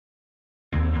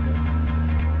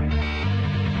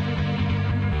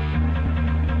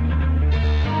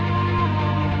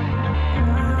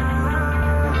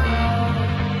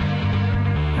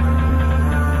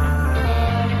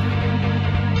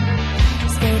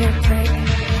a prick.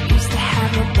 Used to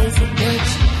have a basic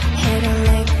bitch, hit a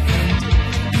lick, and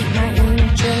eat my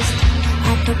interest.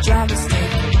 I could drive a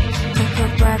stick, cook a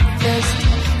breakfast.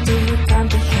 Do you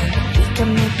comprehend? We can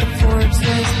make the Forbes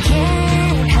list.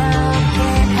 Can't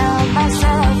help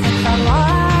myself if I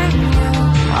want you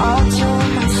all to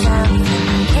myself.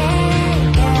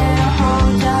 Can't get a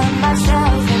hold of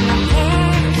myself, and I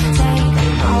can't take a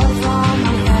no from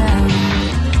my head.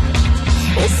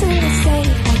 It's in the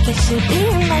safe, like it should be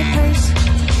in my purse.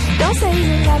 Don't say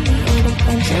you love me, it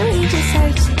eventually just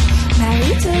hurts.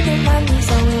 Married to the money,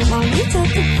 so it won't lead to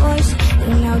divorce.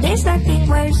 You know there's nothing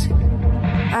worse.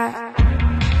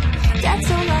 That's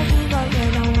all my ego,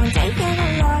 you're the one taking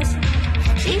a loss.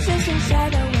 She's just a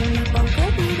shadow, and we both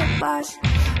could be the boss.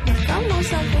 Become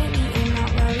myself, baby, and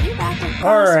not worry about the cost.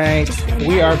 All right,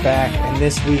 we are back, and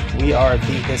this week we are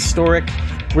the historic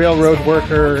Railroad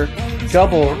Worker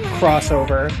double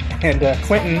crossover. And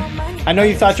Quentin, I know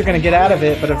you thought you're going to get out of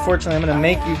it, but unfortunately, I'm going to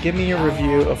make you give me your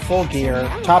review of Full Gear,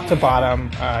 top to bottom.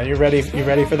 You ready? You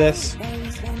ready for this?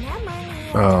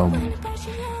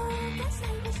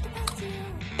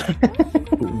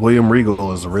 William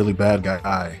Regal is a really bad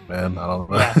guy, man. I don't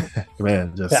know. Yeah.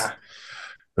 Man,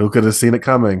 who could have seen it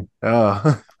coming?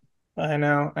 Oh. I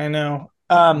know.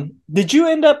 Did you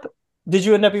end up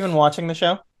even watching the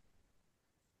show?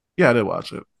 Yeah, I did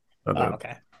watch it. I did. Oh,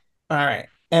 okay. All right.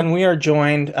 And we are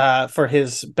joined for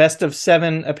his best of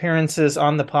 7 appearances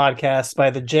on the podcast by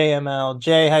the JML.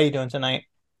 Jay, how you doing tonight?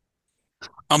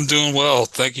 I'm doing well.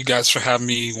 Thank you guys for having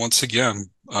me once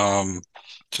again.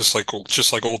 Just like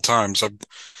old times. I've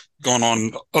gone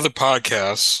on other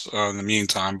podcasts in the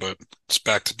meantime, but it's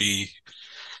back to be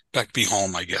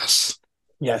home, I guess.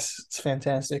 Yes, it's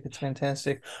fantastic. It's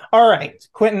fantastic. All right,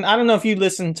 Quentin, I don't know if you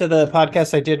listened to the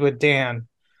podcast I did with Dan,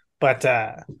 but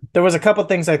there was a couple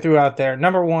things I threw out there.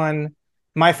 Number one,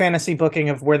 my fantasy booking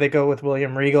of where they go with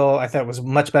William Regal, I thought was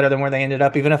much better than where they ended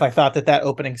up, even if I thought that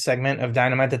opening segment of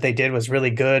Dynamite that they did was really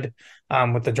good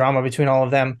with the drama between all of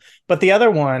them. But the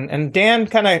other one, and Dan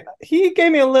he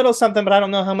gave me a little something, but I don't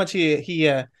know how much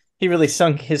he really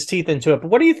sunk his teeth into it. But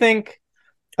what do you think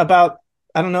about,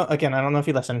 I don't know if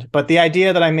you listened, but the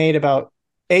idea that I made about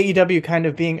AEW kind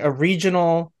of being a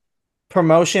regional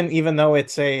promotion, even though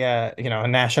it's a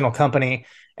national company,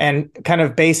 and kind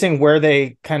of basing where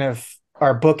they kind of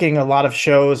are booking a lot of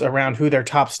shows around who their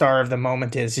top star of the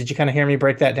moment is. Did you kind of hear me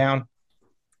break that down?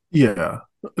 Yeah.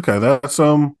 Okay. That's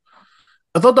I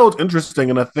thought that was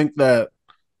interesting, and I think that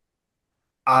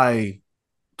I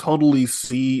totally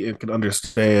see and can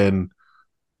understand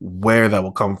where that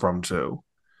will come from too.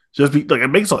 It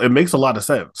makes a lot of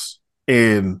sense,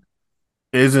 and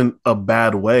isn't a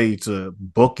bad way to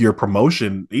book your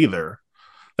promotion either,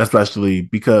 especially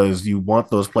because you want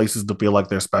those places to feel like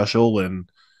they're special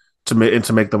and to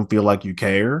make them feel like you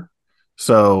care.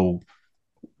 So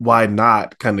why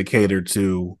not kind of cater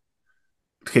to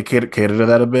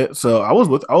that a bit? So I was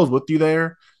with you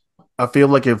there. I feel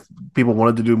like if people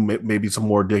wanted to do maybe some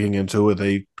more digging into it,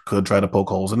 they could try to poke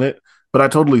holes in it. But I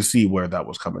totally see where that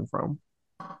was coming from.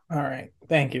 All right,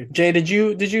 thank you, Jay. Did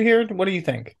you hear? What do you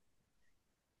think?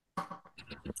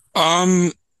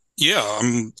 Yeah,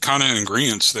 I'm kind of in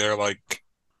agreement there. Like,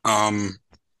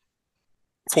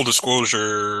 full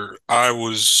disclosure, I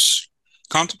was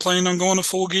contemplating on going to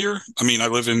Full Gear. I mean, I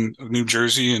live in New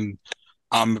Jersey, and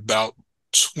I'm about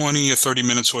 20 or 30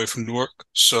 minutes away from Newark.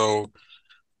 So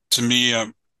to me,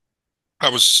 I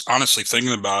was honestly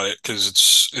thinking about it because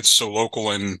it's so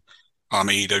local, and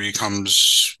AEW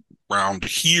comes around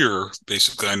here.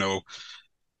 Basically, I know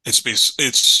it's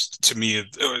to me,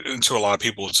 and to a lot of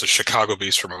people, it's a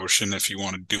Chicago-based promotion if you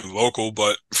want to do local.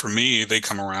 But for me, they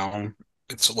come around.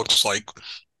 It looks like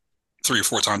 3 or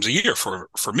 4 times a year for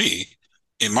me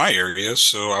in my area.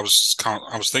 So I was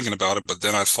thinking about it, but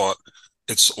then I thought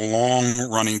it's a long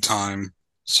running time.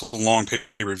 It's a long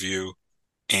pay-per-view,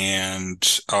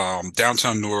 and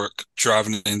downtown Newark,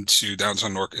 driving into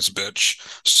downtown Newark is a bitch.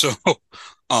 So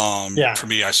for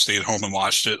me, I stayed home and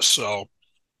watched it. So,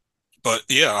 but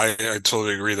yeah, I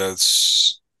totally agree that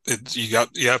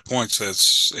you have points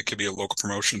that it could be a local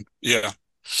promotion. Yeah.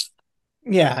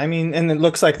 Yeah, I mean, and it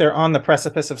looks like they're on the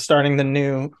precipice of starting the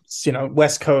new,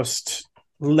 West Coast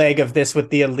leg of this with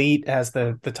the Elite as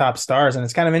the top stars. And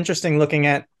it's kind of interesting looking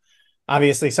at,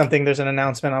 obviously, there's an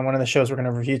announcement on one of the shows we're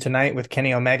going to review tonight with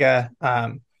Kenny Omega.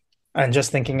 And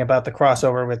just thinking about the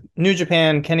crossover with New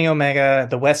Japan, Kenny Omega,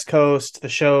 the West Coast, the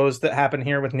shows that happen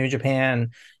here with New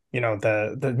Japan,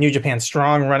 the New Japan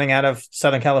Strong running out of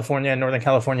Southern California and Northern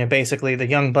California, basically the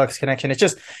Young Bucks connection.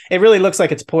 It really looks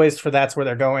like it's poised for that's where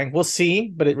they're going. We'll see,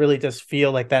 but it really does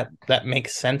feel like that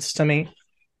makes sense to me.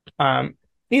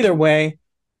 Either way,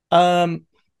 Um,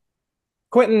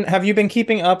 Quentin, have you been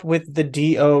keeping up with the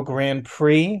Do Grand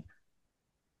Prix?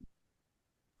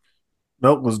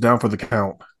 Nope, was down for the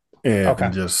count Okay,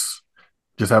 and just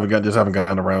haven't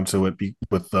gotten around to it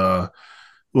with the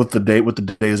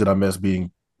days that I miss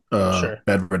being sure.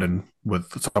 bedridden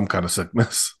with some kind of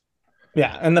sickness.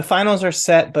 Yeah, and the finals are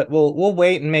set, but we'll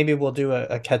wait and maybe we'll do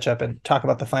a catch up and talk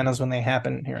about the finals when they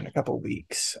happen here in a couple of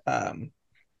weeks.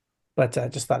 But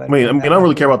just thought I I'd mean, I bring mean, I that don't up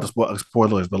really care real about the quick.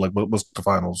 spoilers, but like, what's the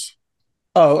finals?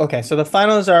 Oh, okay. So the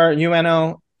finals are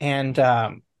UNO and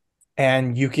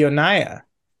Yukio Naya.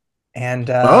 And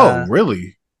Oh,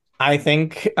 really? I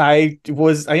think I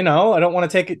was, I don't want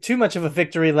to take it too much of a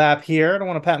victory lap here. I don't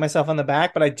want to pat myself on the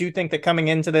back, but I do think that coming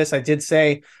into this, I did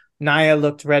say Naya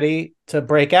looked ready to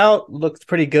break out, looked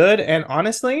pretty good. And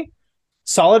honestly,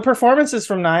 solid performances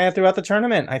from Naya throughout the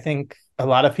tournament. I think a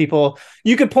lot of people,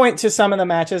 you could point to some of the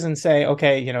matches and say,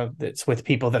 okay, it's with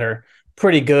people that are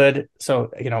pretty good.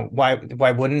 So,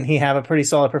 why wouldn't he have a pretty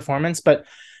solid performance? But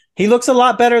he looks a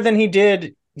lot better than he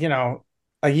did,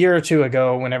 a year or two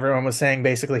ago when everyone was saying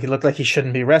basically he looked like he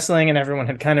shouldn't be wrestling and everyone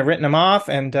had kind of written him off.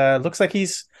 And looks like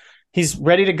he's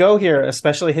ready to go here,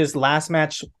 especially his last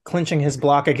match clinching his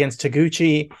block against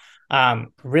Taguchi.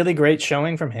 Really great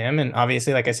showing from him. And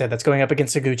obviously, like I said, that's going up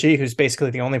against Taguchi, who's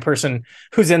basically the only person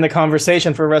who's in the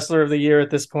conversation for Wrestler of the Year at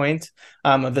this point.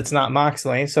 That's not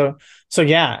Moxley. So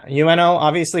yeah, UNO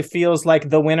obviously feels like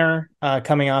the winner,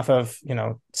 coming off of,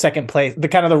 second place, the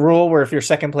kind of the rule where if you're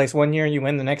second place one year, you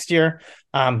win the next year.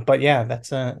 But yeah,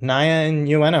 that's Naya and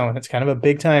UNO, and it's kind of a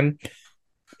big time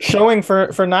showing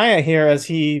for Naya here as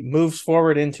he moves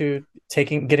forward into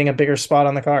getting a bigger spot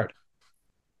on the card.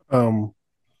 Um,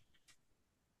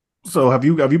 so have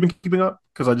you been keeping up?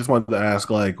 Because I just wanted to ask,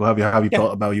 like, have you Yeah.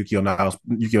 felt about Yukio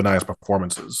Naya's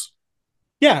performances?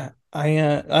 Yeah,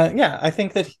 yeah, I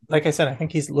think that, like I said, I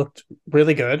think he's looked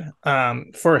really good.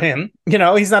 For him,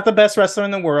 he's not the best wrestler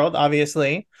in the world,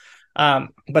 obviously.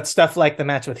 But stuff like the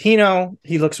match with Hino,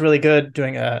 he looks really good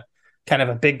doing a kind of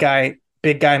a big guy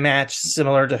match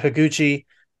similar to Higuchi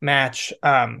match.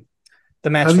 The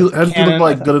match with Has he looked Cannon,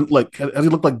 I like thought. good? Like, has he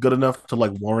looked like good enough to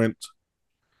like warrant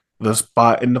the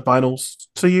spot in the finals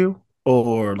to you,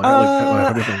 or like Uh,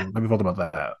 have you felt about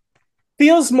that?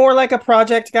 Feels more like a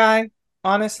project guy,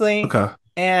 honestly, Okay,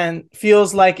 and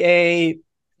feels like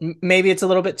maybe it's a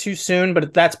little bit too soon,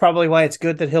 but that's probably why it's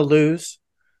good that he'll lose.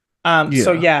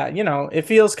 So yeah, yeah, it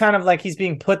feels kind of like he's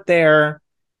being put there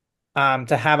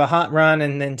to have a hot run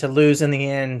and then to lose in the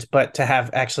end, but to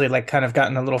have actually like kind of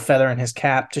gotten a little feather in his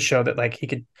cap to show that like he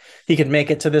could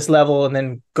make it to this level and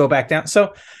then go back down.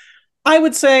 So I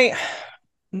would say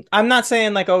I'm not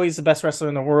saying like, oh, he's the best wrestler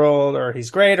in the world or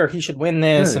he's great or he should win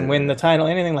this and win yeah. the title,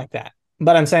 anything like that.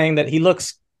 But I'm saying that he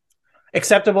looks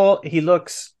acceptable.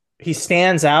 He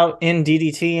stands out in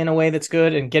DDT in a way that's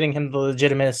good and getting him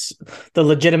the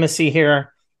legitimacy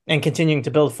here and continuing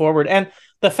to build forward. And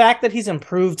the fact that he's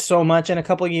improved so much in a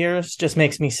couple of years just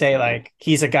makes me say like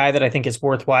he's a guy that I think is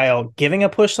worthwhile giving a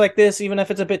push like this, even if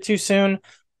it's a bit too soon,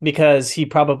 because he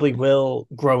probably will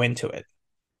grow into it.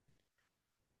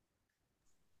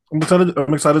 I'm excited.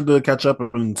 I'm excited to catch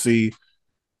up and see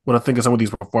what I think of some of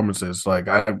these performances. Like,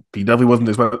 he definitely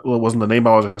wasn't the name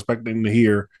I was expecting to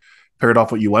hear paired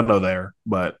off with Ueno there,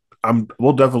 but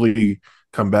we'll definitely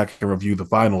come back and review the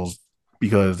finals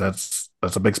because that's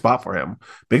a big spot for him.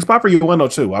 Big spot for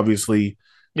Ueno too. Obviously,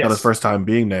 not his Yes. first time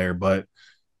being there, but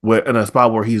in a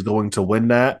spot where he's going to win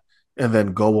that and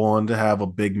then go on to have a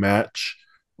big match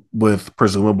with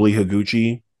presumably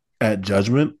Higuchi at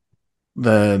Judgment,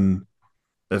 then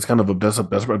that's kind of that's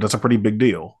a pretty big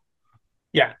deal.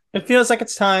 Yeah, it feels like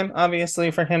it's time,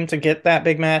 obviously, for him to get that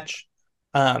big match.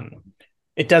 Um,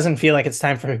 it doesn't feel like it's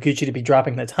time for Higuchi to be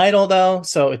dropping the title, though.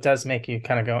 So it does make you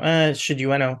kind of go, should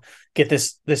Ueno get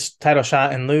this title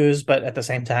shot and lose? But at the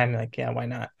same time, like, yeah, why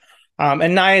not?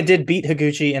 And Naya did beat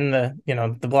Higuchi in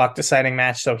the block deciding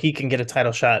match, so he can get a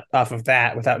title shot off of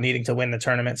that without needing to win the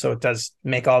tournament. So it does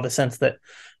make all the sense that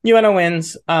Ueno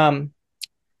wins.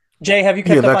 Jay, have you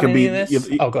Yeah, kept up that on could any of be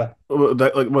this? Oh, go ahead.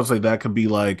 that. Like, let's say that could be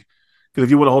like because if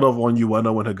you want to hold off on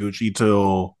Ueno and Higuchi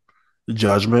till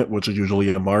Judgment, which is usually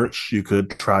in March, you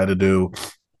could try to do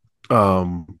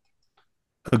um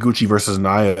Higuchi versus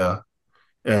Naya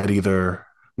at either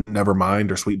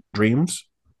Nevermind or Sweet Dreams,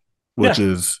 which Yeah,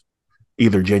 is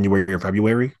either January or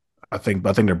February. I think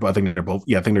they're both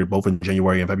in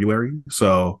January and February.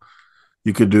 So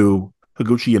you could do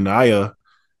Higuchi and Naya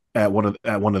at one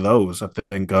of those. I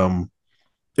think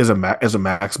is a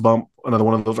max bump another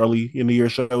one of those early in the year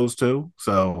shows too.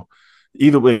 So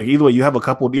either way, you have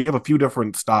a few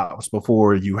different stops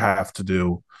before you have to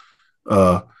do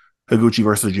uh Higuchi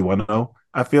versus Ueno.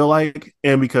 I feel like,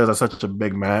 and because it's such a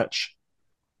big match,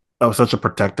 of such a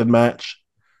protected match,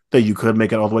 that you could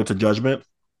make it all the way to Judgment.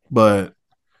 But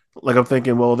like I'm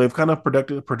thinking, well, they've kind of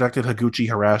protected Higuchi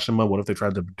Harashima. What if they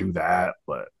tried to do that?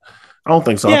 But I don't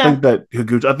think so. Yeah, I think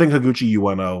Higuchi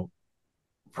Ueno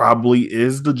probably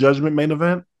is the Judgment main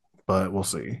event, but we'll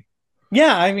see.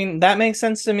 yeah. I mean, that makes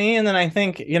sense to me. And then I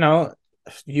think,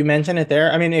 you mentioned it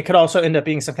there. I mean, it could also end up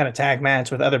being some kind of tag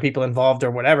match with other people involved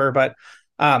or whatever. But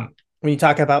when you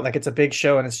talk about like it's a big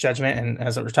show and it's Judgment, and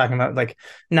as we're talking about, like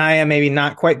Naya maybe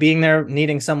not quite being there,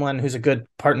 needing someone who's a good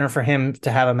partner for him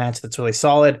to have a match that's really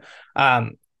solid.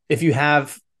 If you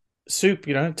have Soup,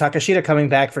 Takashita coming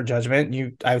back for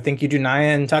Judgment, I think you do Naya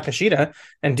and Takashita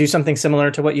and do something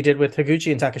similar to what you did with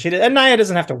Higuchi and Takashita. And Naya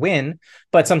doesn't have to win,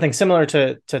 but something similar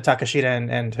to Takashita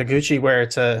and Higuchi, where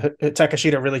it's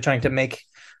Takashita really trying to make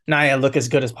Naya look as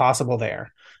good as possible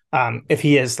there. If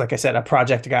he is, like I said, a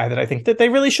project guy that I think that they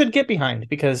really should get behind,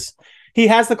 because he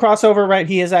has the crossover, right?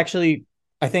 He is actually,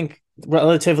 I think,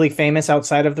 relatively famous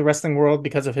outside of the wrestling world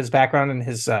because of his background and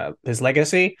his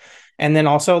legacy. And then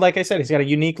also, like I said, he's got a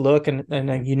unique look and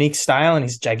a unique style, and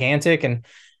he's gigantic and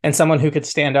someone who could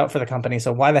stand out for the company.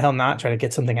 So why the hell not try to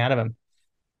get something out of him?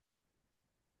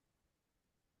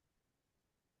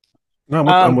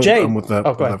 No, Jay. I'm with that,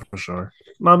 Oh, go ahead. that for sure.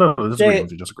 No, disagree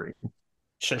with you. Disagree.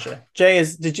 Sure. Jay,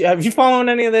 have you followed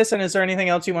any of this? And is there anything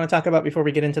else you want to talk about before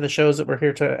we get into the shows that we're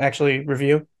here to actually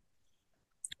review?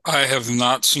 I have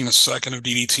not seen a second of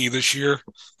DDT this year.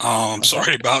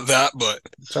 Sorry about that, but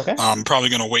It's okay. I'm probably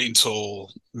going to wait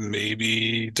until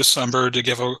maybe December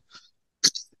to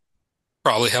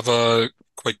probably have a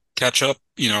quick catch up.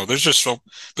 There's just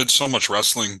been so much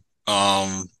wrestling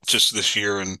just this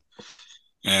year,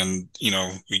 and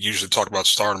we usually talk about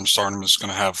Stardom. Stardom is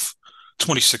going to have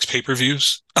 26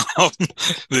 pay-per-views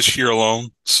this year alone.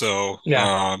 So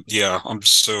yeah, I'm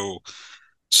so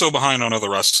behind on other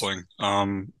wrestling.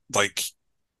 Like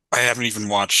I haven't even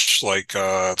watched like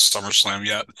SummerSlam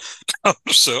yet.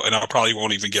 So, and I probably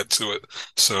won't even get to it.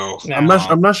 So I'm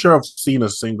not sure I've seen a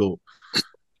single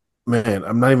man.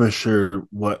 I'm not even sure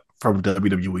what from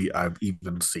WWE I've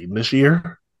even seen this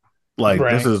year. Like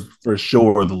this Right. is for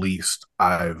sure the least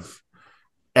I've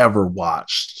ever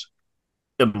watched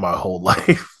in my whole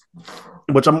life.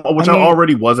 I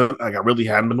already wasn't like I really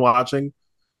hadn't been watching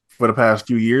for the past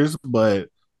few years, but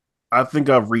I think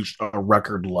I've reached a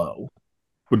record low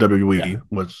with WWE,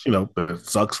 which it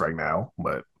sucks right now.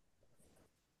 But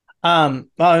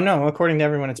well, no, according to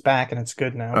everyone, it's back and it's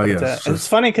good now. But yes, it's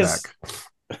funny because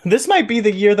this might be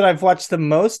the year that I've watched the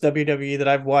most WWE that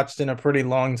I've watched in a pretty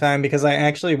long time, because I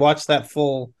actually watched that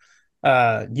full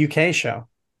UK show.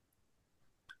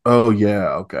 Oh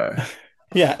yeah, okay.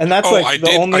 Yeah, and that's I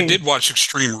did watch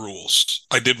Extreme Rules.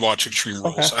 I did watch Extreme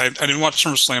Rules. Okay. I didn't watch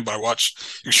SummerSlam, but I watched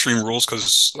Extreme Rules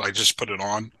because I just put it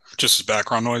on just as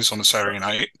background noise on the Saturday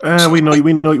night. So, we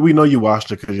know you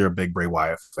watched it because you're a big Bray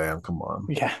Wyatt fan. Come on.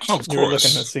 Yeah, of you were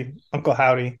looking to course. see Uncle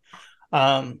Howdy.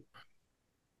 I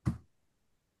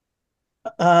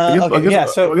guess, Okay, yeah.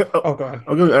 So, go ahead.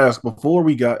 I'm going to ask before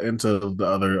we got into the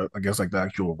other, I guess, like the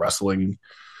actual wrestling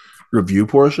review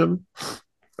portion.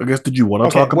 I guess did you want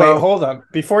to talk Wait, about? hold on.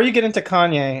 Before you get into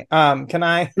Kanye, can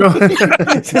I Go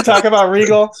ahead. to talk about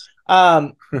Regal?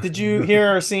 Did you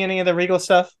hear or see any of the Regal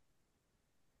stuff?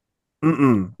 I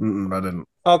didn't.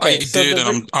 Okay, I did,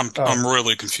 and I'm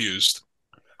really confused.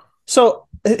 So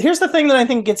here's the thing that I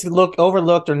think gets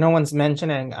overlooked or no one's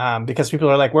mentioning, because people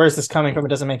are like, where is this coming from? It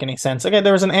doesn't make any sense. Okay,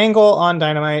 there was an angle on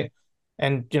Dynamite,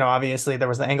 and obviously there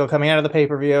was the angle coming out of the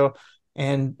pay-per-view,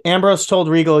 and Ambrose told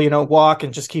Regal, walk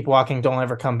and just keep walking, don't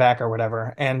ever come back or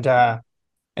whatever. And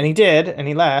he did, and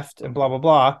he left, and blah blah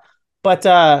blah. But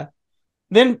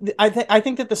then I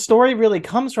think that the story really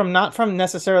comes from not from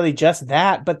necessarily just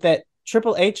that, but that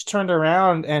Triple H turned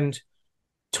around and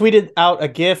tweeted out a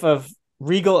gif of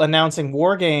Regal announcing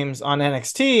War Games on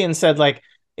NXT and said, like,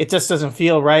 it just doesn't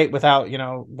feel right without,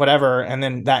 whatever. And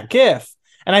then that gif.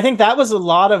 And I think that was a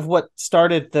lot of what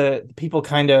started the people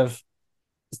kind of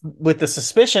with the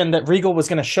suspicion that Regal was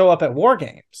going to show up at War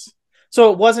Games.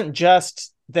 So it wasn't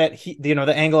just that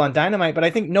the angle on Dynamite, but I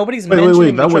think nobody's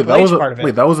mentioning the Triple H part of it.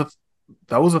 Wait, that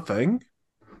was a thing?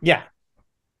 Yeah.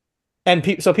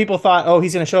 And so people thought, oh,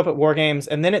 he's going to show up at War Games,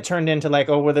 and then it turned into like,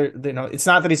 oh, whether it's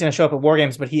not that he's going to show up at War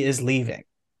Games, but he is leaving,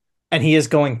 and he is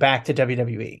going back to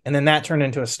WWE, and then that turned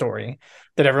into a story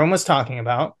that everyone was talking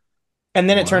about, and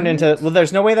then it turned into, well,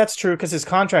 there's no way that's true because his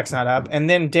contract's not up, and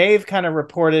then Dave kind of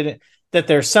reported that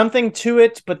there's something to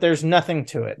it, but there's nothing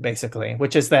to it, basically,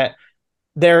 which is that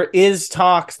there is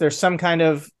talks, there's some kind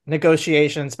of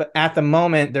negotiations, but at the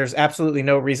moment, there's absolutely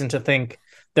no reason to think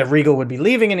that Regal would be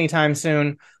leaving anytime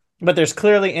soon. but there's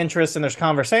clearly interest and there's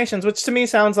conversations, which to me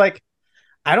sounds like,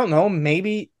 I don't know,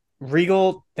 maybe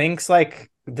Regal thinks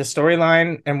like the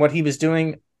storyline and what he was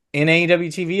doing in AEW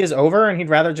TV is over, and he'd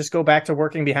rather just go back to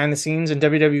working behind the scenes in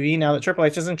WWE now that Triple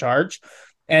H is in charge.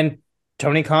 And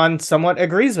Tony Khan somewhat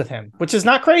agrees with him, which is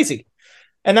not crazy.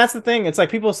 And that's the thing. It's like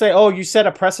people say, oh, you set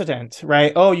a precedent,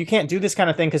 right? Oh, you can't do this kind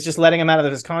of thing because just letting him out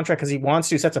of his contract because he wants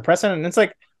to sets a precedent. And it's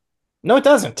like, no, it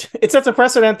doesn't. It sets a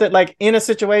precedent that, like, in a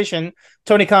situation,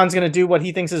 Tony Khan's going to do what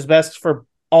he thinks is best for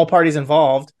all parties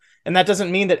involved. And that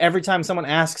doesn't mean that every time someone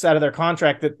asks out of their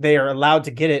contract that they are allowed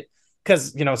to get it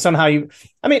because, somehow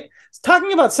I mean,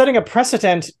 talking about setting a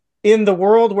precedent in the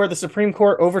world where the Supreme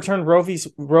Court overturned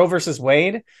Roe versus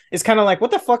Wade is kind of like, what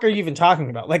the fuck are you even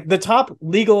talking about? Like, the top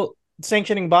legal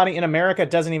sanctioning body in America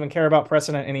doesn't even care about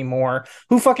precedent anymore.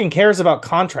 Who fucking cares about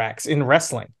contracts in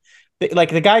wrestling?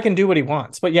 Like, the guy can do what he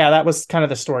wants. But yeah, that was kind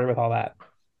of the story with all that.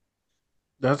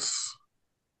 That's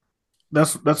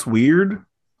weird.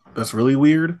 That's really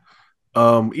weird.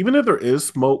 Even if there is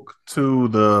smoke to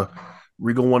the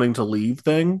Regal wanting to leave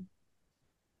thing,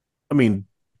 I mean,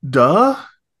 duh.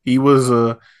 He was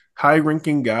a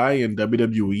high-ranking guy in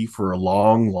WWE for a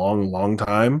long, long, long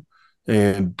time,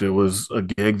 and it was a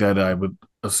gig that I would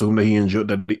assume that he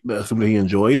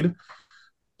enjoyed.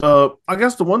 I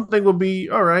guess the one thing would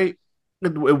be, all right,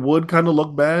 it would kind of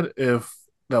look bad if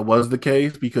that was the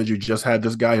case because you just had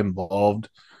this guy involved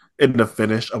in the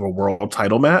finish of a world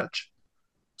title match.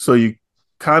 So you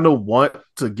kind of want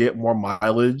to get more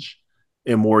mileage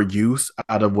and more use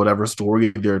out of whatever story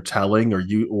they're telling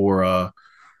or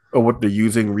what they're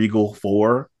using Regal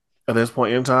for at this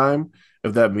point in time.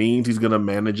 If that means he's going to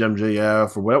manage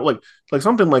MJF or whatever, like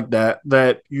something like that,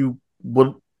 that you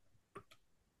would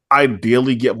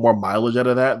ideally get more mileage out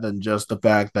of that than just the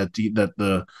fact that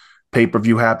the pay per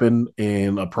view happened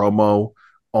in a promo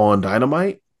on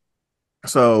Dynamite.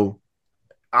 So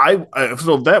so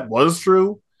if that was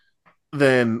true,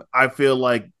 then I feel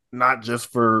like not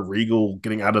just for Regal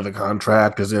getting out of the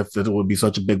contract as if it would be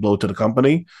such a big blow to the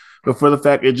company, but for the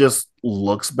fact it just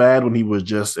looks bad when he was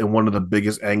just in one of the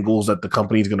biggest angles that the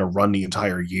company's going to run the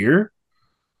entire year.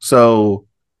 So,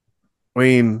 I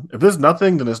mean, if there's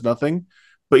nothing, then there's nothing.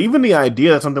 But even the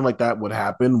idea that something like that would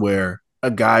happen where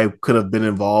a guy could have been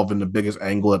involved in the biggest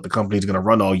angle that the company's going to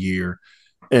run all year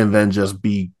and then just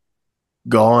be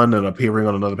gone and appearing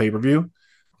on another pay-per-view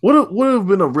would have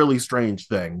been a really strange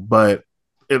thing, but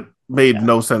it made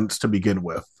no sense to begin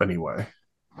with anyway.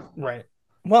 Right.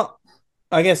 Well,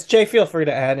 I guess, Jay, feel free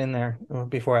to add in there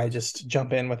before I just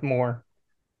jump in with more.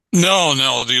 No.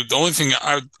 The only thing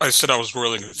I said I was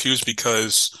really confused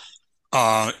because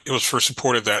it was first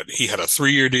reported that he had a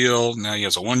 3-year deal. Now he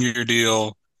has a 1-year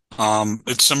deal.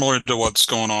 It's similar to what's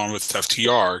going on with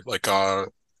FTR. Like, I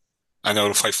know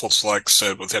the Fightful Select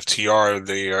said with FTR,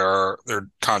 their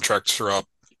contracts are up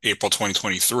April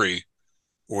 2023,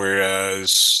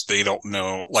 whereas they don't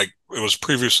know. Like, it was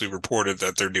previously reported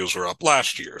that their deals were up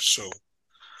last year. So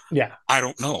yeah, I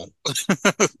don't know.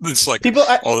 It's like people.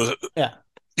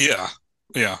 yeah.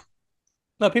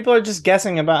 No, people are just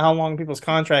guessing about how long people's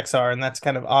contracts are, and that's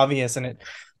kind of obvious, and it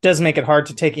does make it hard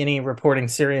to take any reporting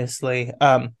seriously.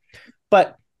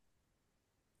 But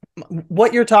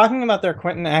what you're talking about there,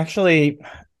 Quentin, actually,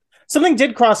 something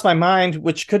did cross my mind,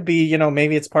 which could be,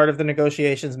 maybe it's part of the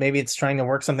negotiations, maybe it's trying to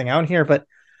work something out here, but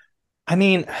I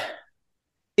mean,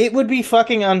 it would be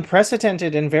fucking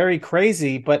unprecedented and very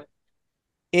crazy, but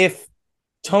if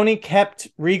Tony kept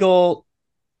Regal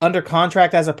under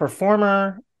contract as a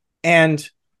performer and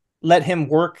let him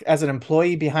work as an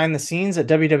employee behind the scenes at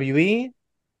WWE,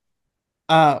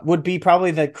 would be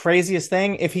probably the craziest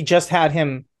thing. If he just had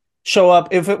him show up,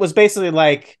 if it was basically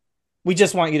like, we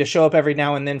just want you to show up every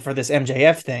now and then for this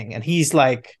MJF thing, and he's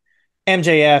like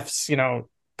MJF's,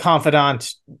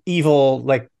 confidant, evil,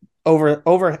 like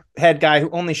overhead guy who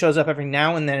only shows up every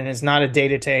now and then and is not a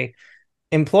day-to-day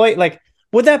employee. Like,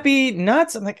 would that be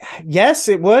nuts? I'm like, yes,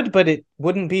 it would, but it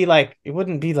wouldn't be like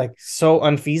so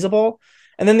unfeasible.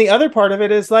 And then the other part of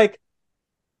it is like,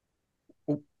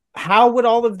 how would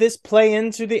all of this play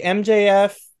into the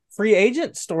MJF free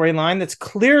agent storyline? That's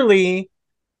clearly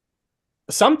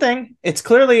something. It's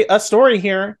clearly a story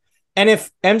here. And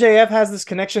if MJF has this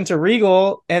connection to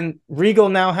Regal, and Regal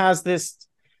now has this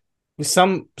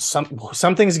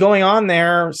something's going on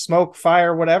there, smoke,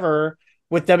 fire, whatever,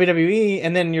 with WWE,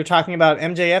 and then you're talking about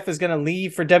MJF is going to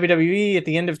leave for WWE at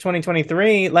the end of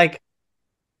 2023, like,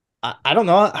 I don't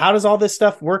know, how does all this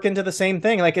stuff work into the same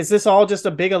thing? Like, is this all just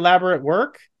a big elaborate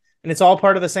work and it's all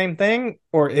part of the same thing,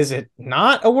 or is it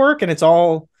not a work and it's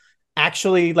all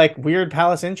actually like weird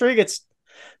palace intrigue?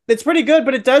 It's pretty good,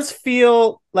 but it does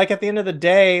feel like at the end of the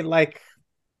day, like,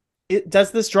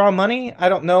 does this draw money? I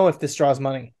don't know if this draws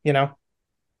money, you know?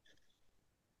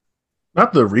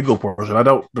 Not the Regal portion. I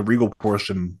doubt the Regal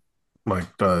portion like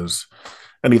does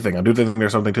anything. I do think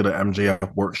there's something to the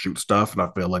MJF work shoot stuff, and I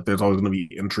feel like there's always going to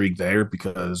be intrigue there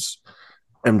because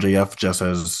MJF just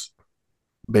has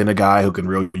been a guy who can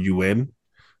reel you in.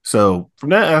 So from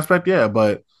that aspect, yeah.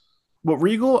 But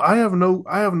Regal, I have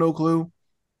no clue.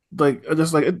 Like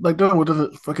just like it, like no, it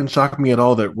doesn't fucking shock me at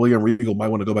all that William Regal might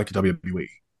want to go back to WWE.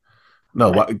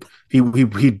 No, Right. why,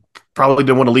 he probably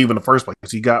didn't want to leave in the first place.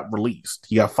 He got released.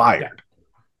 He got Yeah. fired.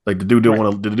 Like the dude didn't Right.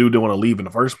 want to. The dude didn't want to leave in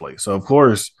the first place. So of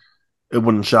course, it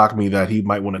wouldn't shock me that he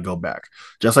might want to go back.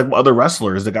 Just like other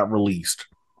wrestlers that got released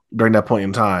during that point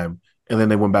in time, and then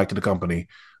they went back to the company.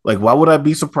 Like, why would I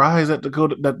be surprised that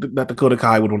Dakota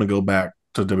Kai would want to go back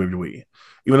to WWE?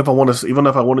 Even if I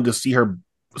wanted to see her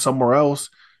somewhere else,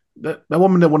 that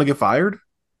woman didn't want to get fired.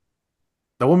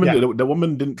 Yeah. That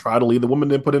woman didn't try to leave. The woman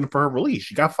didn't put in for her release.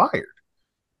 She got fired.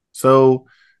 So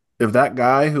if that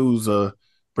guy who's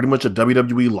pretty much a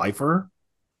WWE lifer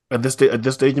at this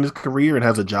stage in his career and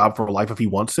has a job for life if he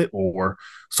wants it, or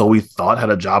so we thought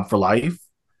had a job for life,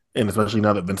 and especially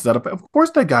now that Vince is out of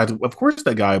course that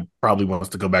guy probably wants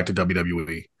to go back to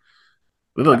WWE.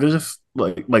 Like Yeah. they're just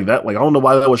like that. Like I don't know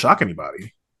why that would shock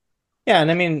anybody. Yeah,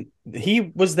 and I mean,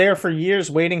 he was there for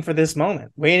years waiting for this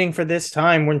moment, waiting for this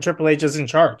time when Triple H is in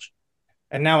charge.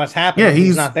 And now it's Yeah, happening.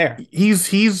 He's not there. he's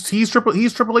Triple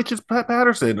H's Pat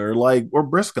Patterson or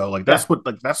Briscoe. Like Yeah.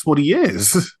 that's what he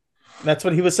is. That's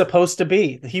what he was supposed to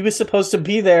be. He was supposed to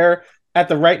be there at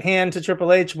the right hand to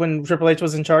Triple H when Triple H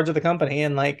was in charge of the company.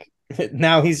 And like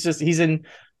now he's in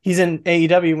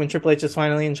AEW when Triple H is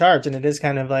finally in charge. And it is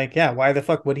kind of like, yeah, why the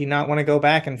fuck would he not want to go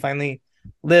back and finally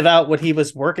live out what he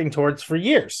was working towards for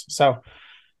years? So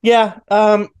yeah,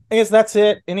 I guess that's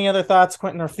it. Any other thoughts,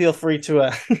 Quentin, or feel free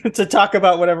to to talk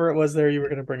about whatever it was there you were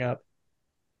gonna bring up.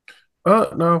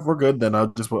 No, if we're good then. I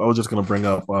was just gonna bring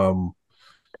up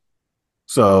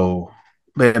so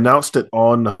they announced it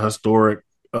on the historic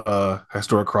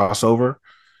crossover,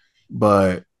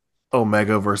 but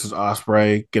Omega versus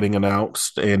Osprey getting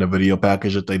announced and a video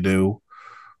package that they do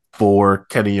for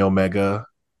Kenny Omega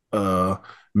uh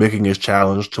making his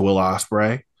challenge to Will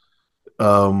Osprey.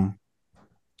 Um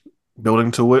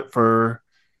Building to it for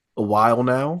a while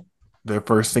now. Their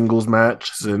first singles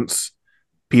match since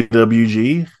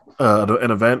PWG,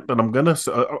 an event that I'm gonna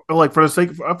like for the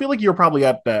sake. I feel like you're probably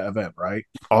at that event, right?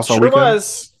 All Star Sure Weekend.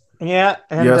 was. Yeah,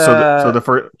 and Yeah. So the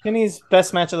first, Kenny's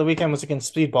best match of the weekend was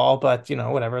against Speedball, but you know,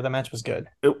 whatever. The match was good.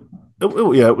 yeah,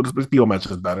 the PO match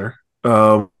is better.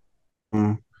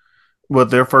 With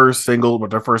their first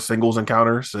singles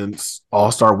encounter since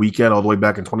All Star Weekend, all the way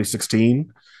back in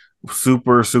 2016.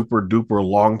 Super duper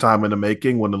long time in the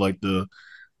making. One of like the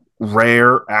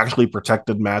rare, actually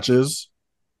protected matches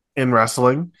in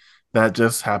wrestling that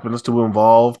just happens to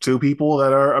involve two people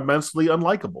that are immensely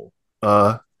unlikable.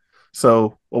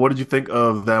 What did you think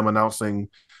of them announcing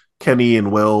Kenny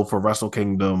and Will for Wrestle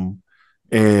Kingdom?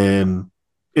 And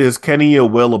is Kenny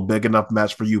and Will a big enough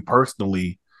match for you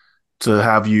personally to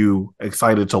have you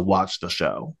excited to watch the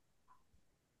show?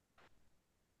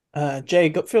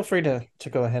 Jay, feel free to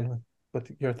go ahead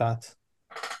with your thoughts.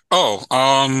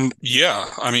 Oh, yeah.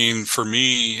 I mean, for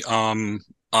me,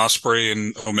 Osprey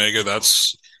and Omega,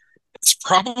 it's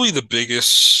probably the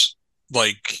biggest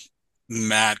like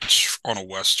match on a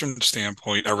Western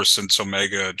standpoint ever since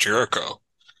Omega Jericho.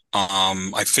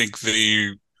 I think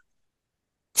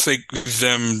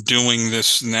them doing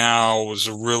this now it's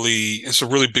a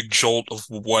really big jolt of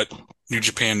what New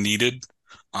Japan needed.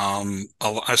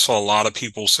 I saw a lot of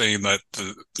people saying that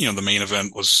the main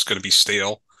event was going to be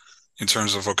stale in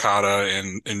terms of Okada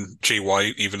and Jay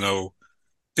White, even though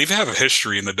they've had a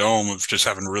history in the Dome of just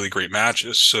having really great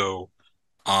matches. So,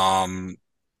 um,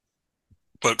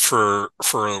 but for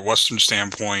a Western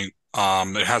standpoint,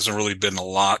 there hasn't really been a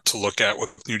lot to look at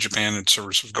with New Japan in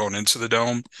terms of going into the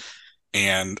Dome.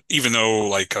 And even though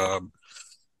like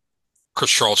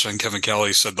Chris Charlton and Kevin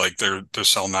Kelly said like they're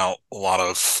selling out a lot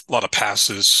of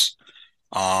passes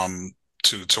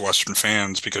to Western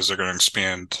fans because they're going to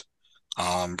expand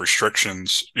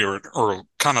restrictions or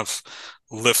kind of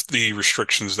lift the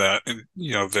restrictions that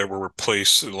that were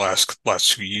replaced the last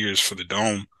 2 years for the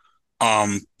dome.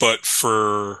 Um, but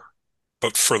for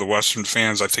but for the Western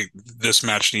fans, I think this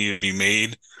match needed to be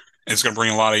made. It's going to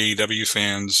bring a lot of AEW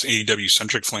fans, AEW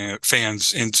centric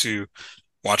fans into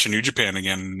watching New Japan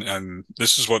again, and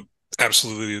this is what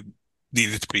absolutely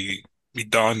needed to be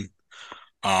done.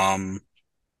 Um,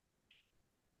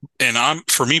 and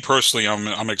for me personally,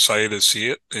 I'm excited to see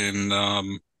it, and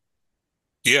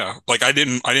Yeah, like I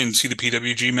didn't see the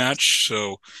PWG match,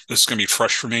 so this is gonna be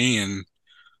fresh for me. And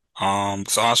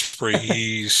with Osprey,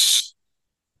 he's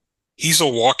a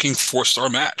walking 4-star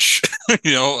match.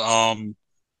 You know,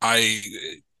 I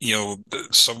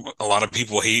some a lot of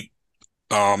people hate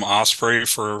Osprey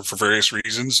for various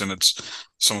reasons, and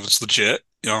some of it's legit.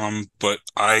 But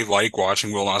I like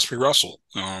watching Will Osprey wrestle.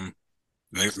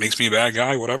 It makes me a bad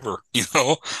guy, whatever, you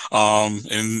know.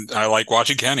 And I like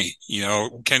watching Kenny. You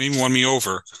know, Kenny won me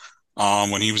over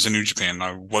when he was in New Japan.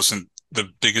 I wasn't the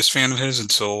biggest fan of his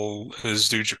until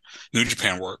his New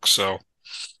Japan work. So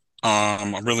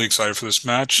I'm really excited for this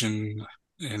match, and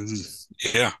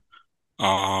yeah,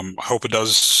 I hope it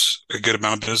does a good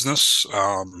amount of business.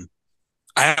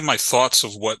 I have my thoughts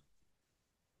of what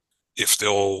if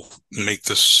they'll make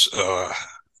this.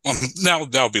 Well, now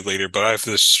that'll be later, but I have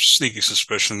this sneaky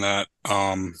suspicion that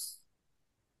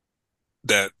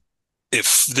that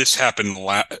if this happened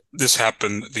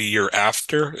the year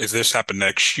after, if this happened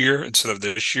next year instead of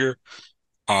this year,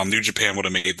 New Japan would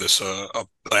have made this a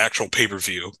actual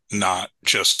pay-per-view, not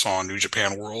just on New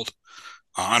Japan World.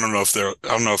 I don't know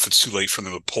if it's too late for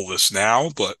them to pull this now,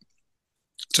 but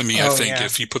to me, I Oh think yeah.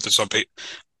 if you put this on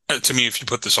if you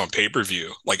put this on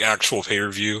pay-per-view, like actual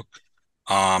pay-per-view,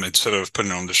 instead of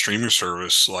putting it on the streaming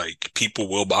service, like people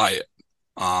will buy it.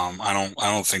 I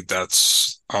don't think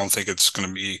it's going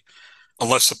to be,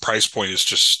 unless the price point is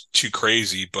just too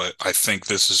crazy, but I think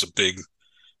this is a big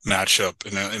matchup,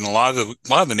 and a lot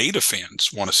of the native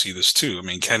fans want to see this too. I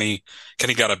mean, Kenny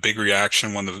got a big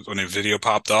reaction when the video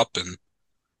popped up, and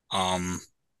um,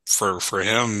 for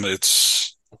him,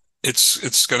 it's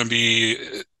going to be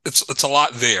it's a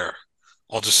lot there.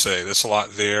 I'll just say there's a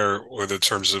lot there, with in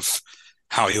terms of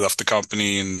how he left the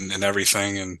company and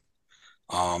everything, and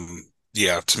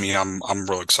yeah, to me, I'm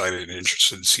real excited and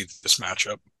interested to see this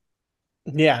matchup.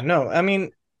 Yeah, no, I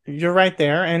mean, you're right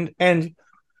there, and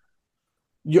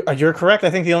you're correct. I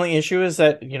think the only issue is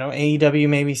that AEW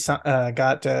maybe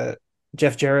got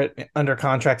Jeff Jarrett under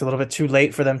contract a little bit too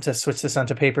late for them to switch this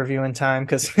onto pay per view in time.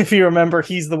 Because if you remember,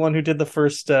 he's the one who did the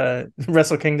first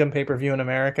Wrestle Kingdom pay per view in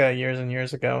America years and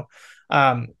years ago.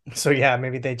 So yeah,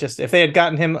 maybe they just, if they had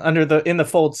gotten him in the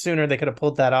fold sooner, they could have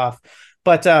pulled that off.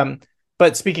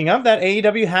 But speaking of that,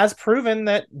 AEW has proven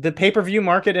that the pay per view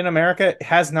market in America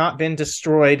has not been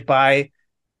destroyed by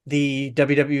the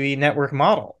WWE network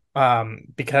model,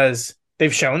 because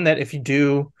they've shown that if you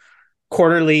do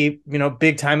quarterly,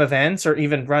 big time events, or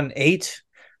even run eight,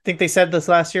 I think they said this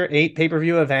last year, eight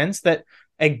pay-per-view events, that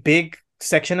a big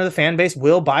section of the fan base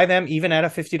will buy them even at a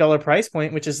 $50 price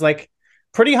point, which is like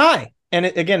pretty high. And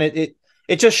it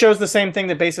just shows the same thing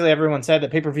that basically everyone said,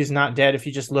 that pay-per-view is not dead if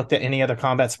you just looked at any other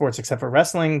combat sports except for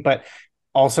wrestling. But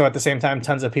also at the same time,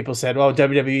 tons of people said, well,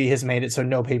 WWE has made it so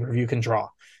no pay-per-view can draw.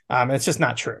 It's just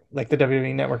not true. Like, the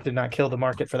WWE network did not kill the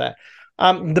market for that.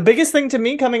 The biggest thing to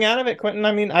me coming out of it, Quentin,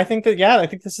 I mean, I think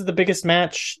this is the biggest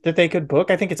match that they could book.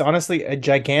 I think it's honestly a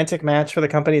gigantic match for the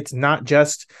company. It's not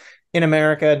just in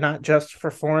America, not just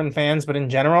for foreign fans, but in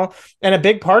general. And a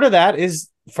big part of that is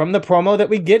from the promo that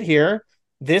we get here.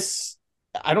 This,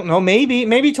 I don't know,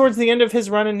 maybe towards the end of his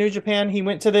run in New Japan, he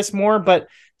went to this more. But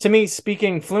to me,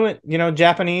 speaking fluent,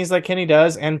 Japanese like Kenny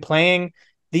does, and playing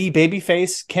the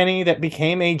babyface Kenny that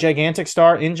became a gigantic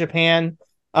star in Japan,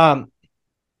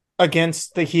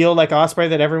 against the heel like Osprey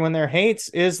that everyone there hates,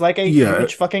 is like a Yeah,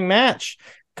 huge fucking match. yeah,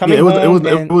 Coming home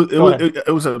and go ahead.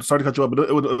 it was sorry to cut you off, but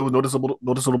it was noticeable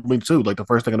to me too. Like the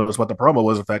first thing I noticed about the promo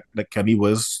was the fact that Kenny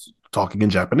was talking in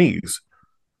Japanese,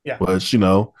 Yeah. which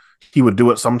he would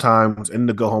do it sometimes in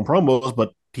the go home promos,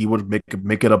 but he would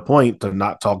make it a point to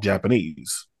not talk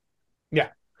Japanese. Yeah.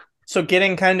 So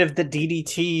getting kind of the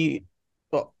DDT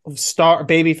star,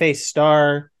 babyface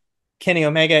star Kenny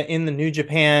Omega in the New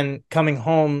Japan coming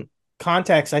home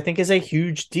context, I think is a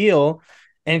huge deal,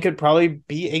 and could probably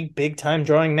be a big time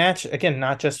drawing match. Again,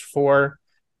 not just for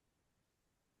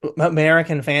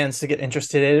American fans to get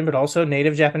interested in, but also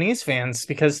native Japanese fans,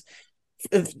 because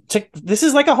this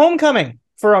is like a homecoming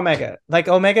for Omega. Like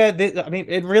Omega, I mean,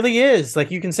 it really is. Like,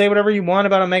 you can say whatever you want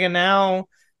about Omega now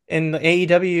in the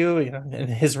AEW, and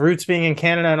his roots being in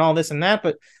Canada and all this and that,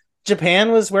 but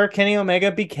Japan was where Kenny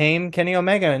Omega became Kenny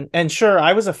Omega. And sure,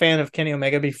 I was a fan of Kenny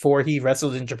Omega before he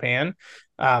wrestled in Japan.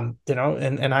 And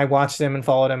I watched him and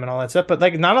followed him and all that stuff, but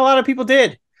like, not a lot of people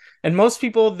did. And most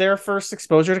people, their first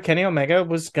exposure to Kenny Omega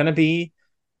was going to be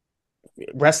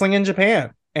wrestling in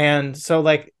Japan. And so,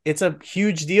 like, it's a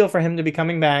huge deal for him to be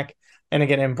coming back and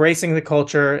again embracing the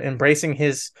culture, embracing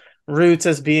his roots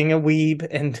as being a weeb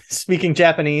and speaking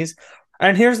Japanese.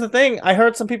 And here's the thing, I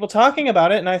heard some people talking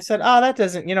about it, and I said, oh, that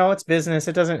doesn't, it's business.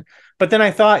 It doesn't. But then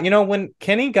I thought, when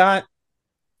Kenny got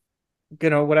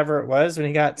whatever it was, when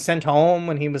he got sent home,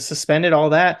 when he was suspended, all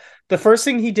that, the first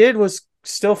thing he did was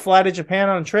still fly to Japan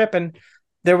on a trip, and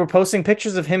they were posting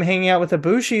pictures of him hanging out with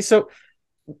Ibushi. So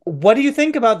what do you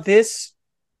think about this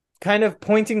kind of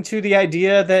pointing to the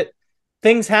idea that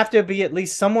things have to be at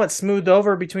least somewhat smoothed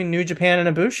over between New Japan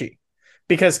and Ibushi?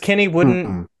 Because Kenny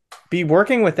wouldn't be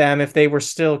working with them if they were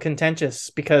still contentious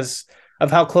because of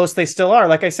how close they still are.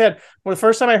 Like I said, well, the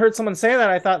first time I heard someone say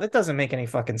that, I thought that doesn't make any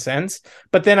fucking sense.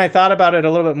 But then I thought about it a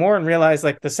little bit more and realized,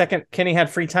 like, the second Kenny had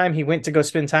free time, he went to go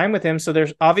spend time with him. So they're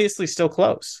obviously still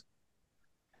close.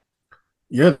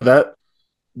 Yeah, that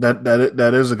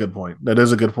is a good point. That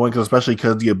is a good point, especially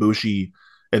because the Ibushi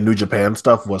and New Japan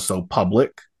stuff was so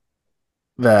public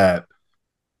that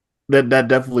that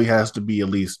definitely has to be at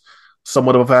least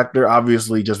somewhat of a factor.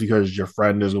 Obviously, just because your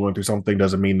friend is going through something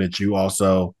doesn't mean that you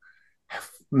also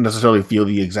necessarily feel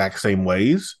the exact same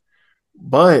ways.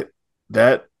 But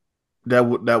that that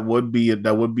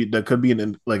could be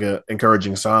an like a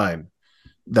encouraging sign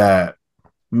that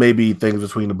maybe things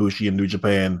between Ibushi and New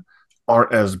Japan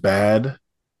aren't as bad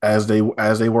as they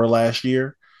were last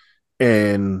year.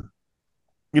 And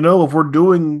if we're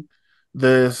doing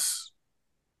this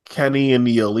Kenny and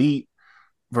the Elite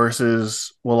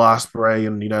versus Will Ospreay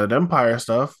and United Empire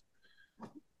stuff,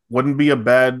 wouldn't be a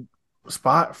bad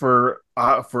spot for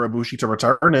Ibushi to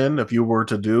return in if you were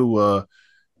to do a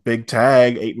big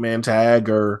tag, 8-man tag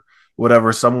or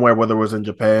whatever somewhere, whether it was in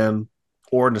Japan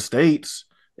or in the States,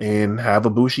 and have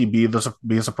Ibushi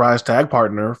be a surprise tag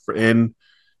partner in.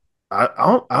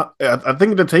 I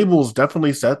think the table's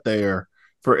definitely set there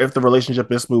for if the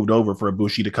relationship is moved over for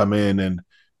Ibushi to come in and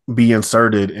be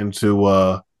inserted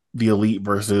into the Elite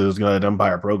versus United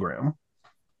Empire program.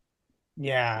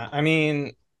 Yeah, I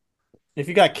mean, if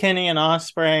you got Kenny and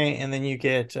Ospreay, and then you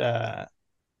get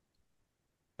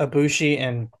Ibushi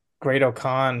and Great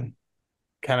Khan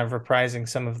kind of reprising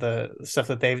some of the stuff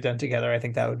that they've done together, I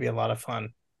think that would be a lot of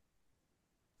fun.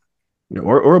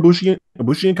 Or Ibushi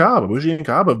and Cobb. Ibushi and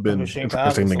Cobb have been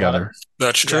interesting together.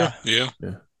 That's true. Yeah.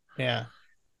 Yeah.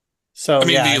 So I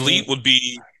mean, the Elite would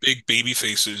be big baby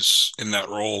faces in that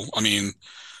role. I mean,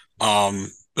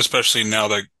 especially now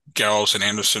that Gallows and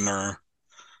Anderson are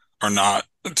not,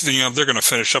 they're going to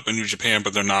finish up in New Japan,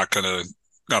 but they're not going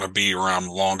to be around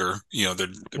longer. They're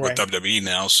with WWE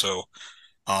now. So,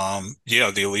 yeah,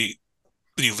 the Elite,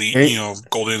 and,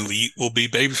 Golden Elite will be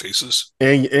baby faces.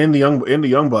 And the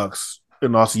Young Bucks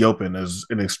in Aussie Open is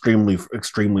an extremely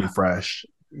fresh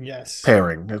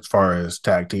pairing as far as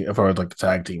like the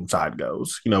tag team side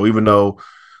goes. Even though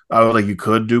I was like you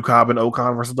could do Cobb and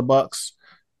Ocon versus the Bucks,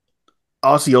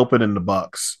 Aussie Open and the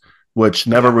Bucks, which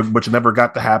never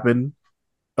got to happen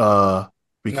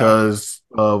because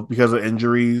of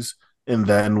injuries, and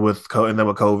then with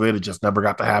COVID, it just never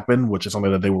got to happen, which is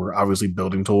something that they were obviously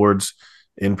building towards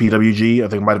in PWG. I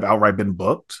think it might have outright been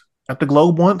booked at the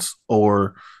Globe once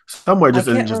or somewhere. I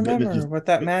can't remember what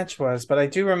that match was, but I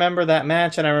do remember that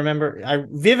match, and I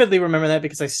vividly remember that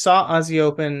because I saw Aussie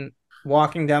Open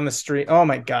walking down the street. Oh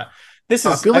my god, this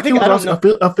is. I feel like it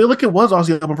was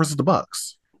Aussie Open versus the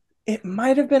Bucks. It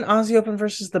might have been Aussie Open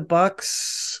versus the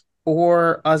Bucks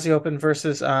or Aussie Open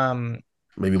versus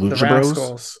maybe Lucha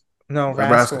Bros. No,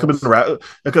 Rascals. It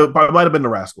might have been the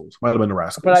Rascals. But I don't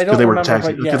remember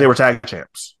because they were tag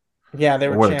champs. Yeah, they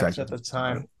were champs at the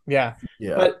time. Yeah.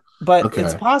 But okay.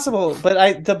 It's possible.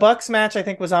 But the Bucks match I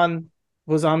think was on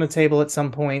the table at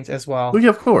some point as well. Well, yeah,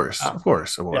 of course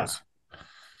it was. Yeah.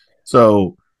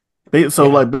 So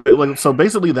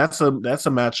basically that's a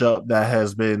matchup that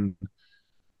has been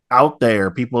out there.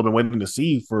 People have been waiting to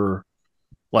see for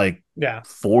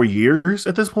 4 years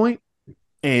at this point.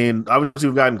 And obviously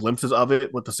we've gotten glimpses of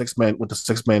it with the six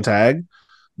man tag,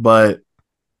 but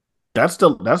that's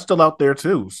still out there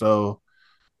too. So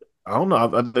I don't know. I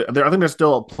think there's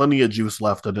still plenty of juice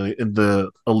left in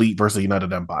the Elite versus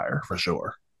United Empire for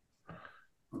sure.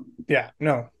 Yeah,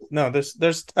 no.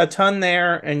 There's a ton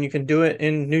there, and you can do it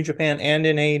in New Japan and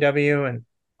in AEW, and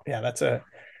yeah,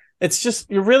 it's just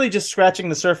you're really just scratching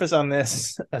the surface on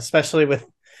this, especially with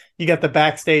you got the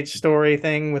backstage story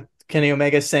thing with Kenny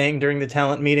Omega saying during the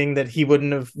talent meeting that he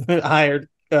wouldn't have hired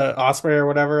Ospreay or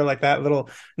whatever, like that little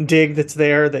dig that's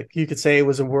there that you could say it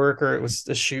was a work or it was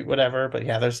a shoot, whatever. But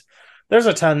yeah, there's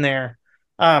a ton there.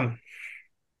 I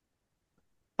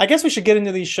guess we should get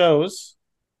into these shows,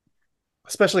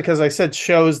 especially because I said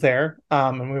shows there,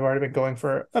 and we've already been going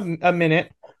for a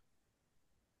minute.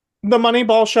 The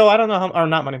Moneyball show, I don't know or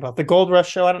not Moneyball, the Gold Rush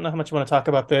show. I don't know how much you want to talk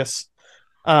about this.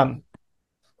 But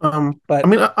I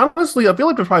mean, honestly, I feel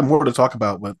like there's probably more to talk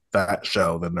about with that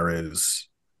show than there is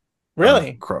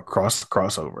really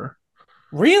crossover.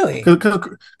 Really?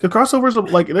 Because crossovers are,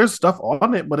 like there's stuff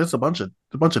on it, but it's a bunch of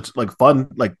like fun,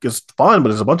 like it's fun,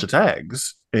 but it's a bunch of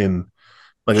tags and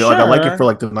like I like it for Sure.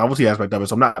 like the novelty aspect of it.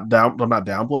 So I'm not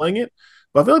downplaying it,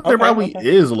 but I feel like there Okay. probably Okay.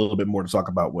 is a little bit more to talk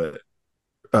about with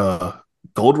uh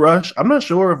Gold Rush. I'm not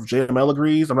sure if JML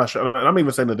agrees. I'm not sure. And I'm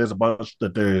even saying that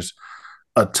there's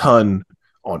a ton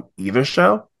on either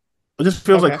show. It just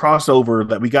feels like Okay. crossover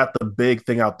that we got the big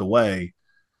thing out the way,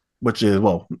 which is,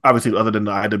 well, obviously other than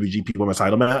the IWGP Women's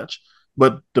Title match.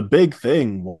 But the big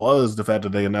thing was the fact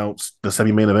that they announced the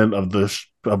semi-main event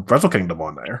of Wrestle Kingdom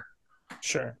on there.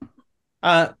 Sure.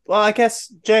 Well, I guess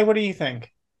Jay, what do you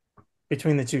think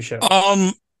between the two shows?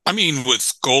 I mean,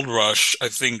 with Gold Rush, I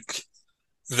think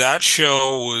that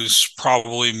show was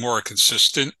probably more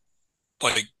consistent,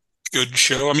 like good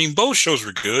show. I mean, both shows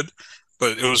were good,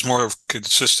 but it was more of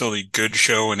consistently good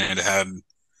show, and it had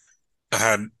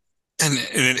and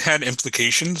it had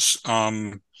implications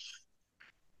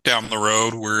down the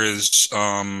road. Whereas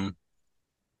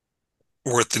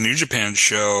with the New Japan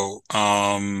show,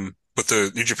 with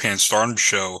the New Japan Stardom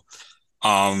show,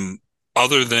 um,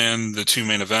 other than the two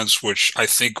main events, which I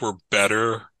think were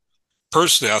better.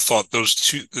 Personally, I thought those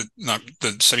two, not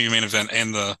the semi-main event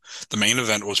and the main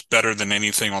event was better than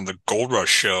anything on the Gold Rush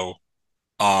show.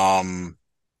 Um,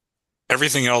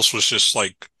 Everything else was just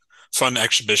like fun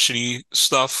exhibition-y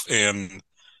stuff, and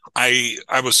I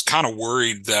was kind of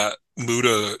worried that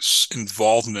Muta's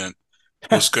involvement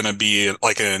was going to be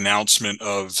like an announcement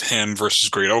of him versus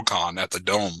Great Okan at the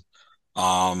Dome.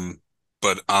 Um,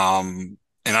 but and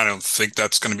I don't think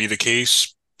that's going to be the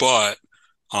case. But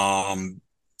um,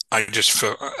 I just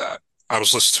feel I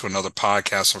was listening to another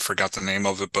podcast. I forgot the name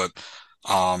of it, but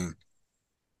um,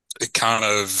 it kind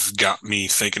of got me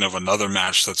thinking of another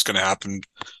match that's going to happen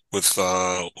with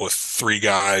three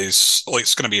guys. Like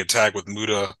it's going to be a tag with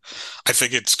Muta. I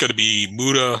think it's going to be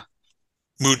Muto,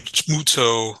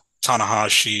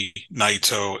 Tanahashi,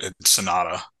 Naito, and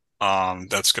Sonata.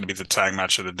 That's going to be the tag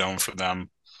match of the Dome for them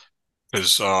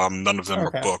because none of them are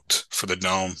Okay. booked for the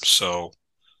Dome. So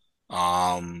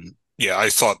yeah,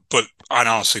 but I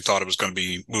honestly thought it was going to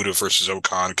be Muta versus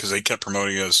Okan because they kept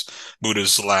promoting it as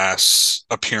Muta's last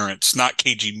appearance, not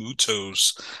Keiji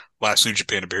Muto's last New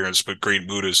Japan appearance, but Great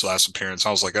Muta's last appearance.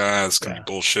 I was like, it's gonna be Yeah.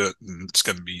 bullshit, and it's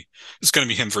gonna be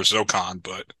him versus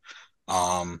Okan,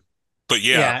 um, but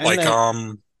yeah, Yeah. And then,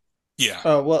 yeah,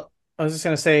 oh, well, I was just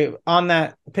gonna say on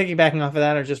that, piggybacking off of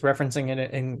that, or just referencing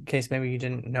it in case maybe you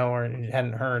didn't know or you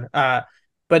hadn't heard.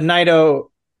 But Naito,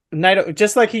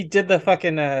 just like he did the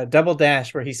fucking double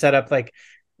dash where he set up like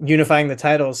unifying the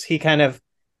titles, he kind of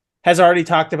has already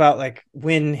talked about like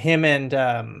when him and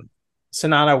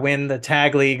Sonata win the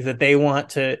tag league that they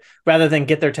want to, rather than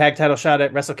get their tag title shot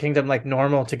at Wrestle Kingdom like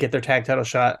normal, to get their tag title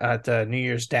shot at New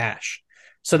Year's Dash.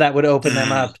 So that would open them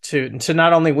mm, up to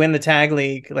not only win the tag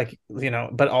league, like,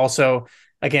 but also,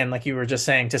 again, like you were just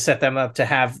saying, to set them up to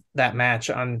have that match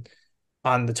on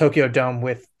the Tokyo Dome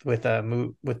with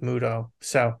Muto.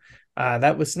 So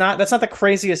that's not the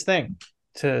craziest thing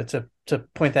to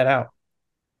point that out.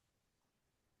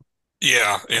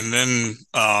 yeah, and then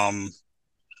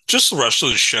just the rest of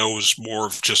the show was more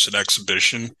of just an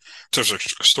exhibition. There's a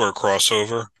story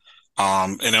crossover.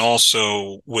 And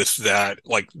also with that,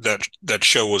 like that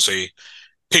show was a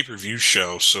pay-per-view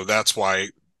show, so that's why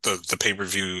the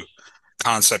pay-per-view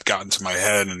concept got into my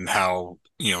head and how,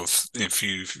 if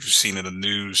you've seen in the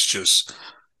news, just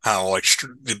how like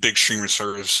the big streaming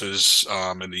services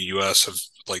in the US have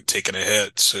like taken a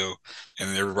hit. So,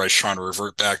 and everybody's trying to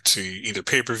revert back to either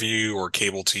pay-per-view or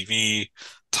cable TV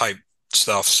type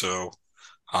stuff. So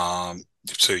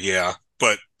yeah,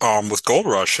 but with Gold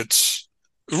Rush, it's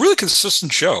a really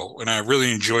consistent show, and I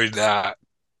really enjoyed that.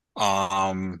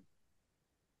 Um,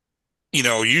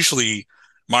 Usually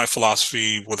my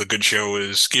philosophy with a good show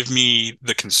is give me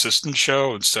the consistent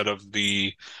show instead of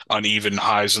the uneven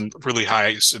highs and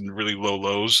really low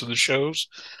lows of the shows.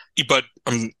 But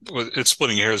it's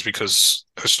splitting hairs because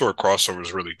historic crossover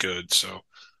is really good. So,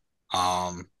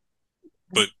 um,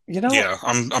 but You know, yeah,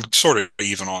 I'm sort of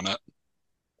even on it.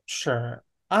 sure.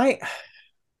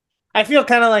 I feel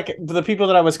kind of like the people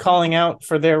that I was calling out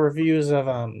for their reviews of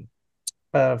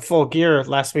Full Gear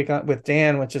last week with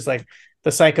Dan, which is like the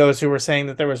psychos who were saying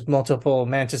that there was multiple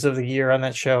matches of the year on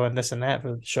that show and this and that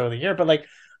for the show of the year. But like,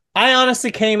 I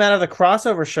honestly came out of the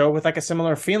crossover show with like a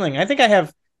similar feeling. I think I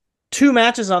have two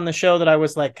matches on the show that I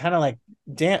was like kind of like,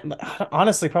 damn,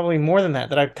 honestly, probably more than that.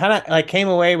 That I kind of like came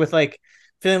away with like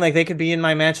feeling like they could be in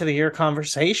my match of the year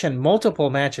conversation. Multiple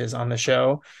matches on the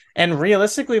show, and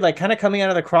realistically, like kind of coming out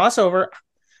of the crossover,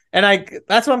 and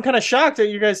that's why I'm kind of shocked at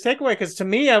you guys' takeaway, because to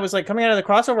me, I was like coming out of the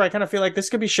crossover, I kind of feel like this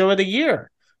could be show of the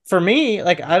year for me,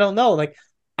 like, I don't know, like,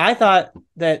 I thought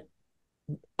that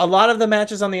a lot of the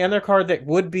matches on the undercard that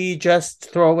would be just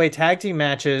throwaway tag team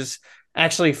matches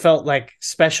actually felt like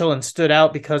special and stood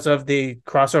out because of the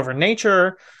crossover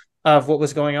nature of what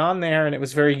was going on there, and it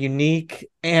was very unique.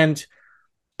 And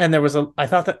there was I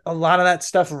thought that a lot of that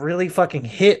stuff really fucking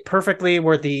hit perfectly,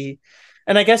 where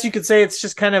and I guess you could say it's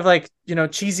just kind of like,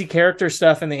 cheesy character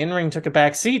stuff, and the in-ring took a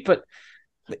back seat, but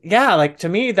yeah, like, to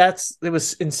me, it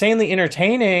was insanely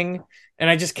entertaining, and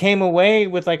I just came away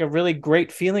with like a really great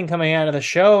feeling coming out of the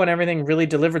show, and everything really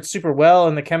delivered super well,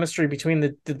 and the chemistry between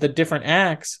the different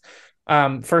acts,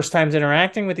 first times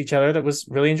interacting with each other, that was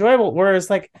really enjoyable. Whereas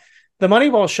like the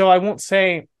Moneyball show, I won't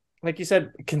say, like you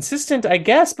said, consistent, I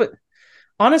guess, but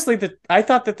honestly, I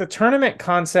thought that the tournament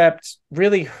concept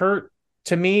really hurt,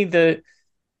 to me,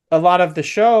 a lot of the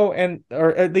show, and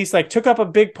or at least like took up a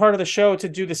big part of the show to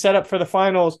do the setup for the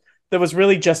finals that was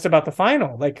really just about the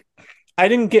final. Like, I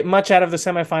didn't get much out of the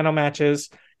semifinal matches,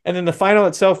 and then the final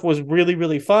itself was really,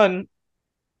 really fun,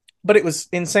 but it was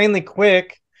insanely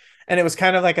quick, and it was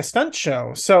kind of like a stunt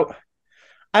show. So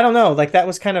I don't know, like, that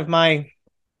was kind of my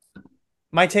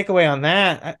takeaway on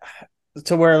that,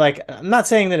 to where, like, I'm not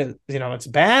saying that it's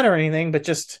bad or anything, but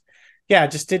just, yeah,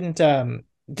 just didn't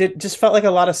just felt like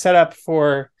a lot of setup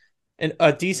for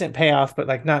a decent payoff, but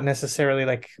like not necessarily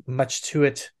like much to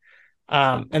it.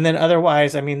 And then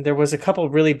otherwise, I mean, there was a couple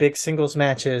really big singles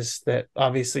matches that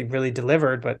obviously really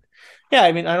delivered, but yeah,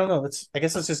 I mean, I don't know. I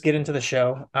guess let's just get into the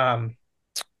show.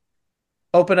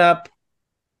 Open up,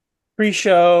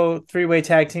 pre-show, three-way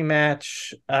tag team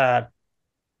match. I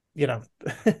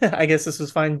guess this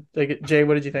was fine. Like, Jay,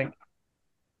 what did you think?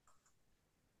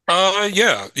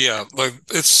 Yeah. Like,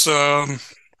 it's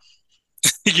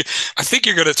I think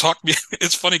you're gonna talk me.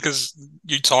 It's funny because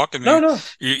you talk and No, no.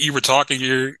 you were talking.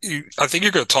 I think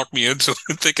you're gonna talk me into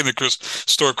thinking the Chris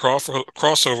Store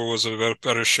crossover was a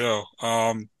better show.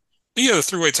 But yeah, the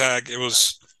three-way tag. It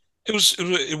was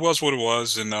what it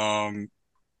was, and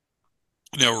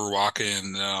we're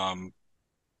rocking.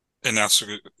 And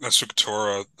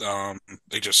Natsukatora,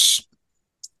 they just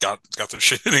got their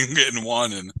shit and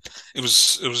won, and it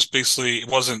was basically it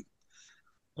wasn't.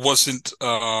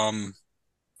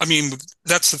 I mean,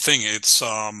 that's the thing. It's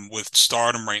with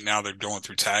Stardom right now, they're going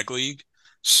through Tag League,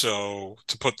 so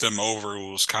to put them over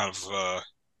was kind of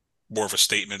more of a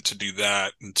statement to do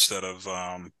that instead of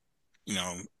you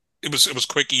know, it was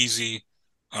quick, easy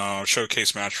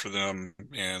showcase match for them,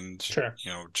 and Sure.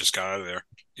 just got out of there.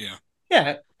 Yeah.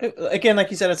 Yeah. Again, like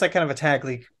you said, it's like kind of a tag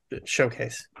league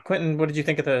showcase. Quentin, what did you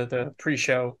think of the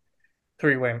pre-show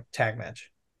three-way tag match?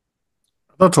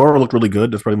 I thought Tora looked really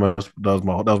good. That's pretty much that was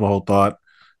my whole thought.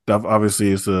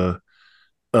 Obviously, it's a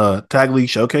tag league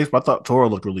showcase, but I thought Tora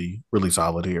looked really really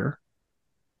solid here.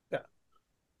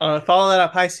 Yeah. Follow that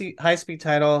up, high speed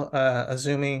title,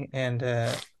 Azumi and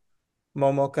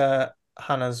Momoka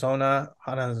Hanazuna,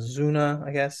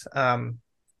 I guess. I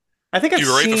think I've You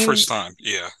were right the seen first time.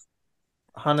 Yeah.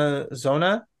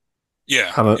 Hanazona.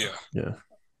 Yeah. How to, Yeah. yeah.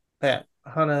 Yeah,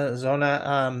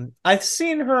 Hanazona. I've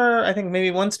seen her, I think,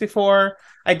 maybe once before.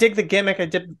 I dig the gimmick. I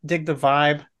did dig the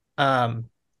vibe.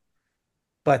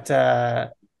 But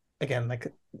again,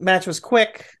 like, match was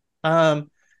quick.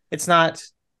 It's not,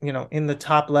 in the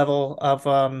top level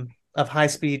of high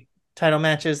speed title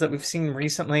matches that we've seen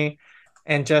recently.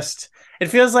 And just, it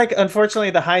feels like, unfortunately,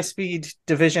 the high speed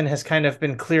division has kind of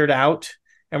been cleared out,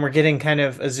 and we're getting kind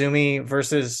of Azumi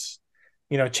versus,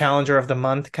 challenger of the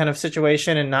month kind of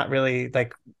situation, and not really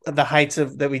like the heights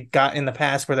of that we got in the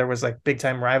past, where there was like big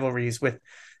time rivalries with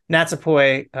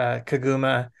Natsupoi,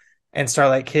 Kaguma, and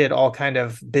Starlight Kid, all kind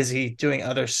of busy doing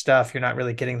other stuff. You're not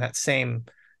really getting that same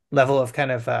level of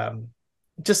kind of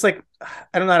just like,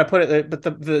 I don't know how to put it, but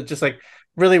the just like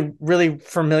really, really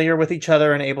familiar with each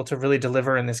other and able to really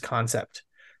deliver in this concept.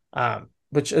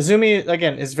 Which Azumi,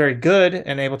 again, is very good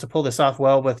and able to pull this off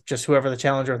well with just whoever the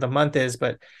challenger of the month is.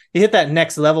 But you hit that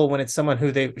next level when it's someone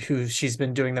who she's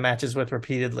been doing the matches with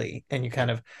repeatedly, and you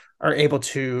kind of are able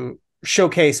to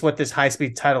showcase what this high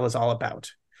speed title is all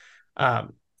about.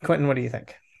 Quentin, what do you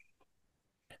think?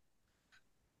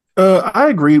 I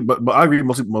agree, but I agree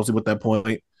mostly with that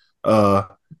point. Uh,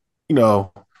 the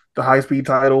high speed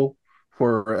title,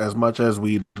 for as much as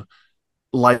we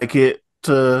like it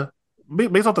to,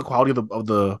 based off the quality of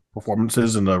the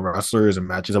performances and the wrestlers and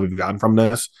matches that we've gotten from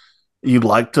this, you'd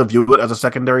like to view it as a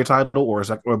secondary title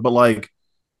but like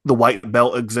the white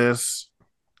belt exists,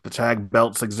 the tag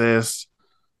belts exist,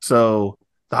 so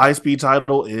the high speed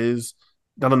title is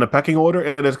done in the pecking order,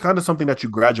 and it's kind of something that you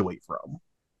graduate from.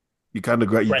 You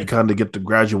Right. kind of get to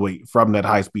graduate from that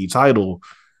high speed title.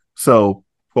 So,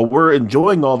 but we're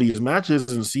enjoying all these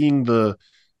matches and seeing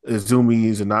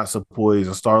Izumi's and Natsupoi's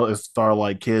and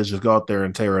Starlight kids just go out there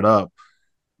and tear it up.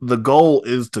 The goal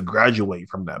is to graduate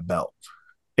from that belt.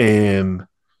 And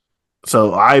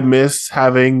so I miss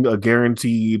having a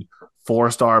guaranteed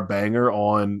 4-star banger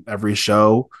on every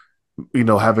show.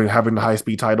 Having the high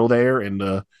speed title there in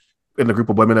the group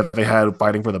of women that they had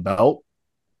fighting for the belt.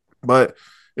 But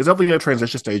it's definitely a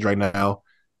transition stage right now.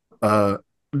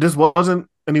 This wasn't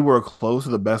anywhere close to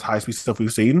the best high speed stuff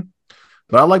we've seen.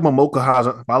 But I like Momoka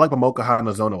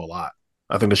Hanazono a lot.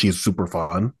 I think that she's super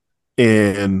fun.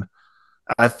 And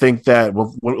I think that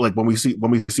when we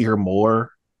see her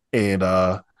more and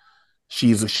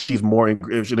she's more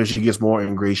if she gets more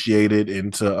ingratiated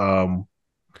into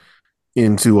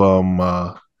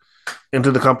into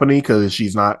the company because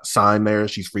she's not signed there.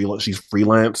 She's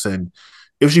freelance, and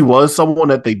if she was someone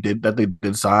that they did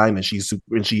sign, and she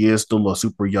is still a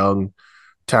super young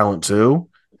talent too.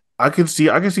 I can see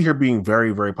her being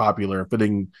very very popular,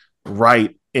 fitting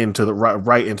right into the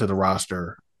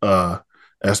roster at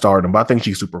Stardom. But I think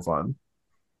she's super fun.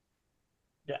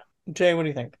 Yeah. Jay, what do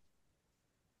you think?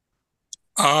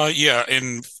 Yeah,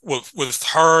 and with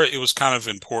her, it was kind of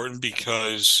important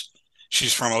because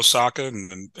she's from Osaka,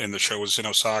 and the show was in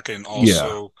Osaka, and Yeah,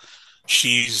 also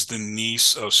she's the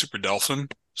niece of Super Delphin.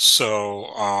 So,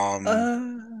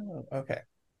 Okay.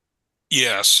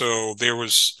 yeah, so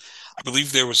I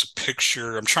believe there was a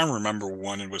picture. I'm trying to remember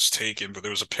when it was taken, but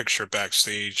there was a picture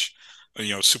backstage.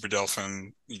 Super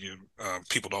Delphin.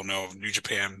 People don't know New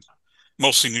Japan,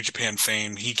 mostly New Japan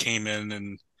fame. He came in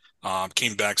and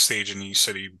came backstage, and he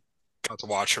said he got to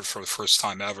watch her for the first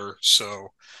time ever. So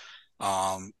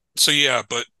yeah,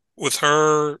 but with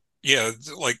her, yeah,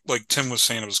 like Tim was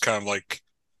saying, it was kind of like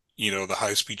the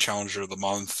high speed challenger of the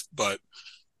month. But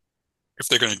if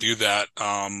they're going to do that,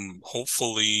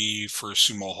 hopefully for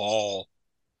Sumo Hall,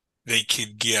 they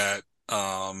could get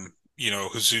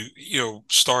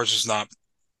Stars is not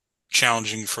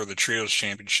challenging for the trios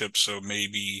championship, so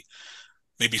maybe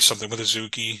something with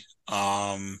Azuki.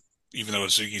 Even though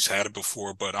Azuki's had it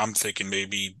before, but I'm thinking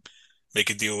maybe make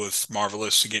a deal with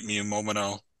Marvelous to get Miyu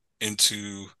Momino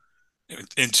into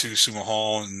into Sumo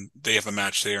Hall, and they have a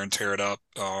match there and tear it up.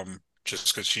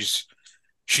 Just because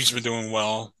she's been doing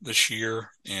well this year,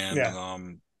 and Yeah.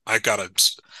 I got a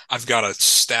I've got a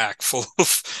stack full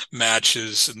of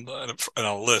matches and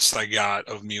a list I got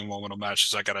of Miyu Momino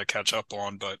matches I got to catch up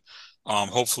on, but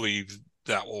hopefully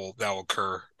that will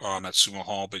occur at Sumo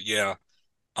Hall. But yeah,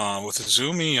 with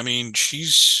Izumi, I mean,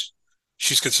 she's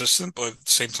consistent, but at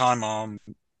the same time,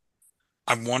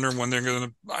 I'm wondering when they're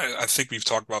gonna. I think we've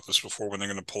talked about this before when they're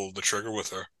gonna pull the trigger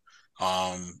with her.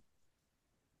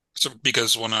 So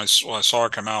because when I saw her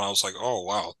come out, I was like, oh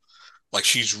wow, like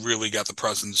she's really got the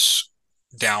presence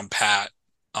down pat,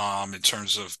 in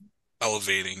terms of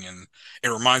elevating, and it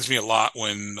reminds me a lot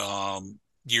when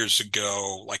years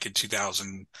ago, like in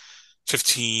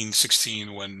 2015,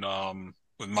 16, when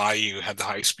Mayu had the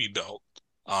high speed belt.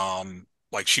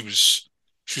 Like she was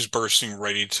bursting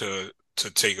ready to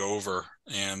take over,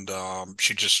 and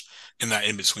she just in that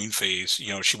in between phase,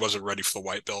 she wasn't ready for the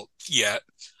white belt yet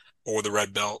or the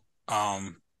red belt.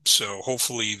 So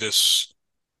hopefully this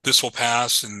will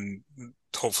pass, and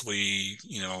hopefully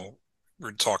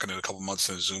we're talking in a couple months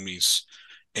and Zumi's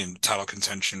in title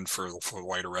contention for the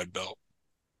white or red belt.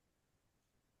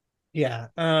 Yeah.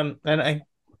 And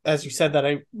as you said that,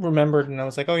 I remembered, and I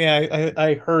was like, oh yeah,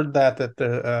 I heard that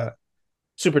the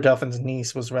Super Delphin's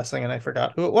niece was wrestling, and I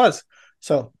forgot who it was.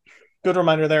 So good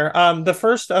reminder there. The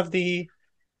first of the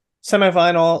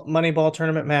semifinal Moneyball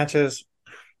tournament matches,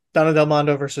 Donna Del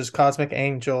Mondo versus Cosmic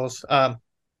Angels.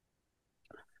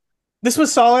 This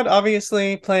was solid,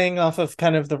 obviously playing off of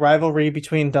kind of the rivalry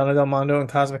between Donna Del Mondo and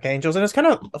Cosmic Angels, and it's kind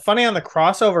of funny on the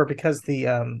crossover because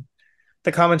the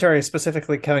commentary,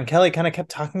 specifically Kevin Kelly, kind of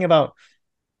kept talking about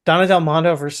Donna Del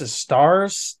Mondo versus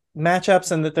Stars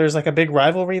matchups, and that there's like a big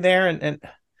rivalry there, and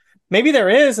maybe there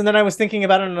is. And then I was thinking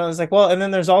about it, and I was like, well, and then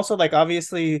there's also like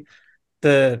obviously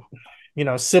the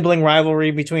sibling rivalry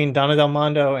between Donna Del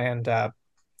Mondo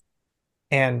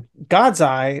and God's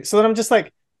Eye. So then I'm just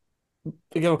like,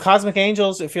 Cosmic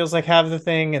Angels, it feels like have the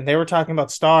thing, and they were talking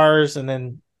about Stars, and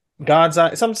then God's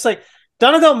Eye. So I'm just like,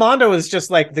 Donna Del Mondo is just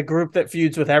like the group that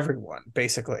feuds with everyone,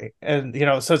 basically, and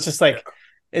so it's just like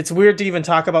it's weird to even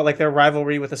talk about like their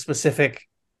rivalry with a specific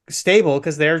stable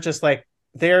because they're just like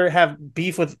they have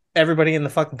beef with everybody in the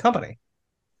fucking company.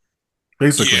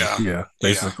 basically, Yeah, yeah, yeah.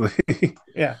 basically.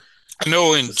 Yeah, I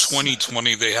know in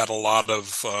 2020 they had a lot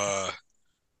of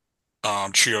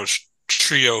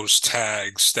trios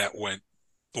tags that went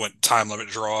time limit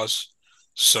draws.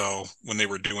 So when they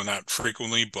were doing that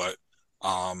frequently, but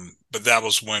But that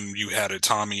was when you had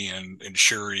Itami and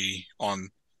Shuri on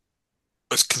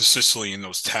consistently in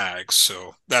those tags.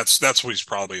 So that's what he's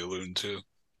probably alluding to.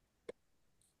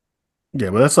 Yeah,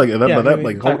 but that's like that. Yeah, But that maybe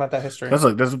like talk about that history.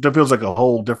 that feels like a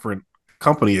whole different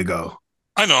company ago.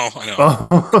 I know.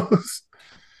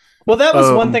 Well, that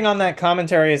was one um, thing on that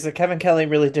commentary is that Kevin Kelly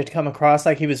really did come across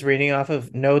like he was reading off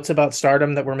of notes about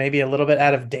Stardom that were maybe a little bit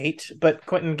out of date. But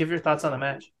Quentin, give your thoughts on the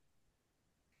match.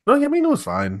 no, yeah, I mean it was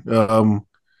fine.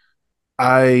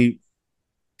 I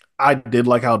I did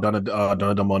like how Donna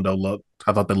Del Mondo looked.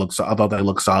 I thought they looked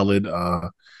solid.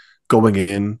 Going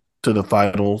in to the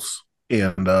finals,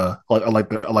 and I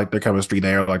like their chemistry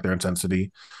there, I like their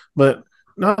intensity. But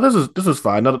no, this is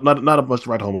fine. Not much to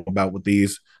write home about with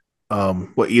these.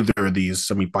 With either of these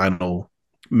semifinal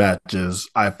matches,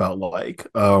 I felt like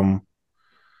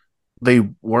they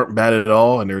weren't bad at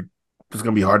all, and they're it's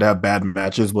gonna be hard to have bad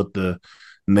matches with the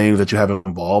names that you have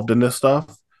involved in this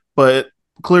stuff. But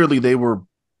clearly, they were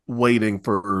waiting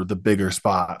for the bigger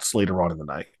spots later on in the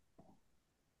night.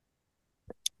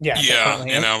 Yeah, Yeah,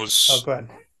 definitely. and Oh, go ahead.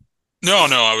 no,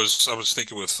 I was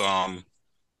thinking with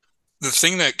the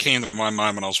thing that came to my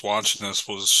mind when I was watching this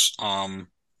was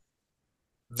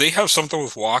they have something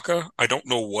with Waka. I don't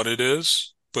know what it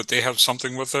is, but they have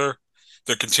something with her.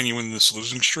 They're continuing this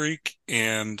losing streak,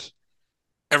 and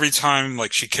every time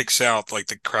like she kicks out, like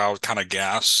the crowd kind of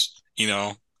gas, you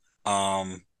know.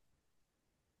 Um,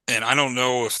 and I don't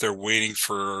know if they're waiting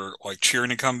for like cheering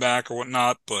to come back or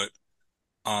whatnot, but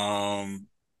um,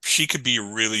 she could be a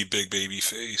really big baby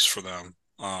face for them.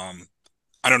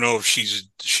 I don't know if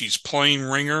she's playing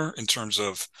ringer in terms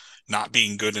of not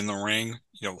being good in the ring,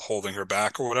 holding her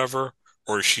back or whatever,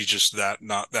 or is she just that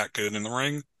not that good in the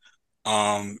ring?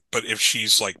 But if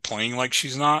she's like playing like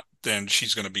she's not, then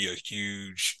she's going to be a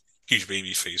huge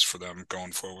baby face for them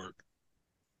going forward.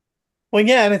 Well,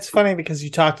 yeah, and it's funny because you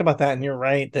talked about that, and you're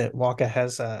right that Waka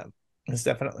has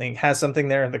definitely has something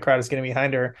there. The crowd is getting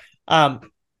behind her.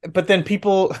 But then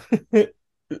people, this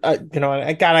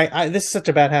is such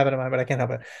a bad habit of mine, but I can't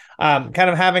help it. Kind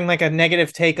of having like a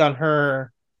negative take on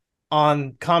her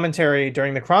on commentary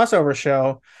during the crossover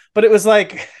show, but it was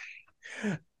like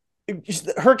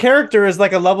her character is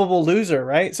like a lovable loser,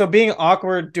 right? So being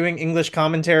awkward doing English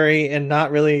commentary and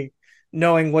not really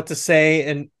knowing what to say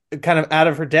and kind of out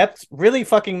of her depth really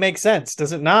fucking makes sense,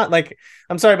 does it not? Like,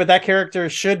 I'm sorry, but that character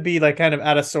should be like kind of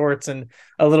out of sorts and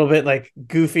a little bit like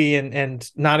goofy and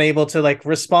not able to like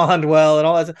respond well and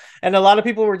all that. And a lot of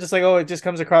people were just like, oh, it just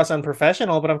comes across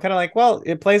unprofessional. But I'm kind of like, well,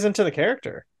 it plays into the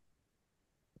character.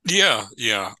 Yeah,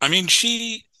 yeah. I mean,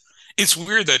 it's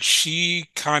weird that she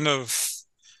kind of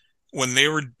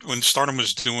when Stardom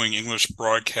was doing English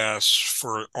broadcasts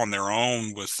for on their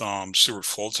own with Stuart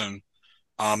Fulton,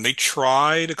 they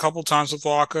tried a couple times with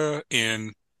Waka,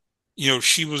 and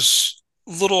she was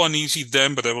a little uneasy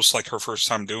then, but that was like her first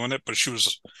time doing it. But she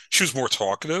was more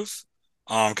talkative,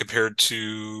 compared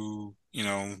to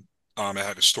it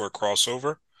had a store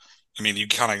crossover. I mean, you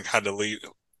kind of had to lead.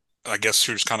 I guess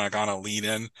she was kind of gonna lead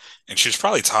in, and she was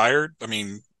probably tired. I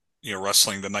mean,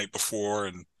 wrestling the night before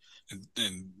and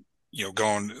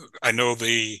going. I know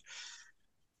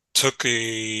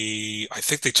I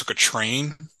think they took a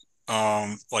train,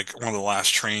 like one of the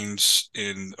last trains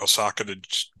in Osaka to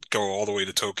go all the way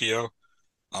to Tokyo.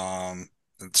 Um,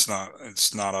 it's not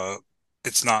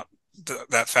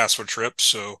that fast of a trip,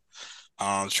 so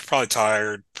she's probably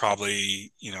tired.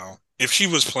 Probably, if she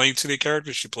was playing to the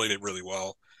character, she played it really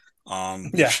well.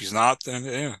 If Yeah. she's not, then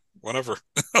yeah, whatever.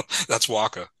 That's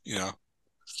Waka.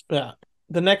 Yeah.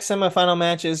 The next semifinal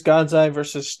match is God's Eye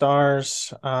versus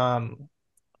Stars.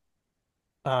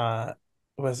 Uh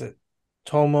was it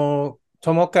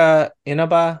Tomoka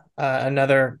Inaba,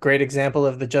 another great example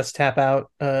of the Just Tap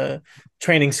Out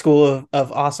training school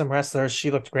of awesome wrestlers.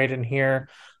 She looked great in here.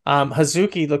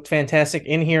 Hazuki looked fantastic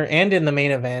in here and in the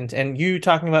main event. And you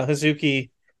talking about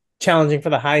Hazuki challenging for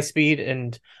the high speed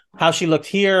and how she looked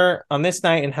here on this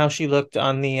night and how she looked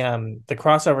on the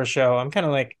crossover show. I'm kind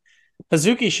of like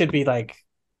Hazuki should be like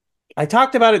I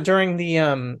talked about it during the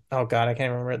oh god, I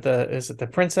can't remember is it the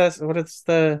princess? What is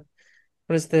the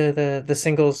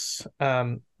singles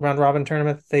round robin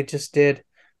tournament they just did?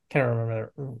 Can't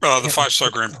remember. The Can't five-star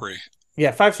remember. Grand Prix.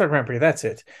 Yeah, 5-star Grand Prix. That's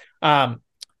it.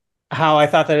 How I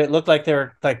thought that it looked like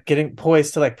they're like getting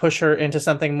poised to like push her into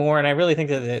something more, and I really think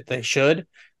that they should.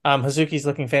 Hazuki's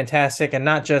looking fantastic, and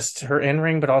not just her in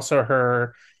ring, but also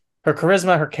her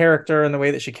charisma, her character, and the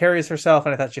way that she carries herself.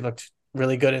 And I thought she looked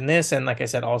really good in this, and like I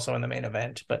said, also in the main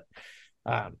event. But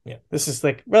yeah, this is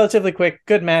like relatively quick,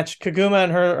 good match. Kaguma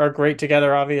and her are great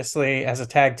together, obviously as a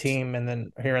tag team, and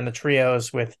then here in the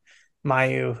trios with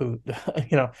Mayu, who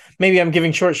maybe I'm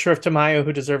giving short shrift to Mayu,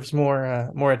 who deserves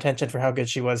more attention for how good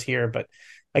she was here. But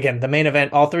again, the main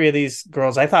event, all three of these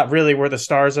girls, I thought really were the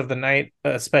stars of the night,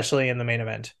 especially in the main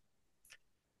event.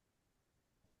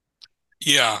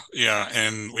 Yeah, yeah.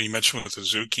 And when you mentioned with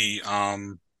Suzuki,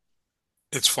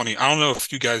 it's funny. I don't know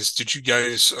if you guys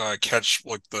catch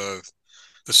like the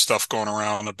stuff going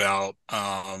around about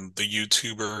the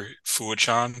YouTuber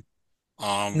Fuachan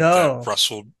that No,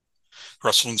 wrestled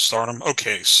in Stardom.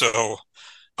 Okay, so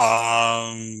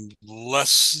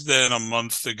less than a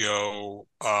month ago,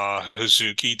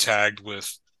 Hazuki tagged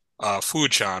with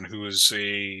Fuchan, who is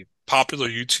a popular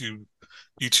YouTube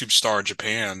star in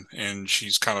Japan, and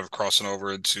she's kind of crossing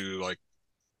over into like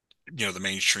the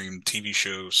mainstream TV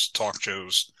shows, talk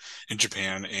shows in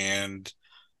Japan, and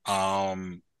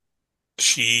um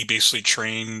she basically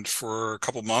trained for a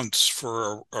couple months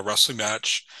for a wrestling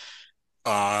match.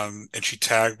 And she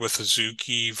tagged with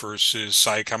Hazuki versus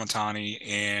Sai Kamatani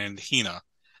and Hina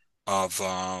of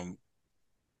um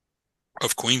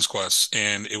of Queen's Quest,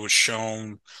 and it was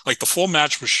shown like the full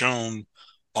match was shown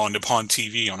on Nippon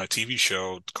TV on a TV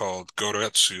show called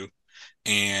Goretsu,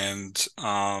 and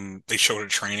they showed her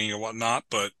training and whatnot,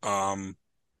 but it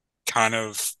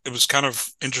was kind of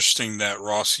interesting that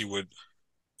Rossi would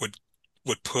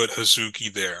would put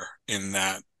Hazuki there in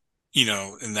that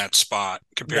in that spot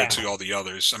compared yeah, to all the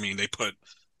others. I mean, they put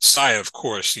Saya, of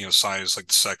course. Saya is like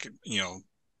the second.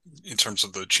 In terms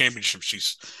of the championship,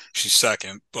 she's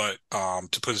second. But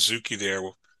to put Hazuki there,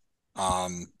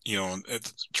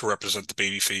 to represent the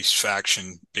babyface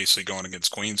faction, basically going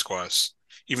against Queen's Quest,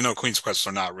 even though Queen's Quest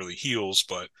are not really heels,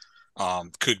 but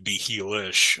could be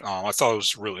heelish. I thought it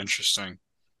was real interesting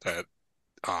that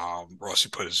Rossi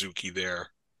put Hazuki there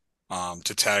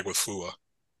to tag with Fua.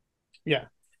 yeah.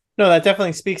 No, that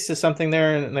definitely speaks to something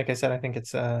there. And like I said, I think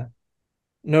it's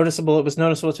noticeable. It was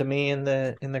noticeable to me in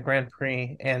the Grand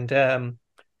Prix. And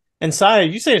Saya,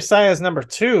 you say Saya is number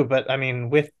two, but I mean,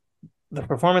 with the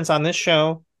performance on this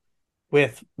show,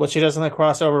 with what she does in the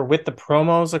crossover, with the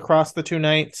promos across the two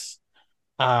nights,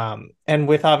 and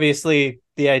with obviously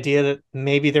the idea that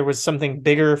maybe there was something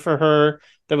bigger for her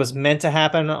that was meant to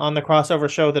happen on the crossover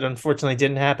show that unfortunately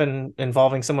didn't happen,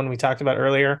 involving someone we talked about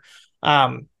earlier.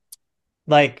 Um,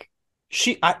 like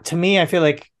to me, I feel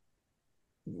like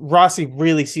Rossi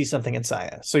really sees something in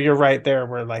Saya. So you're right there,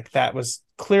 where like that was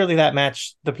clearly that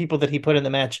match. The people that he put in the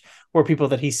match were people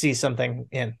that he sees something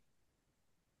in.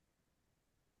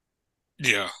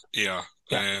 Yeah, yeah,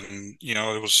 Yeah. and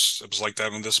it was like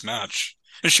that in this match.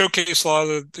 It showcased a lot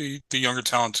of the younger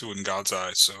talent too in God's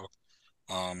Eye. So,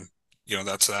 um,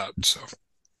 that's that. So,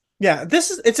 Yeah,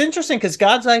 it's interesting because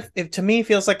God's Eye, to me,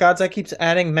 feels like God's Eye keeps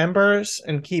adding members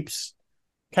and keeps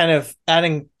kind of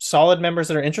adding solid members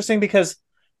that are interesting. Because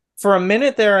for a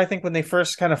minute there, I think when they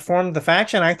first kind of formed the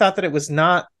faction, I thought that it was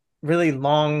not really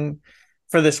long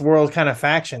for this world kind of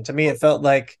faction. To me, it felt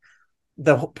like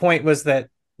the point was that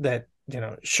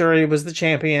Shuri was the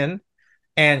champion,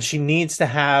 and she needs to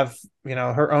have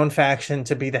her own faction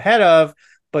to be the head of.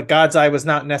 But God's Eye was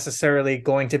not necessarily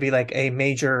going to be like a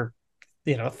major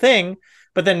thing.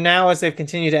 But then now, as they've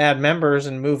continued to add members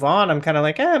and move on, I'm kind of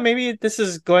like, maybe this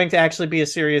is going to actually be a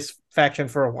serious faction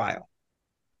for a while.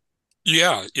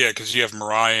 yeah, yeah, because you have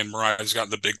Mariah, and Mariah's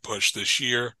gotten the big push this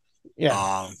year.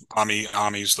 Yeah,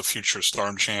 Ami's the future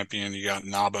Stardom champion. You got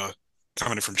Naba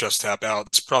coming in from Just Tap Out.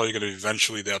 It's probably going to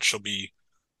eventually that she'll be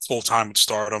full time with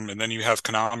Stardom, and then you have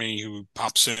Konami who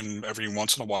pops in every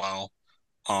once in a while.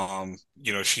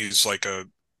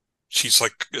 She's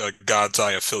like a God's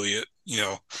Eye affiliate,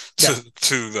 yeah,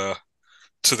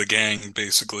 to the gang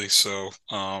basically. So,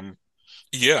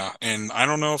 yeah, and I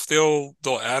don't know if they'll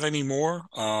add any more.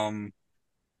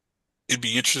 It'd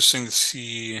be interesting to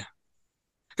see.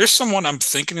 There's someone I'm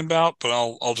thinking about, but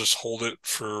I'll just hold it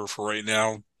for right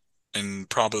now, and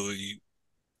probably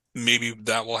maybe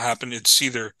that will happen. It's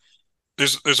either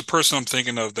there's a person I'm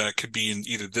thinking of that could be in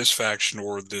either this faction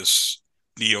or this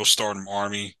Neo Stardom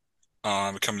Army,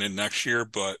 coming in next year.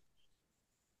 But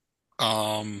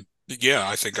yeah,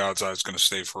 I think God's Eye is going to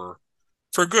stay for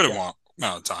a good yeah.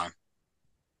 amount of time.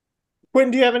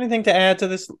 Quentin, do you have anything to add to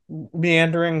this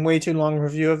meandering, way too long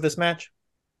review of this match?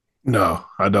 No,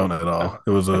 I don't at Oh. all.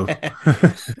 It was a,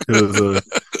 it was a.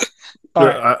 All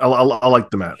right, I like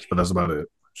the match, but that's about it.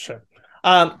 sure.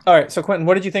 All right. So, Quentin,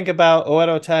 what did you think about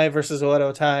Oedo Tai versus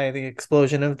Oedo Tai, the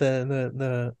explosion of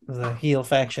the heel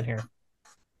faction here?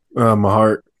 My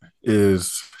heart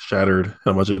is shattered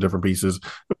in a bunch of different pieces.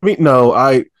 I mean, no,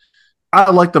 I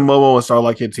like the Momo and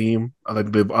Starlight Kid team. I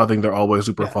think they're always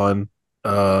super Yeah, fun.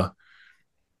 Uh,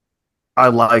 I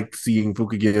liked seeing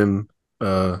Fukigen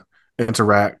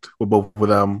interact with both of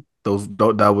them.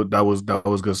 that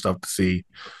was good stuff to see.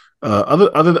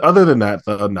 Other than that,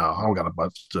 though, no, I don't got a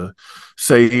bunch to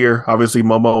say here. Obviously,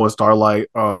 Momo and Starlight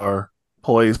are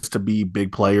poised to be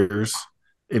big players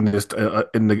in this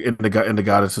in the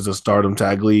Goddesses of Stardom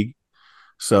Tag League.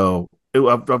 So,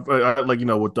 like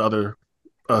with the other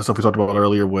stuff we talked about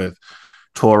earlier with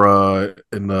Tora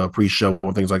in the pre-show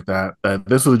and things like that. That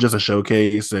this was just a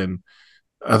showcase, and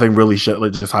I think really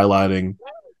just highlighting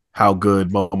how good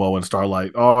Momo and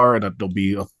Starlight are, and that they'll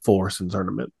be a force in the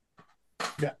tournament.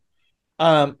 Yeah.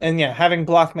 And yeah, having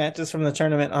block matches from the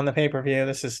tournament on the pay-per-view,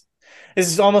 this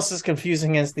is almost as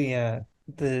confusing as the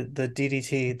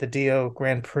DDT, the DO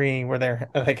Grand Prix, where they're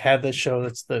like had this show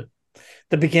that's the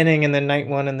beginning and then night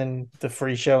one and then the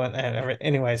free show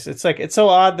anyways, it's like it's so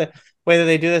odd the way that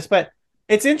they do this, but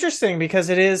it's interesting because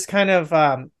it is kind of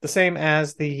the same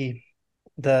as the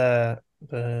the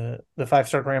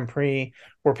 5-star Grand Prix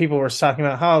where people were talking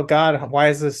about, oh God, why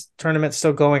is this tournament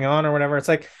still going on or whatever. It's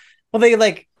like, well,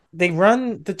 they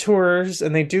run the tours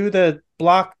and they do the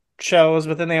block shows,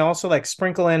 but then they also like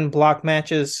sprinkle in block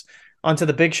matches onto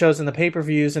the big shows and the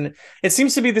pay-per-views. And it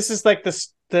seems to be this is like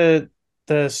the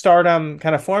Stardom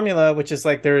kind of formula, which is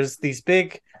like there's these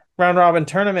big round robin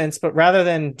tournaments, but rather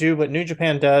than do what New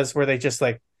Japan does, where they just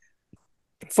like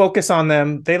focus on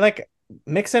them, they like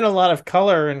mix in a lot of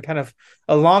color and kind of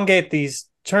elongate these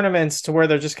tournaments to where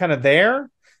they're just kind of there,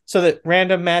 so that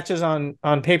random matches on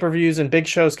pay-per-views and big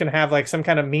shows can have like some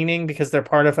kind of meaning because they're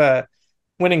part of a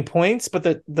winning points, but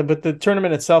the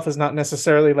tournament itself is not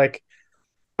necessarily like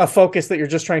a focus that you're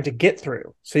just trying to get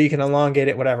through, so you can elongate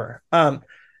it, whatever.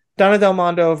 Donna Del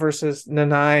Mondo versus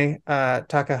Nanai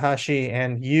Takahashi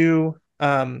and you.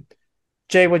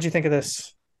 Jay, what'd you think of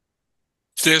this?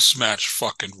 This match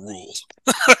fucking ruled.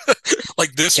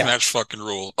 Like this Yeah. match fucking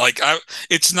ruled.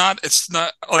 It's not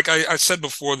like I said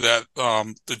before that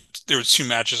there were two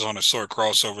matches on a sort of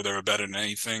crossover that were better than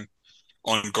anything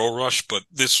on Gold Rush, but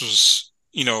this was,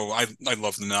 I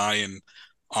love Nanai,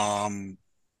 and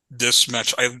this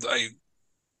match I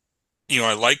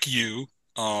like you.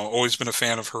 Always been a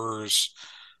fan of hers.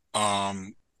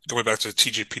 Going back to the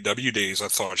TJPW days, I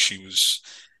thought she was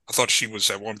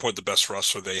at one point the best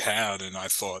wrestler they had, and I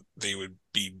thought they would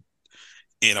be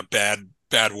in a bad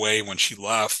way when she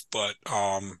left. But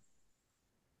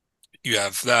you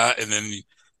have that, and then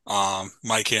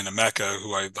Micah and Emeka,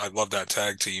 who I love that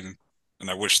tag team, and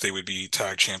I wish they would be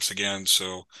tag champs again.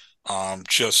 So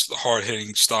just hard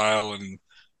hitting style, and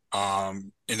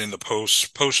in the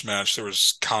post match, there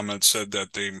was comments said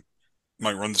that they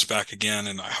might run this back again,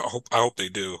 and I hope they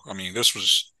do. I mean, this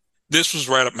was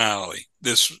right up my alley.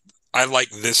 I like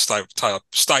this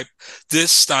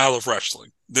style of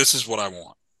wrestling. This is what I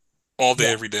want all day,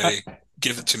 Yeah. every day.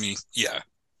 Give it to me. Yeah.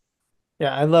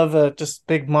 Yeah, I love a just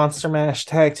big monster mash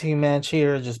tag team match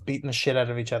here, just beating the shit out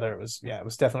of each other. It was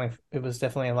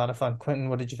definitely a lot of fun. Quentin,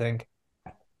 what did you think?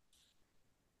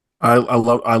 I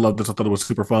love this. I thought it was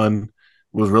super fun.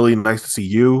 It was really nice to see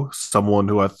you, someone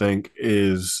who I think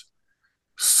is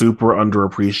super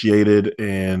underappreciated.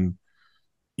 And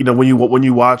when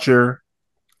you watch her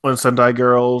on Sendai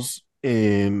Girls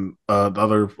in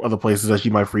other places that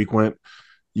she might frequent,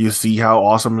 you see how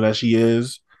awesome that she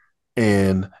is.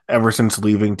 And ever since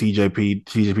leaving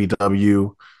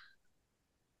TJPW,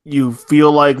 you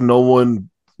feel like no one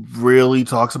really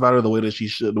talks about her the way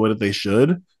the way that they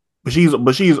should. But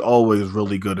she's always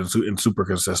really good and super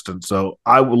consistent. So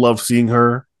I would love seeing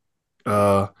her,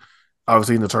 uh,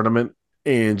 obviously in the tournament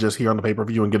and just here on the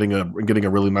pay-per-view and getting a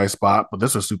really nice spot. But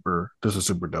this is super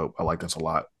dope. I like this a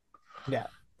lot. Yeah.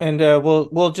 And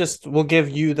we'll give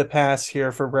you the pass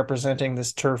here for representing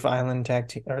this Turf Island tag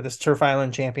team, or this Turf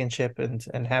Island championship,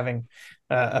 and having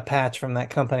a patch from that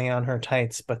company on her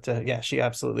tights. But yeah, she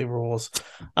absolutely rules.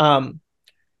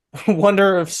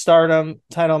 Wonder of Stardom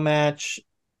title match.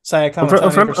 Saya Kamatani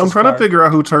I'm versus trying to Scar. figure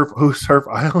out who Turf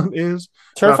Island is.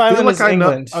 Turf I feel Island like is I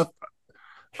know. England.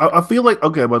 I feel like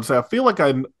okay, but say I feel like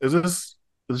I is this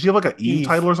does she have like an Eve Eve.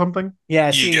 title or something?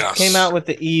 Yeah, she Yes. came out with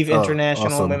the Eve Oh,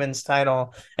 International awesome. Women's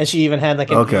title, and she even had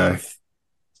like an Okay. Eve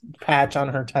patch on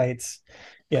her tights.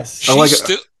 Yes. I like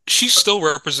She still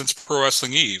represents Pro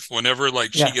Wrestling Eve. Whenever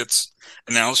like she Yeah. gets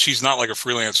announced, she's not like a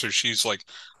freelancer. She's like,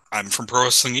 I'm from Pro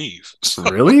Wrestling Eve.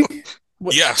 Really?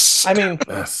 Yes. I mean,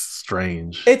 That's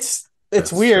strange. it's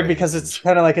That's weird because it's strange.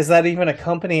 kind of like, is that even a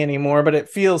company anymore? But it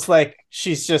feels like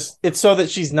it's so that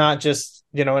she's not just,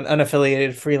 an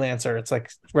unaffiliated freelancer. It's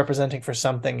like representing for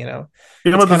something, You know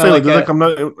It's what to kind say? of Like, like I'm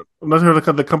not sure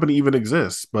the company even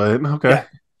exists, but okay. Yeah.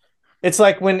 It's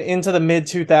like when into the mid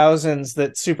 2000s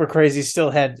that Super Crazy still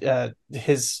had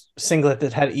his singlet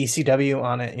that had ECW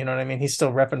on it. You know what I mean? He's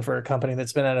still repping for a company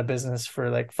that's been out of business for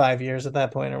like 5 years at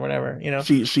that point or whatever. You know,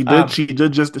 She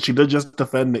did just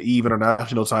defend the Eve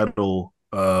International title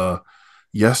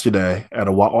yesterday at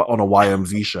on a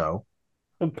YMZ show.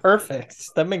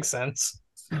 perfect. That makes sense.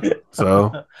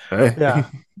 So hey, Yeah.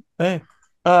 Hey.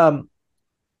 Um,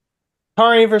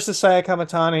 Kari versus Saya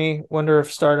Kamatani, Wonder of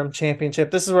Stardom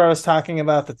Championship. This is where I was talking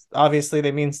about that. Obviously,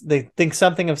 they think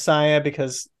something of Saya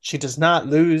because she does not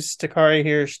lose to Kari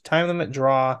here. Time limit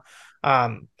draw,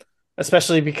 um,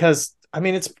 especially because I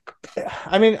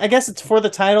guess it's for the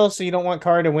title, so you don't want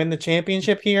Kari to win the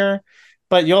championship here,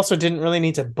 but you also didn't really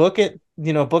need to book it.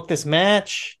 Book this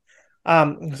match.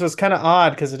 So it's kind of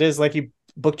odd because it is like you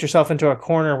booked yourself into a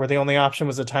corner where the only option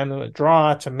was a time limit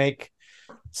draw to make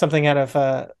something out of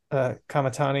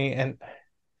Kamatani, and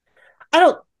I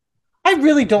don't, I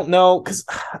really don't know because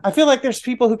I feel like there's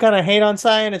people who kind of hate on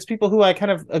Sai, and it's people who I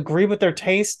kind of agree with their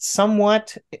tastes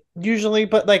somewhat usually,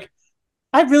 but like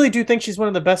I really do think she's one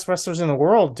of the best wrestlers in the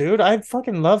world, dude. I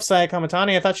fucking love Saya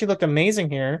Kamatani. I thought she looked amazing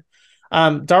here.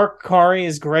 Dark Kari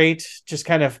is great, just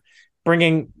kind of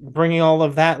bringing all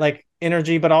of that like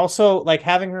energy, but also like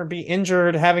having her be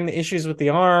injured, having the issues with the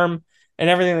arm and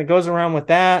everything that goes around with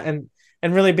that, and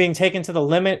really being taken to the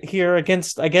limit here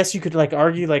against. I guess you could like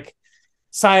argue like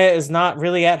Saya is not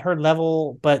really at her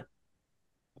level, but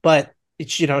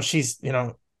it's, she's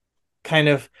kind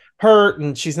of hurt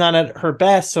and she's not at her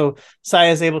best. So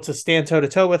Saya is able to stand toe to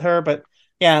toe with her. But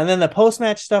yeah, and then the post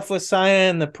match stuff with Saya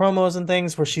and the promos and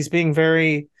things where she's being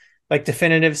very like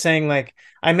definitive, saying like,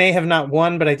 I may have not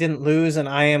won, but I didn't lose, and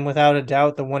I am without a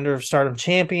doubt the Wonder of Stardom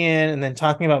champion. And then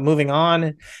talking about moving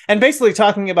on and basically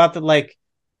talking about the like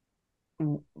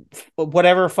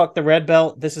whatever, fuck the red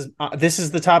belt. This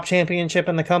is the top championship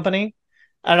in the company,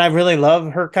 and I really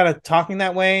love her kind of talking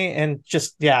that way. And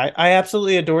just yeah, I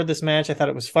absolutely adored this match. I thought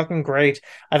it was fucking great.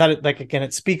 I thought it, like, again,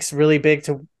 it speaks really big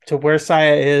to where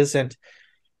Saya is, and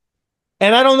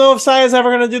I don't know if Saya's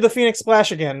ever going to do the Phoenix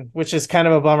Splash again, which is kind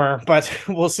of a bummer, but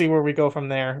we'll see where we go from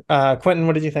there. Quentin,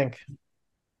 what did you think?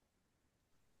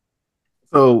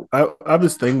 so I have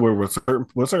this thing where with certain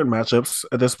matchups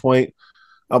at this point,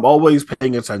 I'm always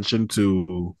paying attention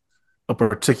to a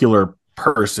particular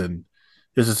person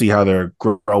just to see how they're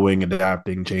growing,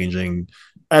 adapting, changing,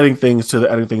 adding things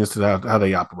to how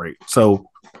they operate. So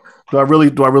do I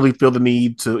really feel the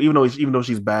need to, even though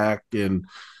she's back and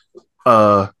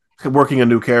uh working a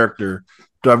new character,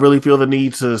 do I really feel the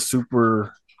need to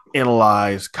super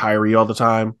analyze Kyrie all the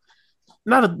time?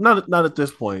 Not at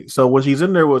this point. So when she's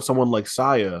in there with someone like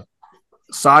Saya,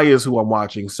 Saya is who I'm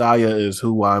watching. Saya is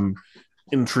who I'm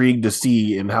intrigued to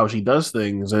see and how she does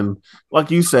things. And like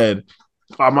you said,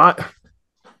 am I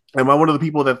am I one of the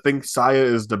people that thinks Saya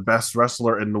is the best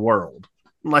wrestler in the world?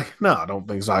 Like, no, I don't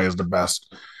think Saya is the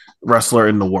best wrestler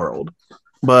in the world.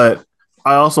 But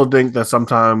I also think that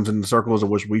sometimes in the circles in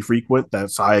which we frequent, that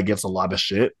Saya gets a lot of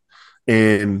shit.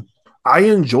 And I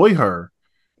enjoy her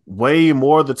way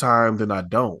more of the time than I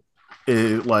don't.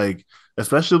 Like,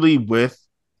 especially with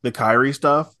the Kyrie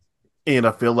stuff, and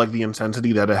I feel like the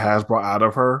intensity that it has brought out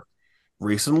of her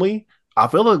recently, I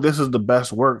feel like this is the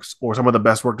best works or some of the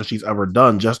best work that she's ever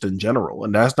done, just in general.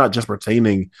 And that's not just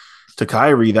pertaining to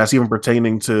Kyrie. That's even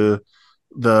pertaining to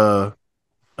the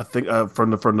I think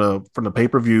from the pay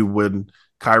per view when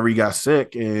Kyrie got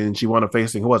sick and she wound up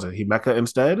facing, who was it? Himeka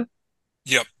instead.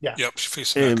 Yep. Yeah. Yep. She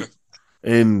faced And Mecca.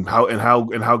 and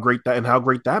how great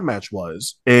that match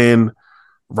was. And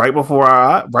right before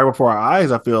our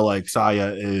eyes, I feel like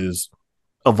Saya is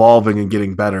evolving and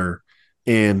getting better,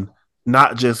 and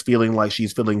not just feeling like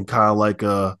she's feeling kind of like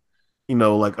a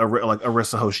like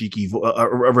Arisa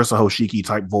Hoshiki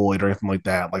type void or anything like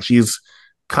that. Like she's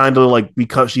kind of like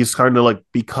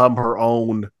become her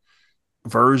own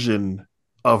version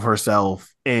of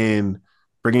herself and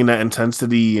bringing that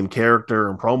intensity and character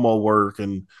and promo work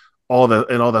and all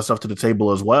that stuff to the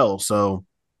table as well. So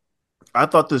I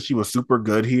thought that she was super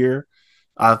good here.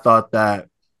 I thought that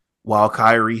while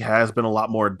Kyrie has been a lot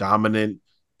more dominant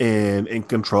and in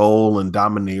control and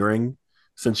domineering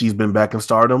since she's been back in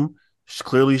Stardom,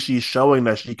 clearly she's showing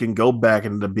that she can go back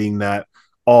into being that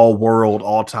all world,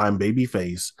 all time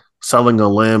babyface, selling a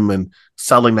limb and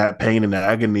selling that pain and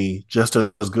agony just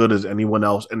as good as anyone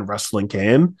else in wrestling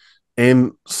can.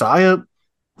 And Saya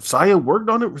worked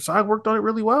on it. Saya worked on it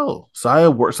really well. Saya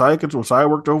worked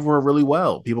over her really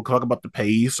well. People talk about the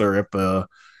pace or if the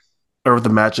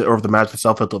match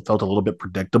itself felt a little bit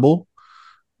predictable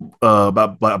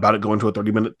about it going to a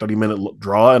 30-minute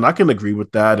draw, and I can agree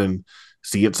with that and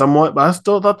see it somewhat, but I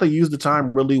still thought they used the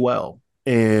time really well.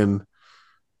 And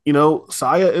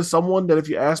Saya is someone that if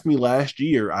you asked me last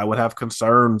year, I would have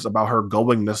concerns about her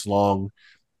going this long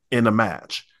in a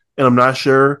match. And I'm not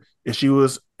sure if she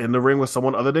was in the ring with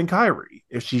someone other than Kyrie,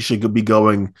 if she should be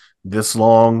going this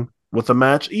long with a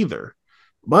match either.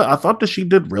 But I thought that she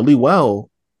did really well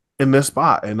in this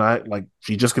spot. And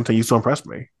she just continues to impress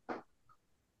me.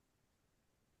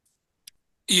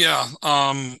 Yeah,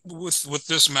 with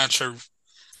this match,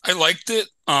 I liked it.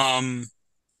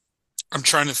 I'm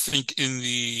trying to think in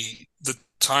the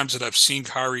times that I've seen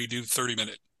Kyrie do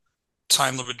 30-minute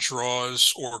time limit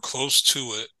draws or close to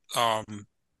it.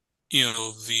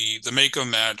 The Mako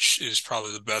match is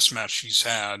probably the best match she's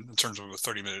had in terms of a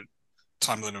 30-minute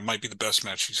time limit. It might be the best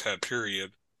match she's had,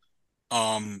 period.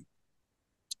 Um,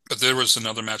 but there was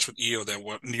another match with Io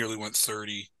that nearly went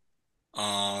 30.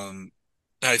 Um,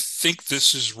 I think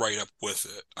this is right up with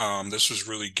it. This was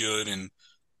really good, and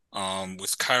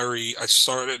with Kyrie, I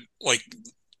started like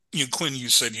Quinn. You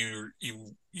said you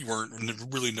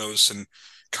weren't really noticing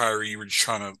Kyrie. You were just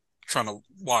trying to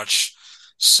watch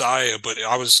Saya, but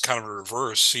I was kind of a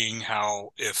reverse, seeing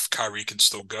how if Kyrie could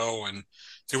still go, and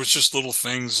there was just little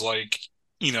things like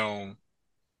you know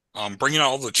bringing out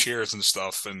all the chairs and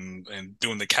stuff, and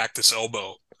doing the cactus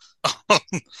elbow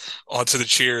onto the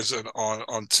chairs and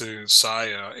onto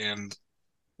Saya, and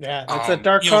Yeah, that's a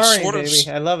dark Kari, sort of. baby.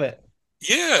 I love it.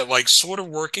 Yeah, like sort of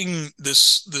working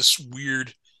this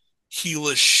weird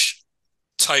heelish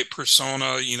type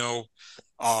persona,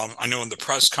 I know in the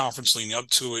press conference leading up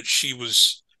to it,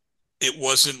 it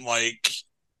wasn't like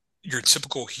your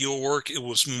typical heel work. It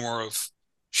was more of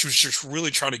she was just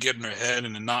really trying to get in her head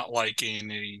and not like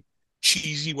in a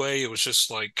cheesy way. It was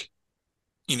just like,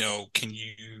 can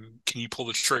you pull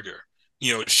the trigger?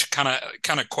 She kind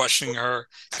of questioning her,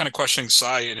 kind of questioning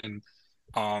Saya and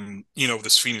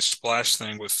this Phoenix Splash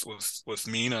thing with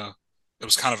Mina, it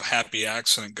was kind of a happy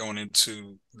accident going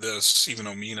into this, even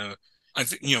though I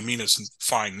think Mina's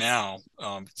fine now,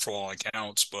 for all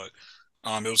accounts, but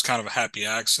it was kind of a happy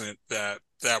accident that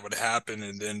would happen,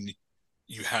 and then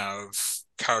you have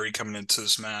Kyrie coming into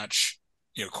this match,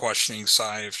 questioning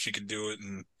Sai if she could do it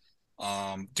and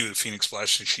do the Phoenix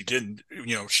Splash, and she didn't.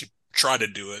 She tried to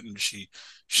do it, and she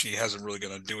hasn't really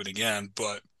going to do it again,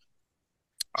 but.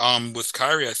 With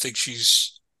Kyrie, I think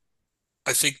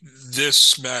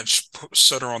this match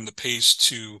set her on the pace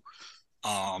to.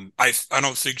 I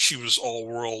don't think she was all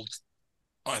world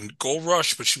on Gold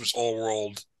Rush, but she was all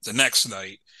world the next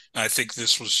night, and I think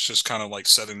this was just kind of like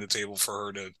setting the table for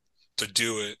her to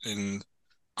do it. And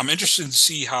I'm interested to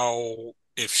see how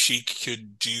if she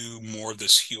could do more of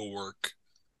this heel work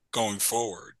going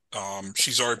forward.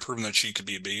 She's already proven that she could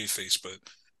be a babyface, but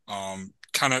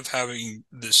kind of having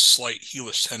this slight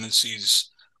heelish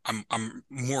tendencies, I'm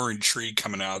more intrigued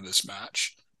coming out of this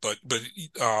match. But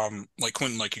like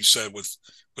Quentin, like you said with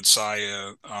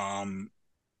Saya,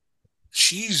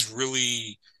 she's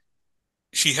really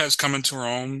she has come into her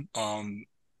own.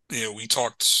 We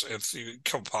talked a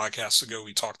couple podcasts ago.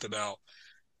 We talked about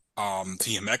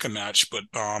the Emeka match, but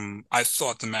I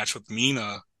thought the match with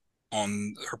Mina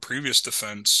on her previous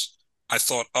defense, I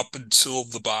thought up until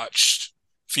the botched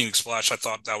Phoenix Splash, I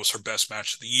thought that was her best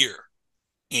match of the year.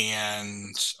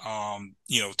 And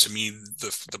to me,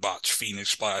 the botched Phoenix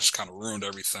Splash kind of ruined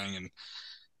everything.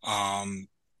 And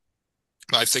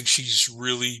I think she's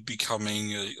really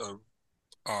becoming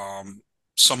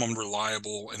someone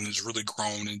reliable and has really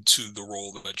grown into the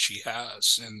role that she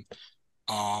has. And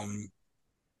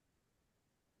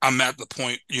I'm at the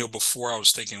point, before I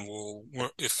was thinking,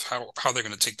 well, if how they're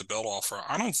going to take the belt off her.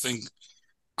 I don't think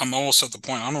I'm almost at the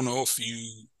point. I don't know if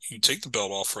you take the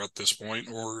belt off her at this point,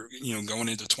 or going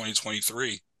into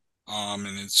 2023, and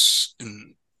it's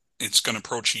going to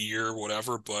approach a year or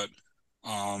whatever. But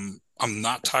I'm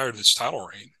not tired of this title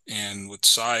reign, and with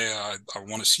Saya, I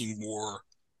want to see more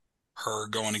her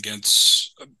going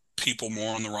against people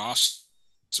more on the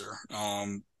roster.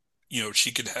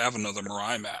 She could have another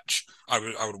Mariah match. I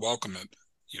would welcome it.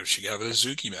 She could have a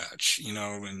Suzuki match.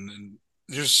 And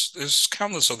there's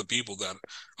countless other people that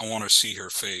I want to see her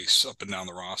face up and down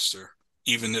the roster,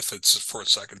 even if it's for a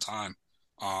second time,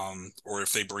 or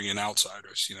if they bring in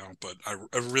outsiders. But I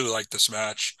really like this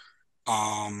match.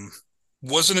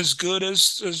 Wasn't as good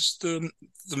as the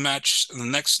match the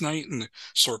next night and the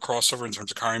sort of crossover in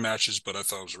terms of Kyrie matches, but I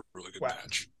thought it was a really good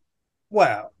match.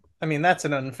 Wow. I mean, that's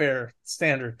an unfair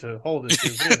standard to hold it to,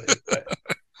 really.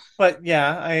 but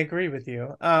yeah, I agree with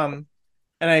you. And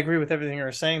I agree with everything you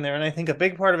were saying there. And I think a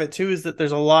big part of it too is that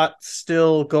there's a lot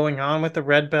still going on with the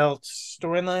Red Belt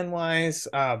storyline wise.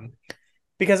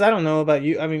 Because I don't know about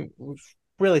you. I mean, we'll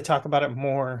really talk about it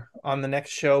more on the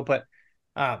next show, but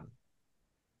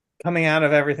coming out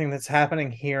of everything that's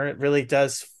happening here, it really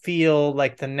does feel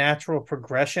like the natural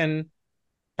progression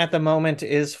at the moment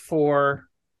is for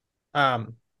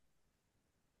um,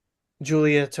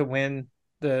 Julia to win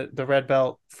the red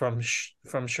belt from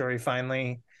Shuri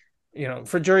finally,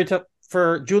 for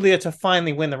Julia to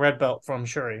finally win the red belt from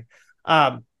Shuri.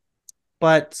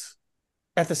 But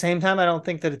at the same time, I don't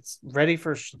think that it's ready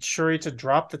for Shuri to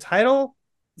drop the title.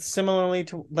 Similarly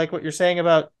to like what you're saying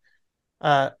about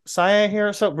Saya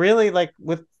here. So really, like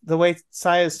with the way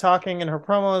Saya is talking in her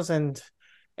promos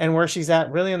and where she's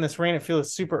at, really in this reign, it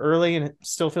feels super early and it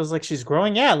still feels like she's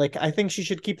growing. Yeah, like I think she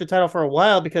should keep the title for a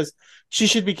while because she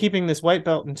should be keeping this white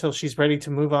belt until she's ready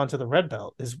to move on to the red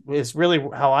belt. Is really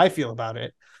how I feel about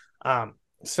it.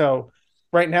 So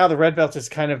right now the red belt is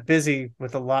kind of busy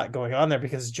with a lot going on there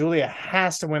because Julia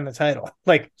has to win the title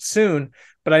like soon,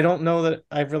 but I don't know that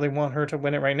I really want her to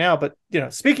win it right now. But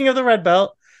speaking of the red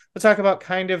belt, we'll talk about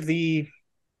kind of the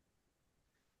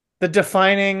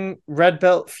defining red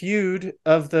belt feud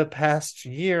of the past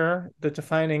year, the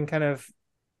defining kind of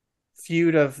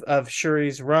feud of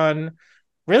Shuri's run,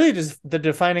 really just the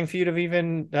defining feud of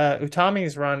even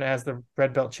Utami's run as the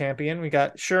red belt champion. We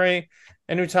got Shuri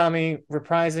and Utami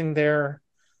reprising their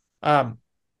I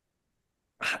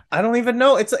don't even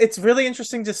know. It's really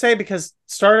interesting to say because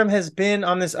Stardom has been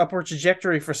on this upward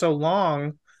trajectory for so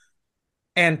long,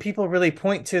 and people really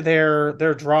point to their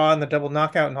draw and the double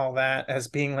knockout and all that as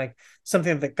being like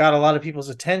something that got a lot of people's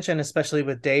attention, especially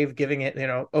with Dave giving it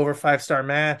over 5-star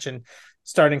match and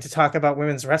starting to talk about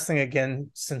women's wrestling again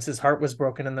since his heart was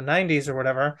broken in the 90s or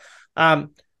whatever.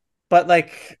 But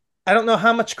like I don't know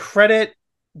how much credit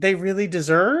they really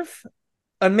deserve,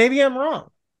 and maybe I'm wrong.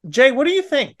 Jay, what do you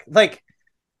think? Like,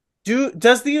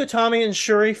 does the Utami and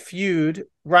Shuri feud,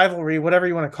 rivalry, whatever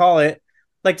you want to call it,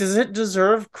 like, does it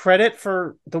deserve credit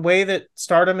for the way that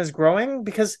Stardom is growing?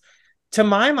 Because to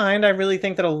my mind, I really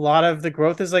think that a lot of the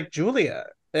growth is like Julia,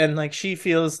 and like she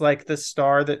feels like the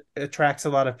star that attracts a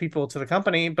lot of people to the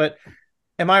company. But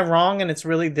am I wrong? And it's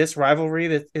really this rivalry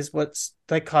that is what's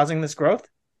like causing this growth?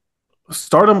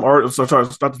 Stardom, or so sorry,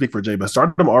 not to speak for Jay, but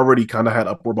Stardom already kind of had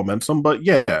upward momentum. But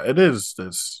yeah, it is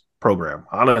this program.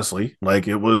 Honestly, like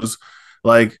it was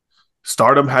like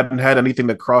Stardom hadn't had anything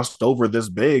that crossed over this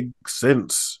big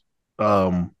since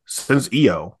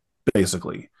EO,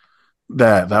 basically.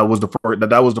 That was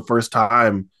the first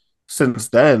time since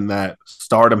then that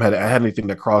Stardom had anything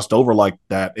that crossed over like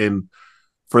that. And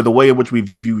for the way in which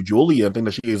we view Julia, I think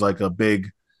that she is like a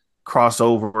big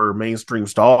crossover mainstream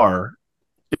star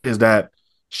is that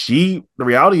the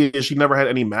reality is she never had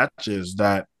any matches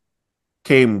that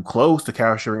came close to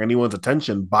capturing anyone's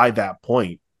attention by that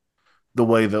point, the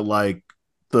way that like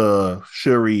the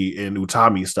Shuri and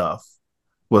Utami stuff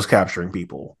was capturing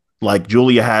people. Like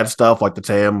Julia had stuff like the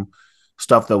Tam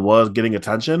stuff that was getting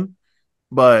attention,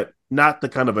 but not the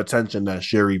kind of attention that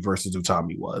Shuri versus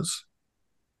Utami was.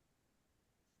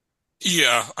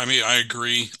 Yeah, I mean, I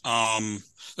agree.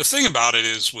 The thing about it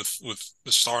is with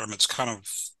the Stardom, it's kind of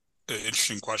an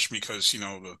interesting question because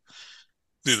the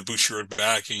Bushiroad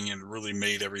backing and really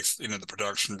made everything, the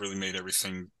production really made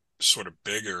everything sort of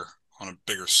bigger on a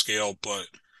bigger scale. But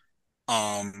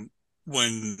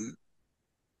when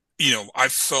I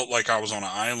felt like I was on an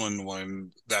island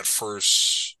when that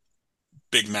first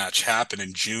big match happened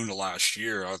in June of last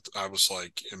year. I was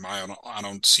like, I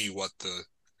don't see what the.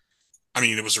 I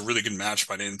mean, it was a really good match,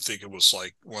 but I didn't think it was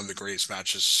like one of the greatest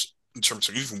matches in terms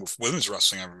of even with women's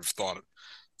wrestling. I ever thought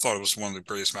it was one of the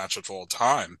greatest matches of all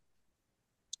time.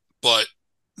 But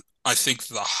I think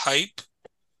the hype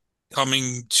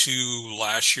coming to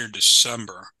last year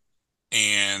December,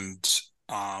 and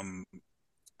I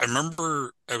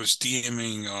remember I was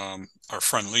DMing our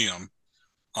friend Liam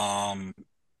um,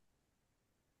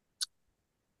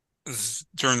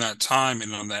 during that time,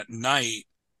 and on that night,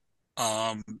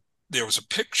 um, there was a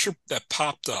picture that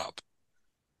popped up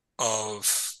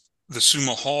of the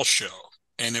Sumo Hall show,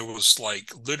 and it was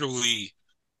like literally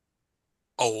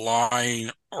a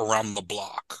line around the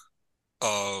block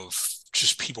of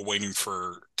just people waiting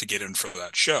to get in for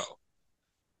that show.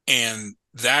 And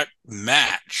that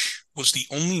match was the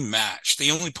only match. They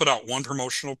only put out one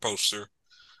promotional poster,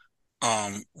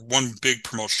 one big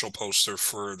promotional poster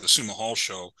for the Sumo Hall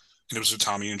show, and it was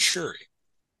Utami and Shuri.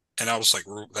 And I was like,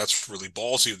 that's really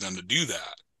ballsy of them to do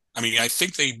that. I mean, I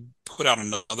think they put out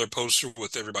another poster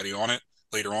with everybody on it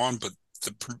later on, but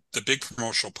the big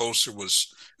promotional poster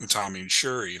was Utami and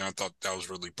Shuri, and I thought that was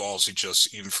really ballsy,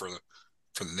 just even for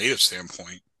the native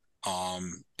standpoint.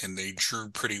 And they drew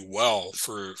pretty well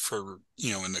for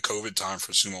in the COVID time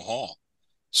for Sumo Hall.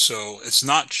 So it's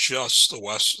not just the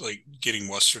West, like getting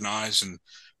westernized and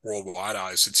worldwide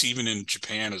eyes. It's even in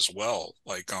Japan as well.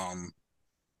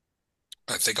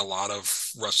 I think a lot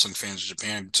of wrestling fans in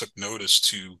Japan took notice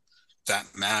to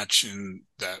that match and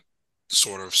that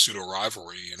sort of pseudo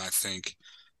rivalry. And I think,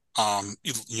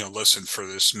 listen, for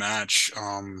this match,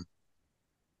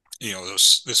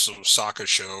 this Osaka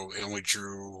show, it only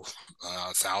drew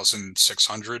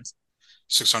 1,600,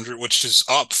 which is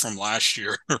up from last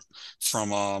year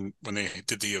from when they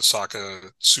did the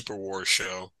Osaka Super War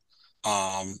show.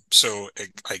 So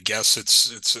I guess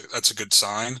that's a good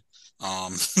sign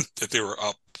that they were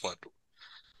up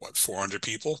what 400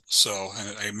 people. So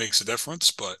and it makes a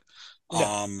difference. But Yeah.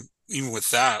 even with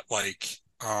that,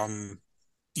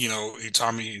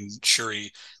 Utami and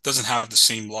Shuri doesn't have the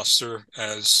same luster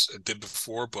as it did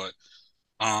before, but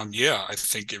yeah, I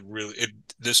think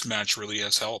this match really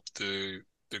has helped the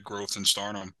growth in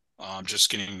Stardom. Just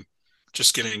getting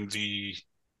the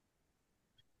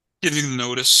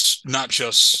notice, not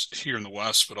just here in the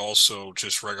West, but also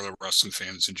just regular wrestling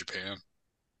fans in Japan.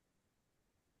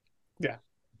 Yeah.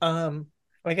 Um,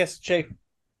 I guess Jake,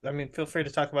 I mean, feel free to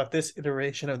talk about this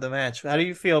iteration of the match. How do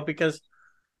you feel? Because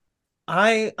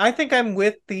I think I'm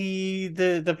with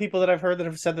the people that I've heard that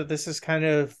have said that this is kind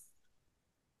of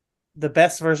the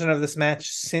best version of this match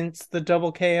since the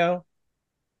double KO.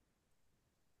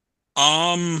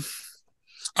 Um,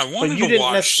 I But wanted you to didn't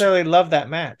watch. necessarily love that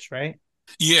match, right?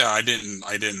 Yeah, I didn't.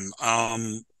 I didn't.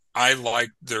 I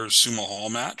liked their Sumo Hall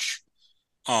match.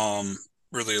 Um,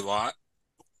 really a lot.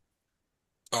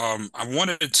 I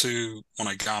wanted to when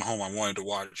I got home. I wanted to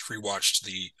rewatch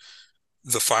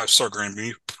the 5-star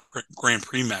Grand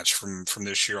Prix match from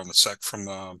this year on the sec from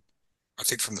the I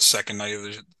think from the second night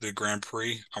of the Grand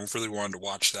Prix. I really wanted to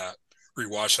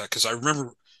rewatch that because I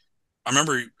remember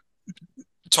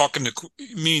talking to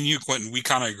me and you, Quentin. We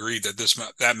kind of agreed that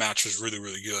that match was really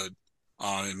really good.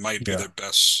 It might be Yeah. their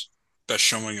best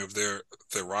showing of their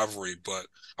rivalry, but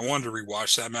I wanted to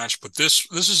rewatch that match. But this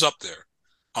is up there.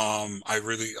 I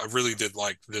really did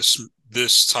like this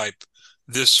this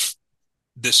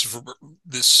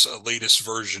this latest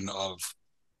version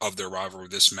of their rivalry,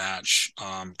 this match,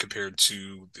 compared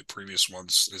to the previous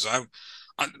ones. Because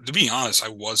to be honest, I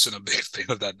wasn't a big fan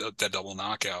of that double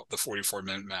knockout, the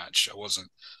 44-minute match. I wasn't.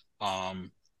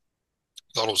 Um,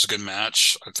 Thought it was a good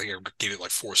match. I think I gave it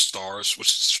like 4 stars,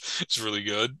 which is really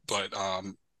good. But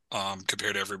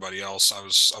compared to everybody else, I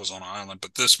was on an island.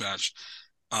 But this match,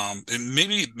 and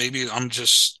maybe I'm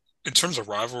just in terms of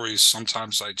rivalries.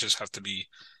 Sometimes I just have to be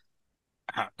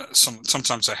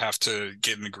sometimes I have to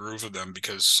get in the groove of them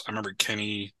because I remember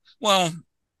Kenny. Well,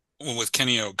 with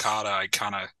Kenny Okada, I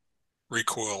kind of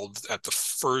recoiled at the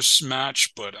first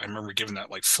match, but I remember giving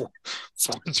that like four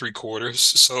and 3/4.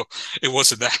 So it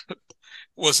wasn't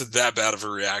that bad of a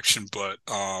reaction. But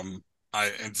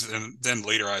and then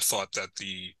later I thought that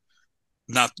the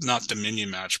not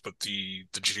Dominion match, but the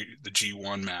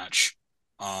G1 match.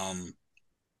 Um,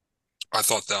 I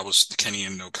thought that was Kenny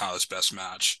and Okada's best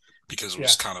match because it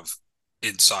was Yeah. kind of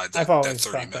inside I've that always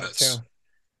 30 thought that too. minutes.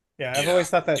 Yeah, I've Yeah, always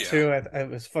thought that yeah, too. I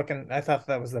was fucking. I thought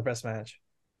that was the best match.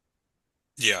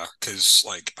 yeah. Because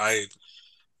like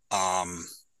um,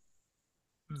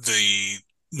 the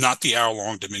not the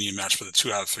hour-long Dominion match, but the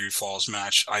 2 out of 3 falls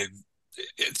match.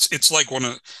 It's like one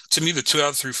of to me the 2 out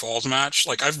of 3 falls match.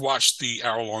 Like I've watched the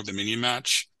hour-long Dominion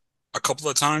match a couple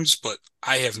of times, but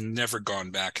I have never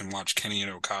gone back and watched Kenny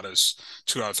and Okada's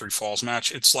 2 out of 3 falls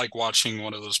match. It's like watching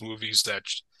one of those movies that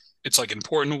it's like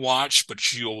important to watch,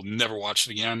 but you'll never watch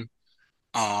it again.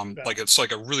 Yeah. Like it's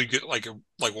like a really good like one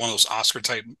of those Oscar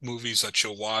type movies that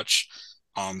you'll watch.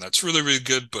 That's really really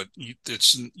good, but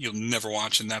you'll never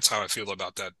watch, and that's how I feel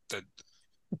about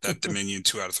that Dominion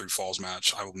 2 out of 3 falls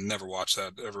match. I will never watch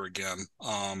that ever again.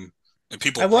 And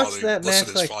I people watched probably that listen match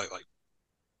to this like. probably like,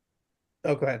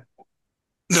 Oh, go ahead.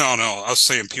 no. I was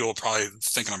saying people probably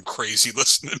thinking I'm crazy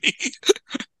listening to me.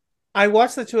 I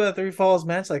watched the 2 out of 3 falls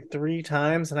match like 3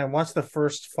 times, and I watched the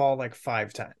first fall like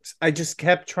 5 times. I just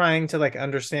kept trying to like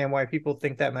understand why people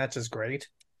think that match is great,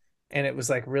 and it was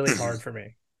like really hard for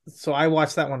me. So I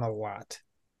watched that one a lot.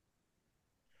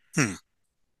 Hmm.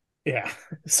 Yeah.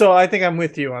 So I think I'm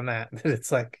with you on that.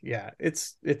 It's like, yeah,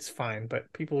 it's fine,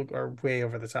 but people are way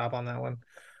over the top on that one.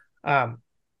 Um,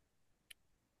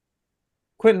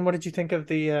 Quentin, what did you think of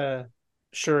the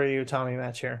Shuri Utami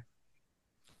match here?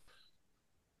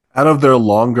 Out of their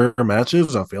longer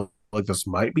matches, I feel like this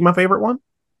might be my favorite one.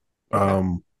 Okay.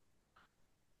 Um,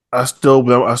 I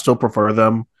still prefer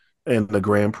them in the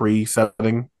Grand Prix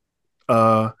setting,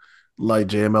 uh, like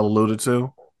JML alluded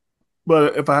to.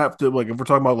 But if I have to, like, if we're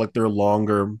talking about like their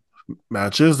longer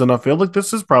matches, then I feel like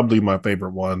this is probably my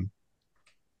favorite one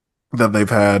that they've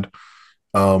had.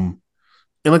 Um,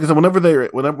 and like I said, whenever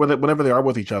they are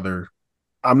with each other,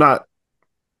 I'm not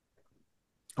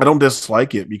I don't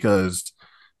dislike it because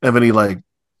of any like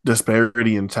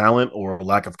disparity in talent or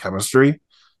lack of chemistry.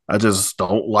 I just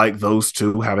don't like those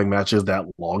two having matches that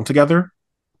long together.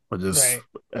 I just Right.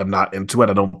 am not into it.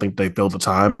 I don't think they fill the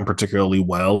time particularly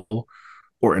well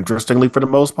or interestingly for the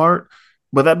most part.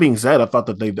 But that being said, I thought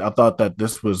that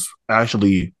this was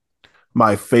actually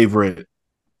my favorite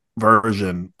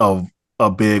version of a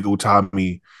big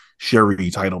Utami Sherry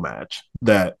title match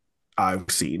that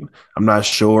I've seen. I'm not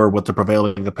sure what the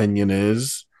prevailing opinion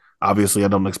is. Obviously, I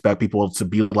don't expect people to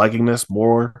be liking this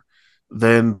more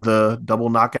than the double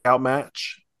knockout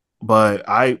match, but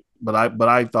I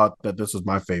thought that this was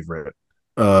my favorite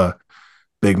uh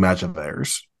big match of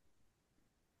theirs.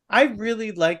 I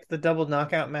really liked the double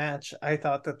knockout match. I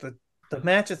thought that the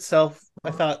match itself,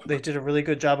 I thought they did a really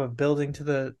good job of building to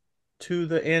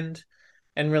the end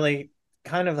and really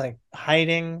kind of like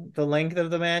hiding the length of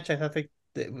the match. I thought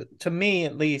to me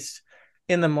at least,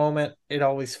 in the moment, it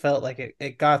always felt like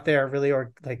it got there really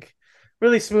or like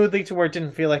really smoothly to where it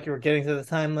didn't feel like you were getting to the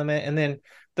time limit. And then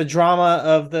the drama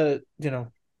of the,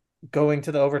 going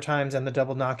to the overtimes and the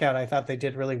double knockout, I thought they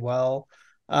did really well.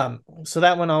 So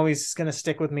that one always is going to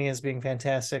stick with me as being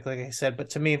fantastic, like I said.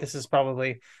 But to me, this is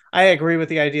probably, I agree with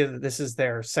the idea that this is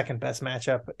their second best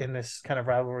matchup in this kind of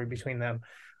rivalry between them.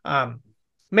 Um,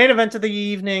 Main event of the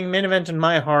evening, main event in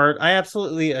my heart. I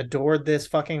absolutely adored this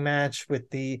fucking match with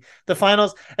the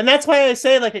finals, and that's why I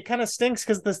say like it kind of stinks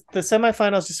because the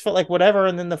semifinals just felt like whatever,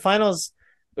 and then the finals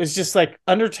was just like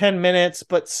under 10 minutes,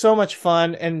 but so much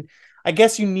fun. And I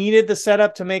guess you needed the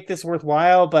setup to make this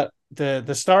worthwhile, but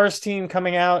the Stars team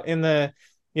coming out in the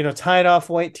tied off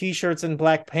white t-shirts and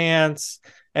black pants,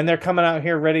 and they're coming out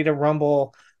here ready to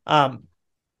rumble.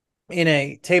 In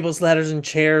a tables, ladders, and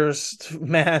chairs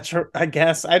match, or I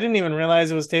guess I didn't even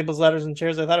realize it was tables, ladders, and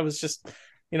chairs. I thought it was just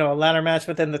a ladder match,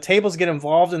 but then the tables get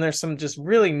involved, and there's some just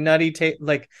really nutty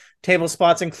like table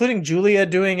spots, including Julia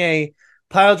doing a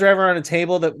pile driver on a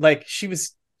table that like she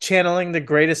was channeling the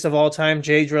greatest of all time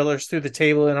J drillers through the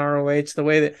table in ROH. The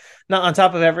way that, not on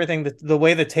top of everything, the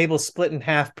way the table split in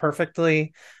half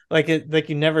perfectly, like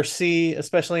you never see,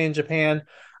 especially in Japan.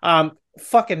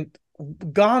 Fucking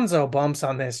gonzo bumps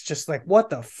on this, just like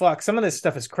what the fuck. Some of this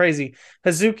stuff is crazy.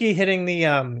 Hazuki hitting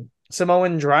the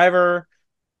Samoan driver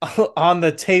on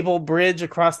the table bridge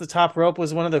across the top rope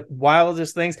was one of the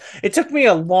wildest things. It took me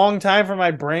a long time for my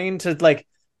brain to like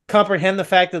comprehend the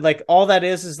fact that like all that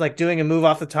is like doing a move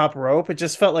off the top rope. It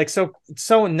just felt like I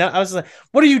was like,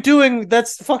 what are you doing?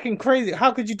 That's fucking crazy.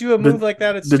 How could you do a move Did like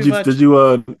that? It's did too you much. did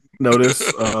you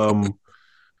notice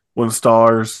when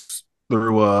Stars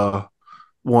threw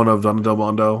one of Don Del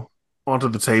Mondo onto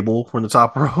the table from the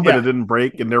top rope and it Yeah. didn't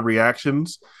break and their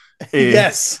reactions and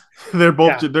Yes. they're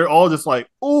Yeah. they're all just like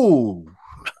ooh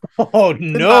Oh did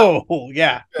not no.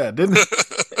 Yeah. yeah didn't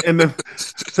and then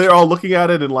they're all looking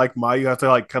at it and like Mayu has to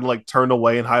like kind of like turn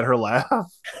away and hide her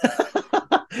laugh.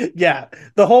 Yeah,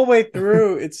 the whole way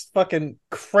through, it's fucking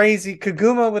crazy.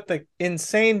 Kaguma with the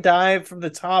insane dive from the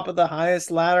top of the highest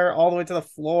ladder all the way to the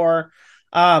floor.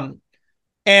 And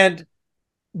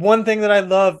one thing that I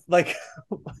love, like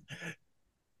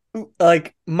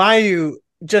Mayu,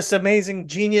 just amazing,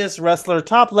 genius wrestler,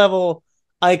 top level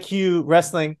IQ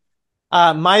wrestling.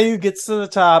 Mayu gets to the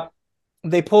top.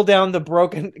 They pull down the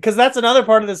broken, because that's another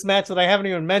part of this match that I haven't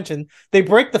even mentioned. They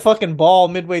break the fucking ball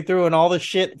midway through, and all the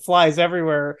shit flies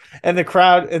everywhere, and the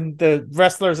crowd and the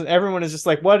wrestlers and everyone is just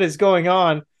like, "What is going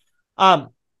on?" Um,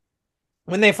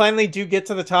 when they finally do get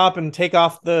to the top and take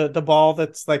off the ball,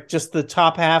 that's like just the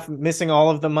top half, missing all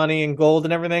of the money and gold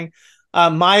and everything.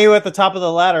 Mayu at the top of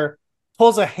the ladder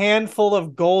pulls a handful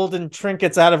of gold and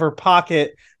trinkets out of her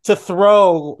pocket to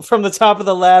throw from the top of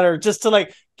the ladder, just to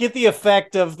like get the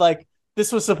effect of like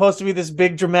this was supposed to be this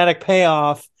big dramatic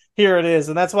payoff. Here it is,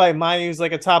 and that's why Mayu's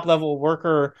like a top level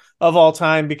worker of all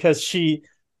time, because she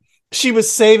was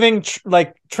saving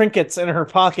like trinkets in her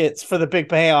pockets for the big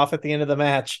payoff at the end of the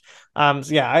match. So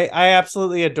yeah, I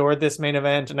absolutely adored this main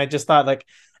event, and I just thought like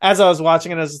as I was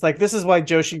watching it, I was just like, this is why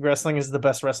Joshi wrestling is the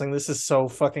best wrestling. This is so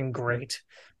fucking great.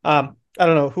 I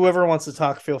don't know. Whoever wants to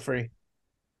talk, feel free.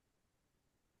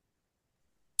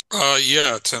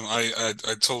 Yeah, Tim, I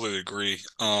totally agree.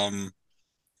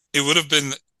 It would have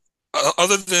been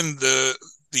other than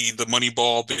the money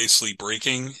ball basically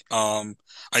breaking. I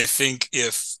think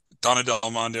if Donna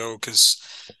Del Mondo, because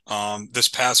this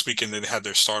past weekend they had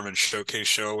their Starman Showcase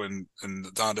show, and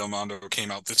Donna Del Mondo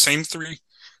came out same three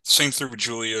with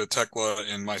Julia Tekla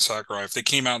and Mai Sakurai. If they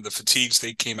came out in the fatigues,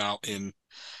 they came out in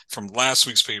from last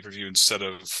week's pay-per-view instead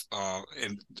of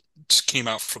and came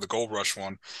out for the Gold Rush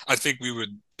one. I think it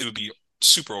would be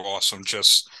super awesome.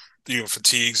 Just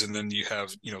fatigues, and then you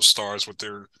have stars with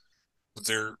their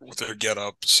get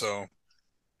up. So,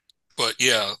 but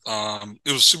yeah,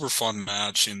 it was a super fun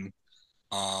match, and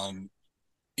um,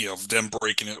 them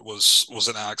breaking it was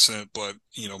an accident, but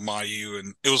Mayu,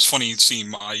 and it was funny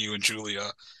seeing Mayu and Julia,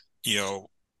 you know,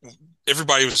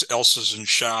 everybody else is in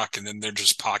shock, and then they're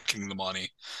just pocketing the money.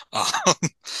 Um,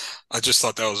 I just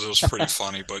thought that was pretty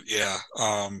funny, but yeah,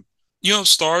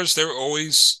 stars they're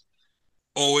always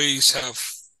have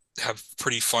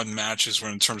pretty fun matches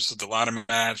when in terms of the ladder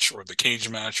match or the cage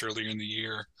match earlier in the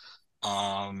year.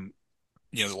 Um,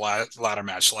 the ladder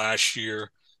match last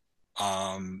year.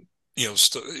 Um,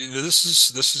 this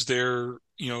is their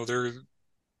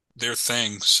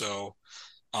thing. So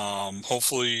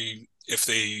hopefully, if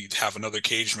they have another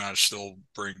cage match, they'll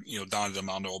bring Don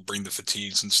Demando will bring the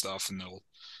fatigues and stuff, and they'll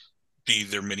be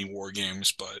their mini war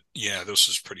games. But yeah, this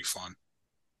is pretty fun.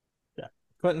 Yeah.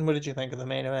 Quentin, what did you think of the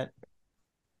main event?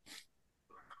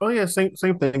 Oh yeah, same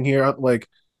thing here. Like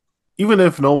even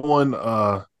if no one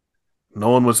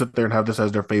would sit there and have this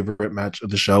as their favorite match of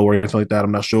the show or anything like that.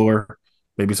 I'm not sure.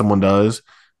 Maybe someone does,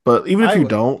 but even if I you would.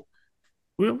 don't,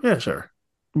 well, yeah, sure.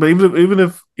 But even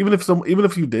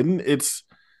if you didn't, it's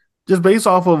just based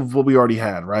off of what we already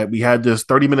had, right? We had this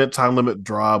 30-minute time limit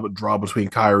draw between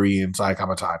Kyrie and Sai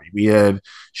Kamatani. We had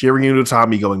Shiri and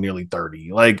Utami going nearly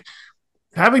 30. Like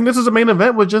having this as a main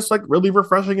event was just like really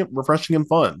refreshing and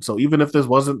fun. So even if this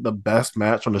wasn't the best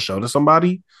match on the show to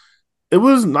somebody, it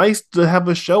was nice to have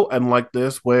a show end like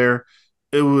this where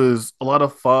it was a lot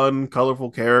of fun,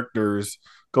 colorful characters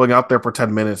going out there for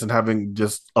 10 minutes and having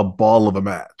just a ball of a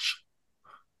match.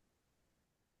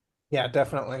 Yeah,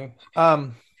 definitely.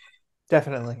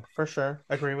 Definitely, for sure.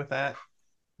 Agree with that.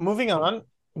 Moving on,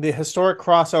 the historic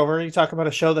crossover. You talk about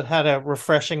a show that had a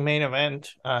refreshing main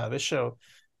event. This show,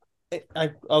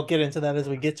 I'll get into that as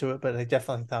we get to it, but I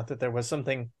definitely thought that there was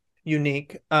something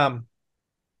unique. I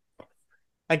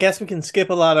guess we can skip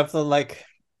a lot of the like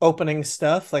opening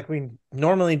stuff like we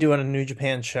normally do on a New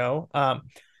Japan show.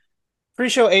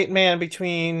 Pre-show 8-man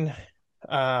between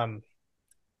um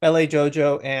LA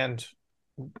Dojo and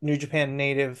New Japan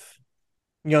native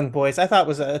young boys. I thought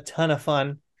was a ton of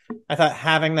fun. I thought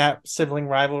having that sibling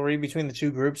rivalry between the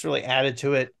two groups really added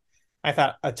to it. I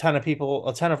thought a ton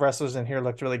of wrestlers in here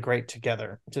looked really great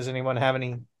together. Does anyone have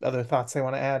any other thoughts they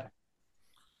want to add?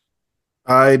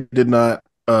 I did not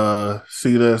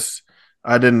see this.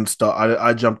 I didn't start.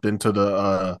 I jumped into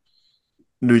the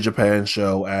New Japan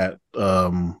show at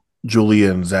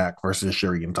Julia and Zach versus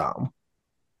Sherry and Tom.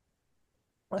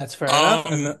 That's fair enough.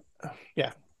 And Um,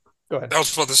 yeah, go ahead. I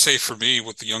was about to say for me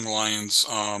with the Young Lions,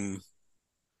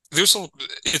 there's a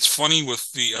it's funny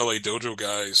with the LA Dojo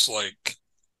guys, like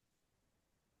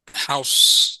how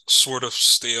sort of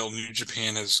stale New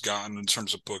Japan has gotten in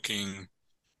terms of booking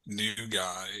new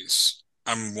guys.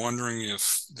 I'm wondering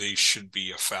if they should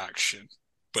be a faction,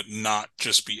 but not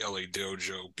just be LA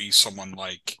Dojo, be someone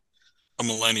like a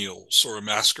Millennials or a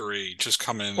Masquerade, just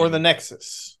come in Or the and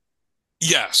Nexus.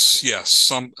 yes,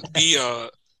 some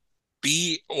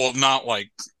be well, not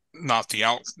like not the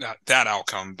that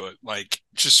outcome, but like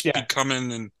just be Yeah.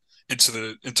 coming and into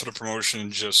the promotion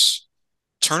and just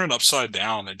turn it upside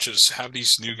down and just have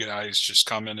these new guys just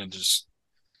come in and just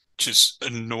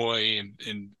annoy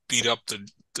and beat up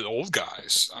the old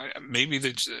guys. Maybe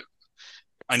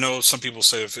I know some people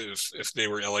say if they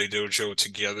were LA Dojo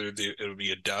together, it would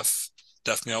be a death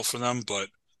nail for them. But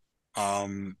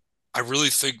I really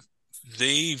think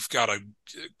they've got a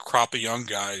crop of young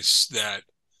guys that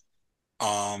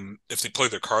if they play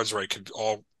their cards right, could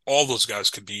all those guys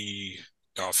could be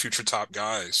future top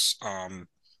guys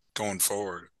going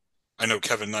forward. I know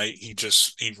Kevin Knight. He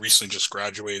recently just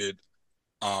graduated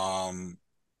um,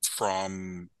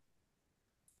 from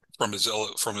from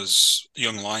his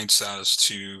young lion status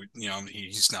to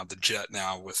he's now the Jet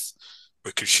now with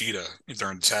Kushida.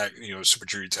 They're in tag Super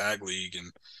Junior Tag League,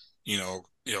 and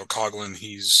Coughlin,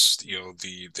 he's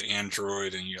the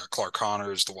android, and you got Clark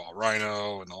Connors the Wild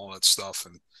Rhino and all that stuff,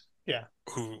 and Yeah.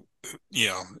 who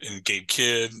and Gabe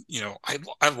Kidd.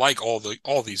 I like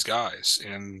all these guys,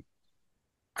 and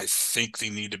I think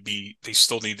they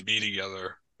still need to be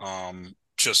together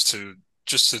just to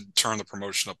turn the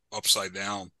promotion upside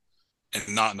down,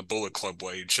 and not in a Bullet Club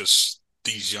way. Just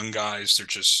these young guys, they're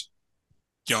just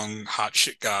young hot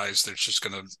shit guys. They're just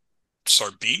gonna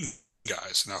start beating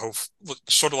guys, and I hope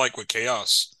sort of like what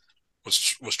Chaos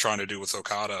was trying to do with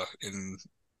Okada in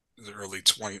the early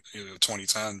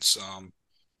 2010s.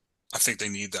 I think they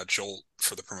need that jolt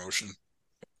for the promotion.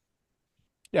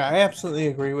 Yeah, I absolutely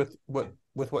agree with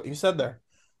what you said there.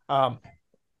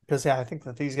 Because yeah, I think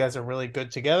that these guys are really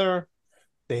good together.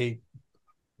 They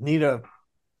need a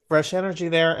fresh energy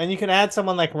there, and you can add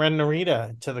someone like Ren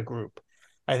Narita to the group.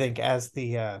 I think as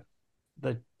the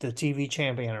TV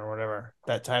champion or whatever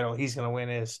that title he's going to win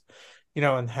is,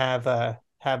 and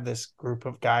have this group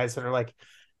of guys that are like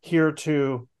here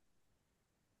to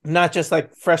not just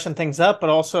like freshen things up, but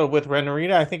also with Ren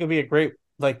Narita, I think it'd be a great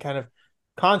like kind of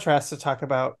contrast to talk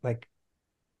about like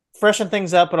freshen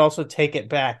things up, but also take it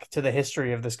back to the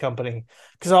history of this company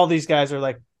because all these guys are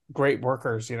like great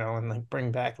workers, and like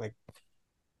bring back like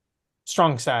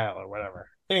strong style or whatever.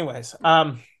 Anyways,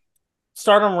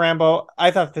 Stardom Rambo,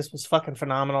 I thought this was fucking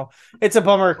phenomenal. It's a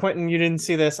bummer, Quentin, you didn't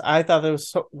see this. I thought it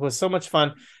was so much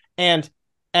fun, and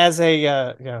as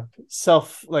a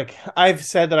self like I've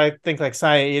said that I think like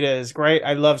Saida is great.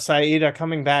 I love Saida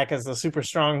coming back as the super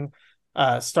strong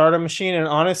Stardom machine, and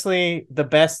honestly, the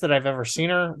best that I've ever seen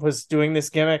her was doing this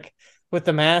gimmick with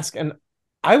the mask, and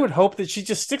I would hope that she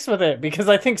just sticks with it because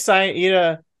I think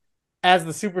Saida as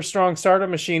the super strong Stardom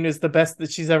machine is the best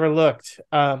that she's ever looked.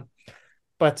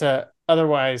 But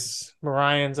otherwise,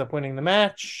 Mariah ends up winning the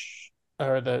match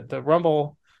or the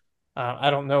Rumble. I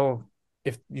don't know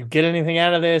if you get anything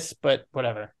out of this, but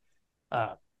whatever.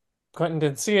 Quentin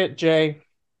didn't see it. Jay,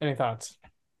 any thoughts?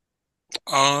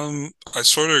 I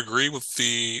sort of agree with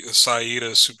the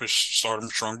Saida Super Stardom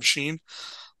Strong Machine.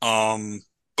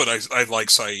 But I like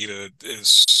Saida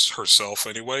as herself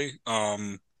anyway.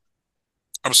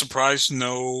 I'm surprised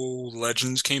no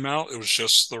legends came out. It was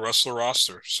just the wrestler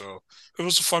roster. So it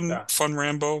was a Yeah, fun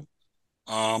Rambo.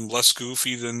 Less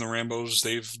goofy than the Rambos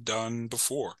they've done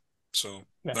before. So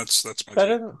yeah. that's my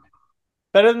Better take. than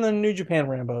better than the New Japan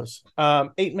Rambos.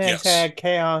 8-man Yes. tag,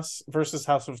 Chaos versus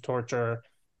House of Torture.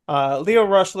 Leo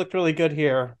Rush looked really good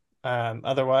here.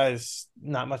 Otherwise,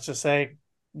 not much to say.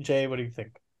 Jay, what do you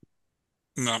think?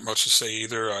 Not much to say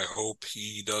either. I hope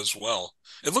he does well.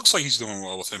 It looks like he's doing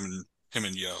well with him and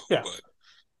Yo, Yeah, but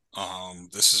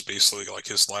this is basically like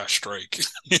his last strike,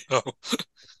 you know,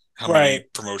 how many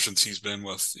right. promotions he's been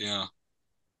with. Yeah.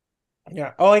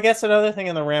 Yeah. Oh, I guess another thing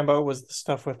in the Rambo was the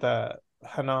stuff with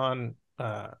Hanan,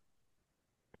 Hina,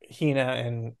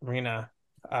 and Rina.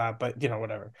 But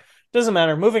whatever. Doesn't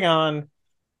matter. Moving on.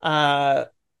 Uh,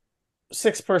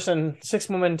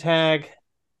 6-woman tag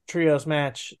trios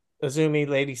match. Azumi,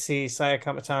 Lady C, Saya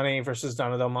Kamatani versus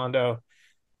Donna Del Mondo.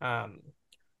 Um,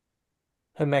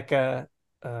 Himeka,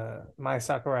 Mai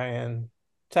Sakurai, and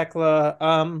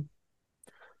Tekla.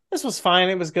 This was fine.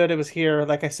 It was good. It was here.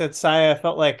 Like I said, Saya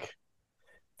felt like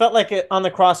it on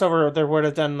the crossover there would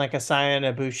have done like a Saya and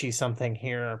Ibushi something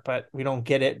here, but we don't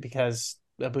get it because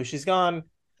Ibushi's gone.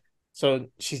 So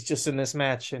she's just in this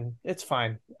match and it's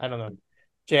fine. I don't know.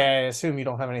 Jay, I assume you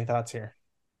don't have any thoughts here.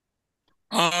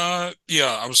 Yeah,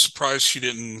 I was surprised she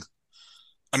didn't.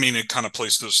 I mean, it kind of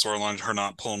plays to the storyline, her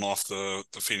not pulling off the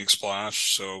Phoenix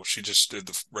Splash, so she just did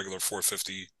the regular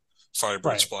 450 Firebird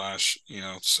Right. Splash,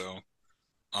 so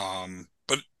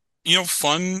but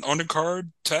fun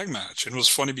undercard tag match. It was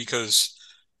funny because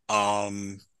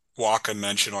Waka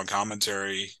mentioned on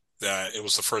commentary that it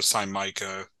was the first time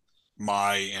Micah,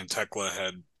 Mai, and Tekla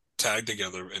had tagged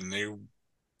together, and they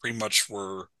pretty much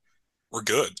were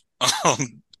good.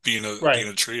 Being Right.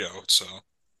 a trio. So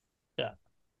Yeah.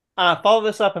 Follow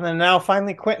this up, and then now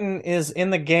finally Quentin is in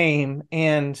the game,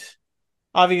 and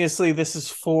obviously this is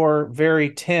for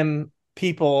very Tim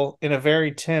people in a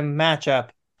very Tim matchup.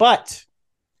 But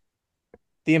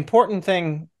the important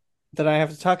thing that I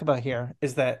have to talk about here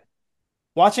is that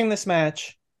watching this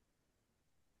match,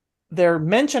 they're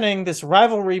mentioning this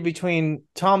rivalry between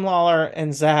Tom Lawler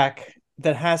and Zach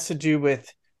that has to do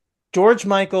with George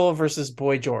Michael versus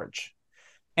Boy George.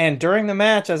 And during the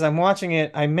match, as I'm watching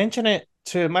it, I mention it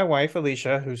to my wife,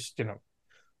 Alicia, who's,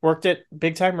 worked at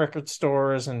big time record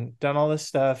stores and done all this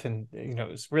stuff and,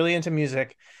 is really into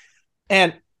music.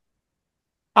 And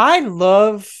I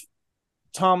love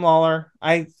Tom Lawler.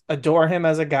 I adore him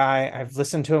as a guy. I've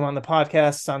listened to him on the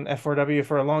podcasts on F4W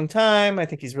for a long time. I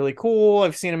think he's really cool.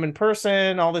 I've seen him in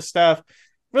person, all this stuff.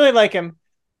 Really like him.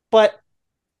 But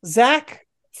Zach,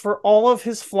 for all of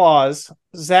his flaws,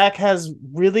 Zach has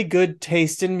really good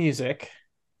taste in music.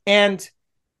 And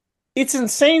it's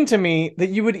insane to me that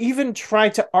you would even try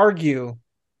to argue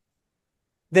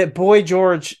that Boy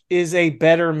George is a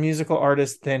better musical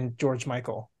artist than George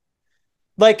Michael.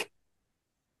 Like,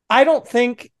 I don't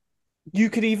think you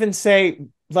could even say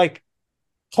like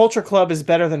Culture Club is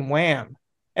better than Wham.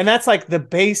 And that's like the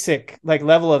basic like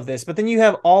level of this. But then you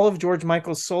have all of George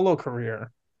Michael's solo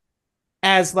career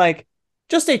as like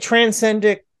just a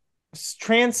transcendent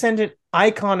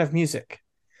icon of music.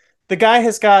 The guy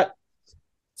has got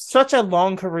such a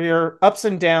long career, ups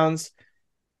and downs.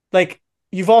 Like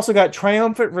You've also got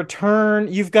triumphant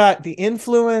return. You've got the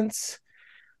influence.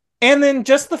 And then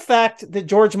just the fact that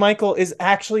George Michael is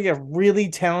actually a really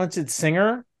talented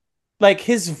singer. Like,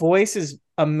 his voice is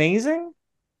amazing.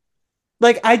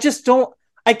 Like, I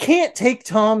can't take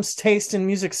Tom's taste in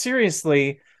music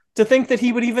seriously to think that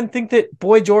he would even think that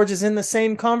Boy George is in the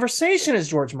same conversation as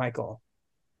George Michael.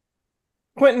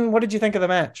 Quentin, what did you think of the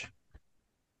match?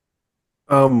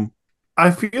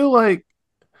 I feel like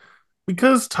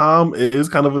because Tom is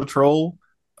kind of a troll,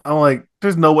 I'm like,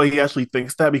 there's no way he actually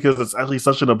thinks that because it's actually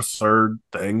such an absurd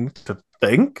thing to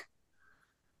think.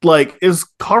 Like, it's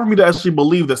hard for me to actually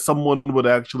believe that someone would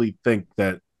actually think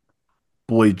that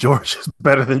Boy George is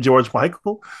better than George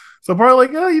Michael. So probably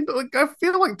like, like I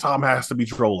feel like Tom has to be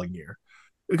trolling here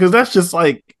because that's just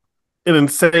like an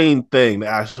insane thing to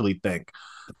actually think.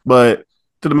 But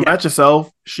to the Yeah. match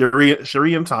itself, Shuri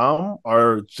and Tom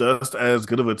are just as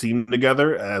good of a team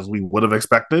together as we would have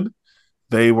expected.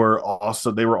 They were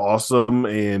awesome. They were awesome,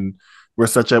 and we're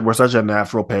such a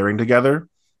natural pairing together.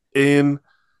 And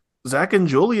Zach and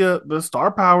Julia, the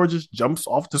star power just jumps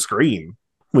off the screen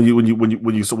when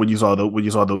you saw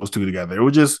those two together. It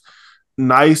was just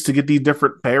nice to get these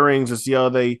different pairings and see how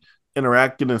they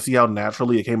interacted and see how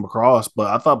naturally it came across. But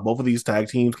I thought both of these tag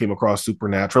teams came across super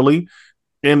naturally,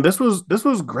 and this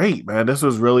was great, man. This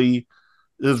was really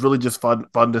just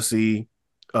fun to see.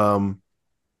 Um,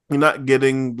 you're not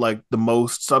getting like the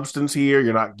most substance here.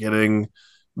 You're not getting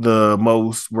the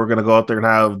most. We're gonna go out there and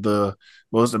have the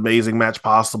most amazing match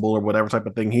possible or whatever type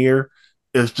of thing here.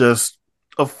 It's just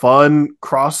a fun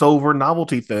crossover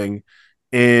novelty thing,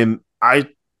 and I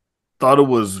thought it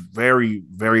was very,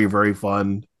 very, very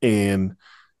fun. And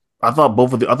I thought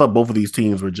both of these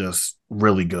teams were just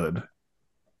really good.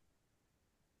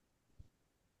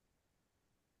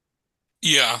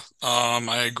 Yeah,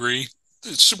 I agree.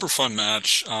 It's a super fun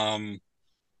match. I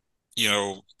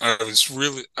was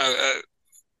really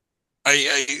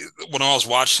when I was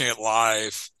watching it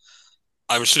live,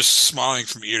 I was just smiling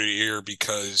from ear to ear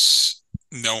because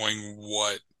knowing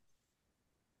what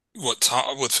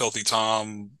Filthy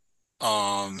Tom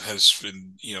has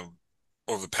been,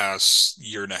 over the past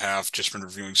year and a half just been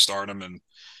reviewing Stardom and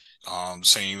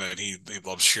saying that he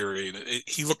loves Shuri.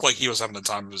 He looked like he was having the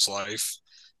time of his life.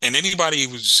 And anybody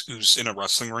who's in a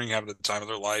wrestling ring having the time of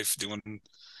their life doing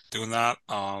that,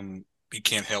 you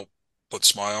can't help but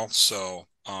smile. So,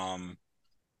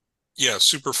 yeah,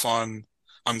 super fun.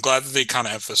 I'm glad that they kind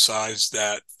of emphasized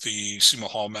that the Sumo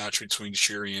Hall match between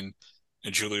Shuri and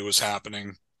Julia was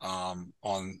happening on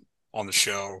the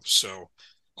show. So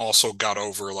also got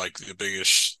over like the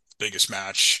biggest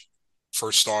match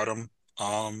for Stardom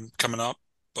coming up.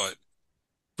 But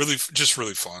really just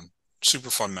really fun.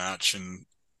 Super fun match. And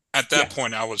at that Yeah.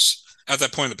 point at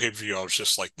that point in the pay-per-view, I was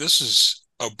just like, this is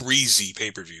a breezy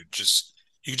pay-per-view. Just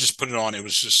you just put it on, it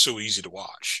was just so easy to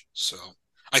watch. So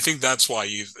I think that's why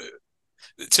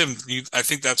I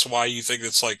think that's why you think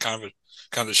it's like kind of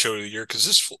the show of the year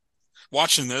because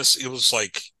watching this, it was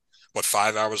like what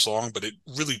 5 hours long, but it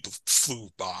really flew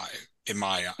by in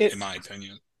It my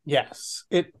opinion. Yes,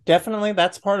 it definitely,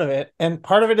 that's part of it. And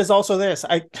part of it is also this.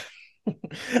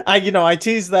 I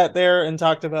teased that there and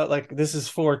talked about like this is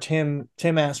for Tim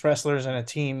ass wrestlers and a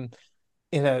team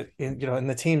in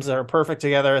the teams that are perfect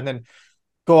together, and then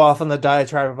go off on the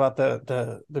diatribe about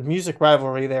the music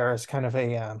rivalry there as kind of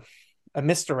a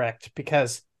misdirect,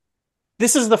 because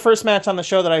this is the first match on the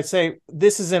show that I'd say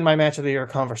this is in my match of the year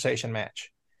conversation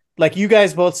match. Like, you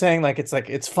guys both saying like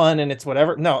it's fun and it's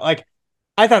whatever. No, like,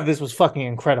 I thought this was fucking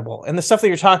incredible. And the stuff that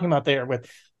you're talking about there with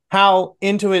how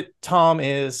into it Tom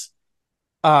is,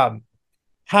 um,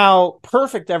 how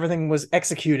perfect everything was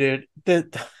executed, the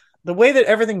way that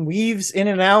everything weaves in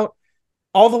and out,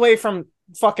 all the way from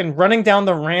fucking running down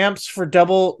the ramps for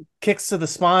double kicks to the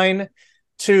spine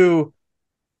to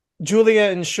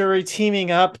Julia and Shuri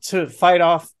teaming up to fight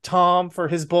off Tom for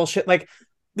his bullshit. Like,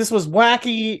 this was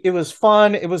wacky. It was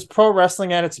fun. It was pro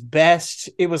wrestling at its best.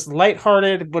 It was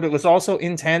lighthearted, but it was also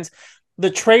intense. The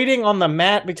trading on the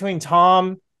mat between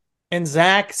Tom and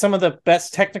Zach, some of the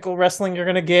best technical wrestling you're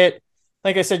going to get.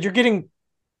 Like I said, you're getting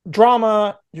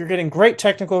drama. You're getting great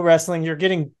technical wrestling. You're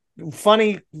getting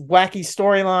funny, wacky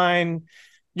storyline.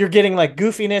 You're getting like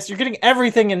goofiness. You're getting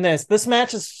everything in this. This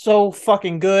match is so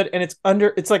fucking good. And it's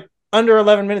like under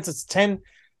 11 minutes. It's 10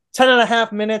 and a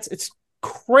half minutes. It's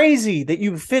crazy that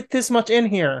you fit this much in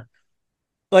here.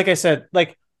 Like I said,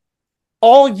 like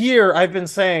all year I've been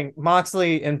saying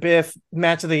Moxley and Biff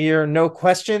match of the year, no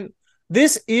question.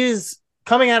 This is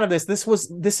coming out of this.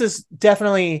 This is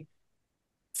definitely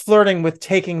flirting with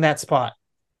taking that spot.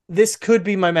 This could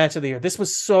be my match of the year. This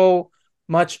was so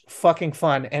much fucking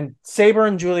fun. And Saber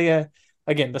and Julia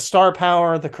again, the star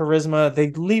power, the charisma,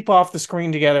 they leap off the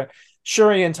screen together.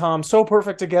 Shuri and Tom, so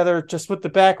perfect together, just with the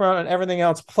background and everything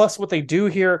else, plus what they do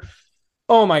here.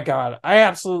 Oh my God. I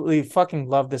absolutely fucking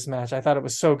love this match. I thought it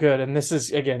was so good. And this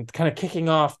is, again, kind of kicking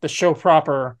off the show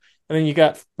proper. And then you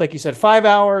got, like you said, 5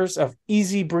 hours of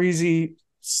easy breezy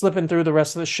slipping through the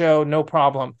rest of the show, no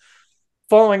problem.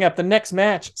 Following up the next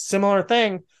match, similar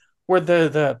thing, where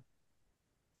the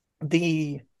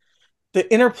the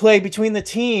interplay between the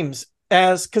teams,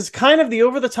 as because kind of the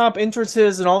over the top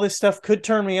entrances and all this stuff could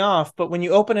turn me off, but when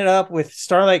you open it up with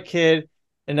Starlight Kid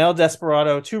and El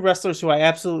Desperado, two wrestlers who I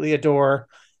absolutely adore,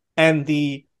 and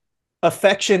the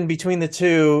affection between the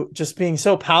two just being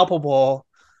so palpable,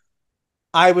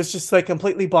 I was just like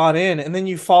completely bought in. And then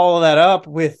you follow that up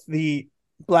with the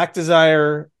Black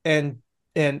Desire and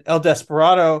El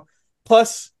Desperado,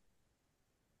 plus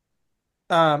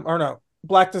or no,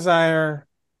 Black Desire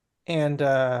and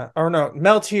or no,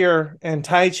 Meltier and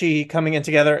Taichi coming in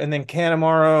together, and then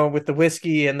Kanemaru with the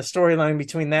whiskey and the storyline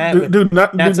between that with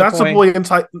Natsupoi.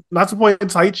 Natsupoi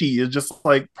and Taichi is just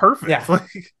like perfect. Yeah,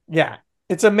 yeah,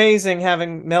 it's amazing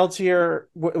having Meltier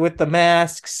with the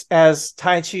masks as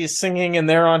Taichi is singing and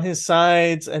they're on his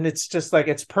sides, and it's just like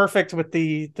it's perfect with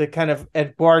the kind of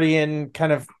Edwardian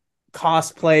kind of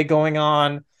cosplay going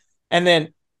on, and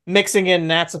then mixing in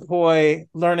Natsupoi,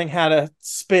 learning how to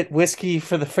spit whiskey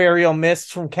for the Ferial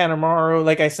Mist from Kanemaru.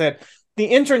 Like I said,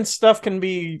 the entrance stuff can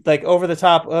be like over the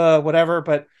top, whatever.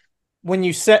 But when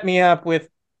you set me up with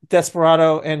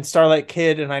Desperado and Starlight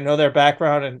Kid, and I know their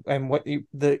background and what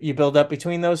you build up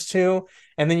between those two,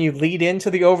 and then you lead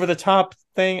into the over the top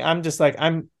thing, I'm just like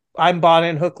I'm bought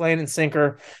in hook, line, and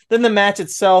sinker. Then the match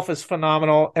itself is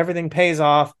phenomenal. Everything pays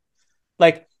off.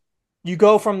 Like you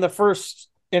go from the first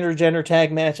intergender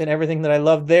tag match and everything that I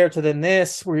love there to then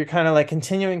this, where you're kind of like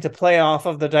continuing to play off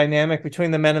of the dynamic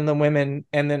between the men and the women,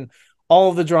 and then all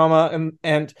of the drama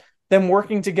and them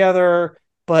working together,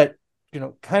 but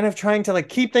kind of trying to like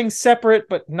keep things separate,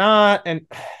 but not. And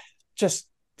just,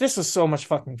 this was so much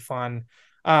fucking fun.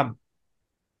 I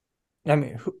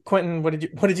mean, Quentin, what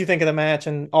did you think of the match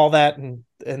and all that, and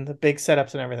the big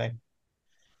setups and everything?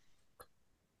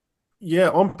 Yeah,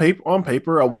 on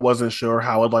paper, I wasn't sure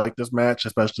how I'd like this match,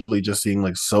 especially just seeing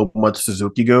like so much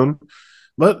Suzuki-gun.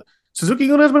 But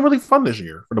Suzuki-gun has been really fun this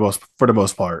year for the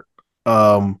most part.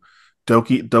 Um,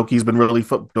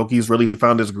 Doki's really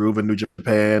found his groove in New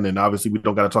Japan, and obviously we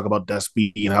don't got to talk about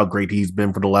Despy and how great he's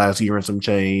been for the last year and some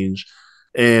change.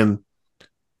 And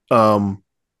um,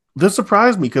 this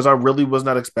surprised me because I really was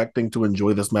not expecting to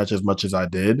enjoy this match as much as I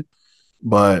did,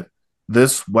 but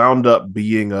this wound up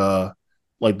being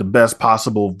like the best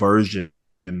possible version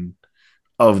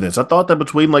of this. I thought that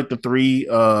between like the three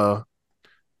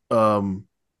um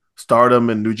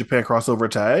Stardom and New Japan crossover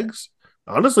tags,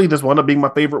 honestly, this wound up being my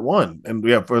favorite one. And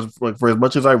yeah, for as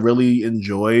much as I really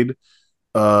enjoyed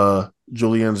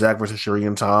Julia and Zach versus Shuri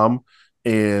and Tom,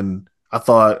 and I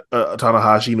thought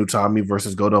Tanahashi and Utami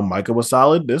versus Goto and Micah was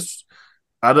solid. This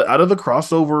out of the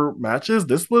crossover matches,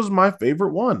 this was my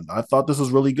favorite one. I thought this was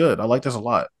really good. I like this a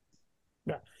lot.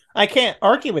 Yeah. I can't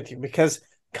argue with you, because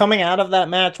coming out of that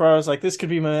match where I was like, this could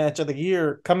be my match of the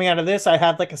year, coming out of this, I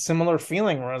had like a similar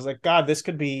feeling where I was like, God, this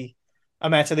could be a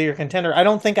match of the year contender. I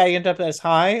don't think I end up as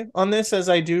high on this as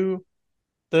I do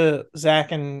the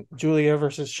Zach and Julia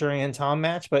versus Shuri and Tom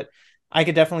match, but I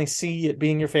could definitely see it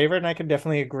being your favorite, and I could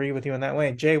definitely agree with you in that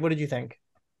way. Jay, what did you think?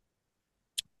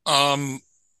 Um,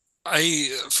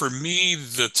 for me,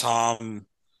 the Tom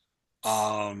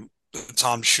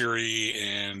Shiri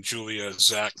and Julia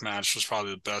Zach match was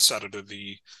probably the best out of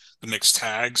the mixed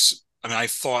tags. I mean, I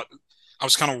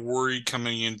was kind of worried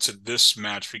coming into this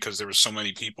match because there were so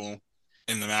many people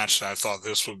in the match that I thought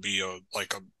this would be a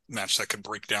match that could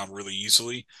break down really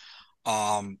easily.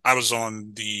 I was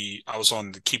on the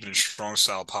Keeping It Strong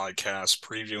Style podcast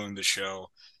previewing the show,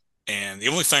 and the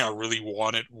only thing I really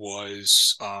wanted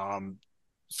was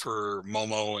for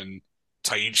Momo and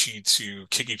Taichi to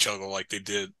kick each other like they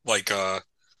did, like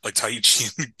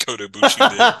Taichi and Kota Ibushi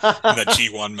did in that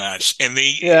G1 match, and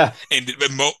Yeah, and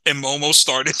Momo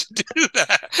started to do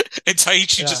that, and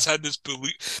Taichi yeah. just had this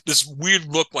weird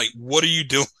look, like, what are you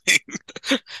doing?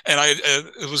 And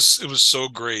it was so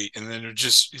great, and then it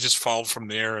just followed from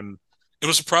there, and it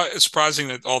was surprising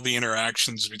that all the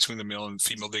interactions between the male and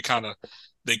female, they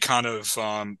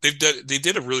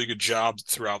did a really good job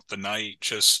throughout the night,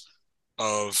 just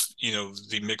of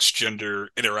the mixed gender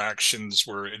interactions,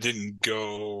 where it didn't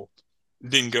go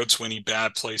to any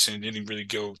bad place, and it didn't really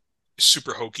go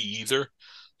super hokey either.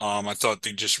 I thought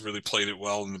they just really played it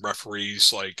well, and the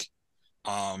referees, like,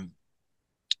 um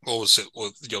what was it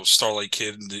with Starlight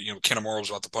Kid, and Kanemaru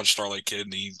was about to punch Starlight Kid,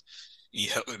 and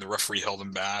the referee held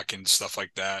him back and stuff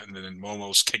like that, and then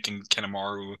Momo's kicking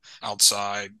Kanemaru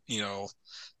outside. It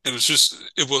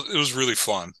was really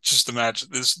fun. Just the match.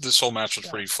 This whole match was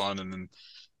Yeah. pretty fun,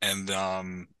 and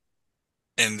um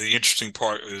and the interesting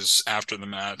part is after the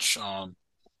match,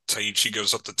 Taichi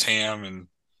goes up to Tam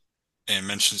and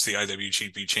mentions the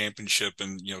IWGP Championship,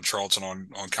 and Charlton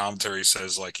on commentary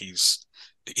says like he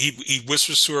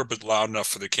whispers to her, but loud enough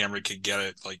for the camera to get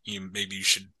it. Like maybe you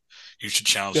should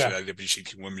challenge for Yeah. the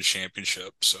IWGP Women's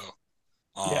Championship. So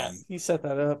Yeah, um he set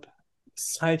that up.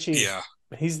 Saichi, yeah.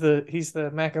 he's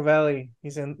the Machiavelli.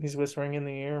 He's whispering in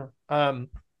the ear.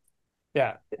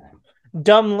 Yeah,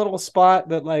 dumb little spot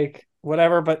that like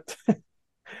whatever, but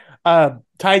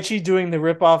Taichi doing the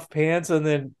rip off pants and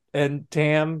then and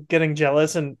Tam getting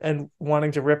jealous and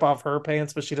wanting to rip off her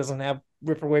pants, but she doesn't have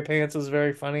rip away pants was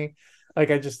very funny. Like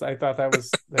I thought that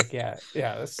was like yeah,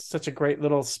 that's such a great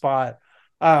little spot.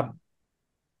 Um,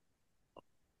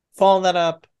 Following that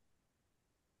up,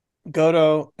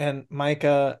 Goto and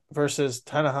Maika versus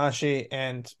Tanahashi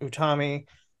and Utami.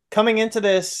 Coming into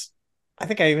this, I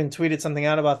think I even tweeted something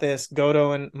out about this.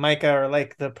 Goto and Maika are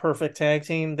like the perfect tag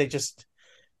team.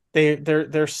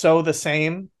 They're so the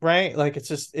same, right? Like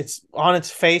it's on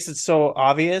its face, it's so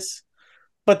obvious.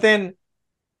 But then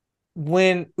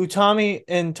when Utami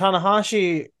and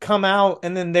Tanahashi come out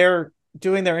and then they're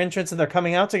doing their entrance and they're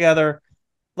coming out together,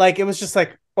 like it was just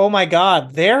like, oh my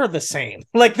god, they're the same.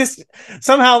 Like this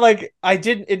somehow, like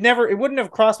it wouldn't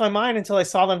have crossed my mind until I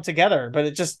saw them together. But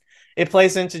it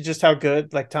plays into just how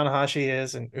good like Tanahashi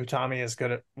is and Utami is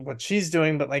good at what she's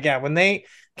doing. But like yeah, when they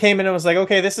came in, it was like,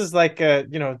 okay, this is like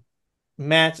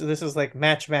match. This is like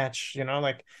match.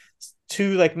 Like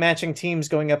two like matching teams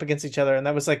going up against each other, and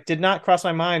that was like did not cross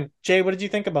my mind. Jay, what did you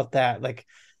think about that? Like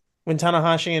when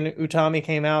Tanahashi and Utami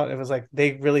came out, it was like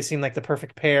they really seemed like the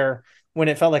perfect pair. When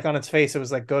it felt like on its face, it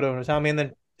was like Goto and Utami, and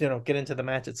then get into the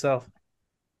match itself.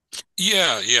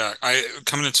 Yeah, yeah. I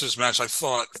coming into this match, I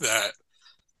thought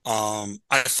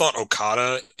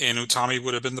Okada and Utami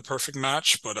would have been the perfect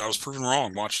match, but I was proven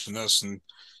wrong watching this. And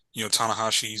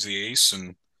Tanahashi's the ace,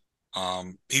 and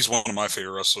he's one of my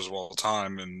favorite wrestlers of all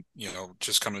time. And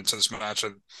just coming into this match, I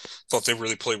thought they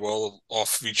really played well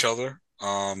off of each other.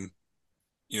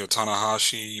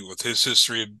 Tanahashi, with his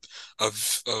history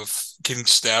of getting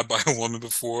stabbed by a woman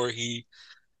before, he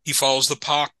follows the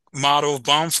Pac motto of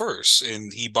bomb first,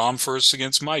 and he bombed first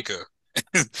against Micah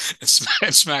and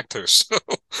smacked her. So,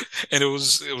 and it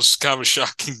was kind of a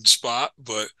shocking spot,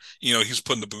 but he was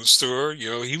putting the boots to her.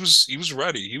 He was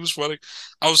ready. He was ready.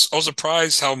 I was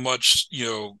surprised how much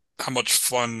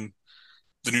fun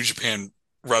the New Japan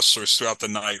wrestlers throughout the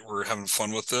night were having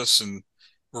fun with this and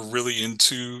were really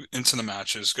into the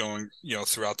matches going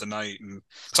throughout the night. And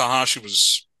Tanahashi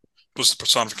was the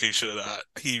personification of that.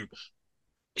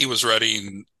 He was ready,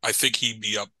 and I think he'd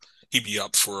be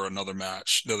up for another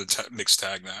match, another mixed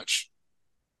tag match.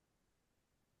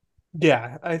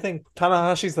 Yeah, I think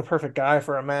Tanahashi's the perfect guy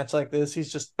for a match like this.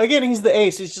 He's just again, he's the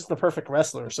ace. He's just the perfect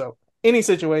wrestler. So any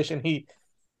situation, he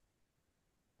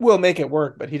will make it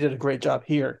work. But he did a great job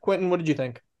here. Quentin, what did you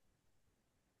think?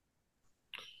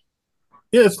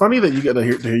 Yeah, it's funny that you get to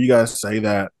hear you guys say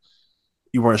that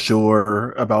you weren't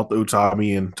sure about the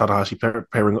Utami and Tanahashi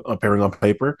pairing on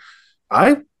paper.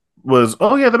 I was,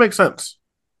 oh yeah, that makes sense.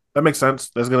 That makes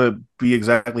sense. That's gonna be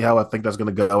exactly how I think that's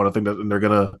gonna go, and I think that they're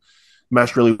gonna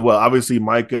mesh really well. Obviously,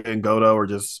 Micah and Goto are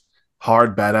just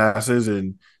hard badasses,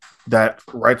 and that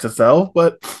writes itself.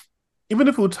 But even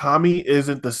if Utami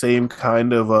isn't the same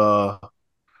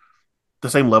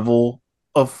level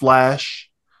of flash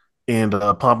and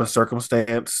pomp and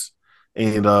circumstance,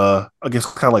 and I guess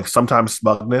kind of like sometimes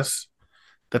smugness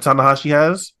that Tanahashi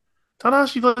has.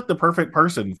 Tanahashi's like the perfect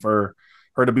person for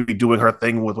her to be doing her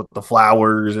thing with the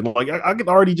flowers, and like I can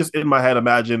already just in my head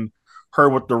imagine her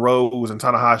with the rose and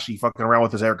Tanahashi fucking around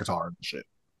with his air guitar and shit.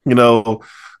 You know,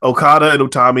 Okada and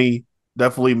Utami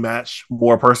definitely match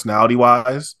more personality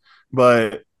wise,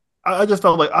 but I just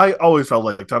felt like I always felt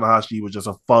like Tanahashi was just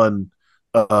a fun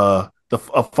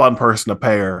person to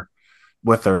pair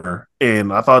with her,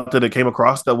 and I thought that it came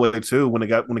across that way too when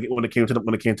it came to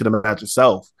the match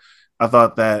itself. I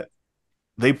thought that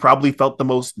they probably felt the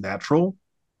most natural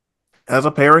as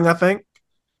a pairing. I think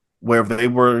where if they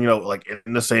were like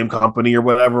in the same company or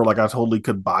whatever, like I totally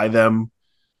could buy them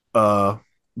uh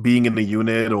being in the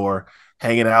unit or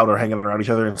hanging out or hanging around each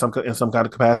other in some kind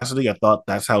of capacity. I thought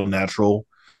that's how natural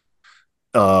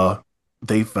uh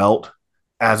they felt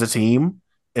as a team,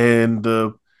 and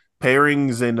the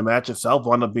pairings in the match itself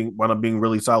wound up being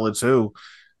really solid too.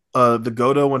 The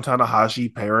Goto and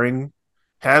Tanahashi pairing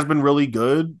has been really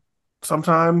good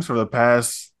sometimes for the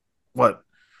past what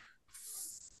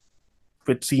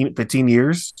 15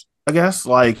 years, I guess.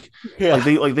 Yeah. Yeah.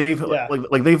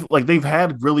 They've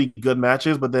had really good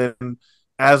matches, but then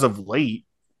as of late,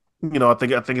 I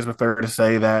think it's been fair to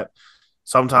say that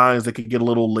sometimes they could get a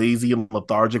little lazy and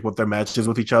lethargic with their matches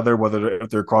with each other, if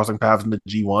they're crossing paths in the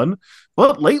G1.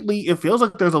 But lately, it feels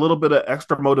like there's a little bit of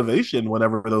extra motivation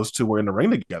whenever those two were in the ring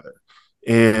together,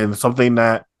 and something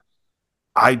that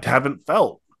I haven't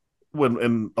felt when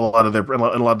in a lot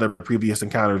of their previous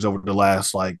encounters over the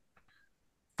last like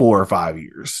 4 or 5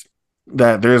 years.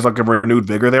 That there's like a renewed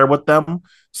vigor there with them.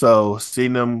 So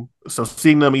seeing them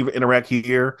even interact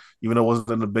here, even though it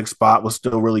wasn't in a big spot, was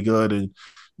still really good. And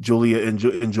Julia,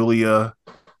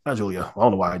 not Julia. I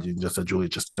don't know why I just said Julia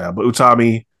just now, but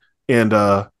Utami and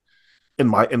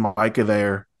Micah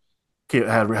there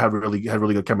had really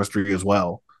good chemistry as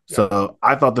well. Yeah. So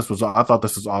I thought this was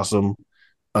awesome.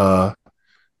 Uh,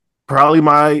 Probably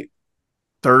my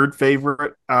third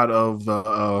favorite out of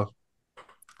the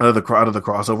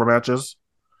crossover matches,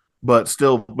 but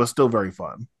still very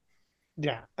fun.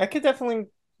 Yeah. I could definitely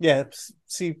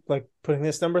see like putting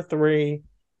this number three.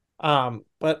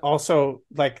 But also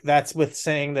like that's with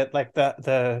saying that like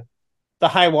the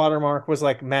high watermark was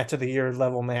like match of the year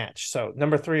level match. So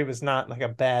number three was not like a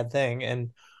bad thing.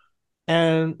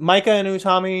 And Micah and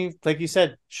Utami, like you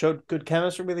said, showed good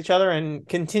chemistry with each other and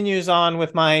continues on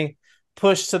with my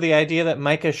push to the idea that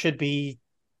Micah should be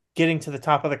getting to the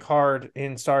top of the card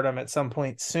in Stardom at some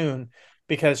point soon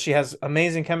because she has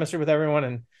amazing chemistry with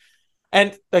everyone.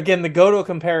 And again, the Goto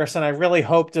comparison, I really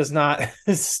hope does not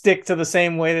stick to the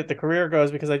same way that the career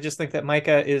goes, because I just think that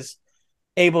Micah is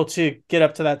able to get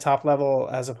up to that top level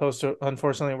as opposed to,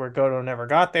 unfortunately, where Goto never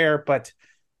got there. But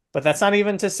that's not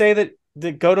even to say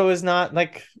that Goto is not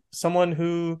like someone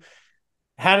who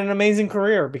had an amazing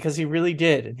career, because he really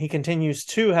did. And he continues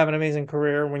to have an amazing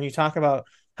career. When you talk about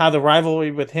how the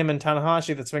rivalry with him and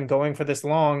Tanahashi that's been going for this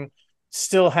long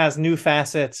still has new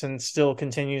facets and still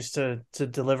continues to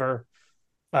deliver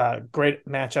great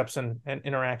matchups and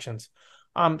interactions.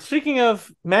 Speaking of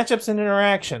matchups and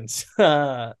interactions,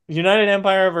 United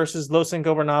Empire versus Los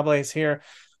Ingobernables here.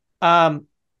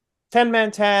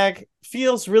 10-man tag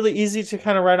feels really easy to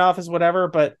kind of write off as whatever,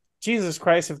 but Jesus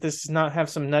Christ, if this does not have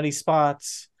some nutty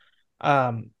spots,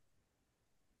 um,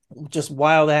 just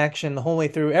wild action the whole way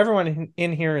through. Everyone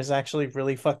in here is actually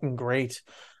really fucking great.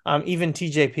 Even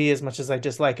TJP, as much as I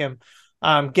dislike him.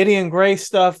 Gideon Gray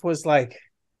stuff was like,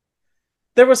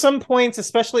 there were some points,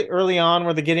 especially early on,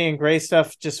 where the Gideon Gray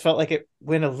stuff just felt like it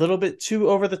went a little bit too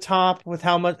over the top with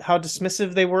how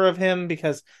dismissive they were of him,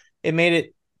 because it made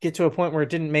it get to a point where it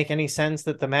didn't make any sense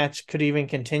that the match could even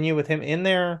continue with him in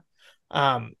there.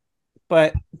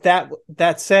 But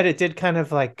that said, it did kind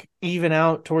of like even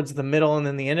out towards the middle and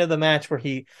then the end of the match, where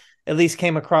he at least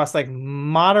came across like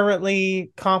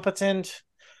moderately competent.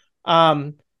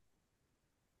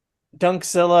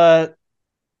 Dunkzilla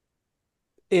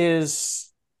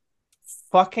is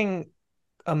fucking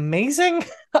amazing.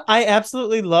 I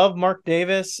absolutely love Mark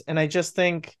Davis, and I just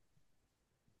think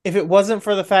if it wasn't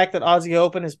for the fact that Aussie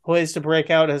Open is poised to break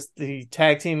out as the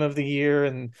tag team of the year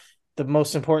and the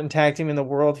most important tag team in the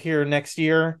world here next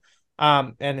year,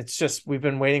 and it's just we've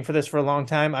been waiting for this for a long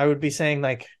time, I would be saying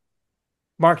like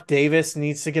Mark Davis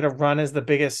needs to get a run as the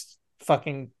biggest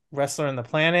fucking wrestler on the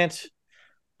planet.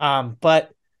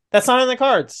 But that's not in the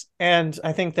cards. And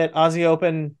I think that Aussie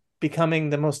Open becoming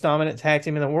the most dominant tag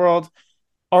team in the world,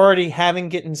 already having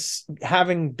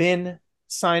been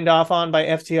signed off on by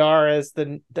FTR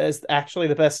as actually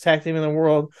the best tag team in the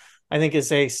world, I think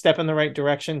is a step in the right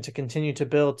direction to continue to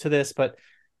build to this. But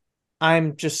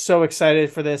I'm just so excited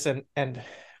for this, and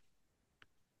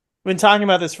been talking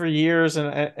about this for years,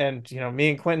 and me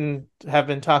and Quentin have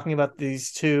been talking about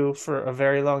these two for a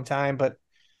very long time. But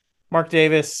Mark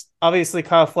Davis, obviously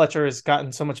Kyle Fletcher has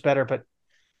gotten so much better, but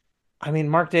I mean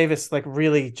Mark Davis like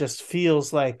really just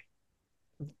feels like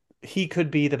he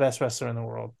could be the best wrestler in the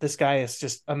world. This guy is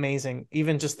just amazing.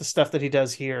 Even just the stuff that he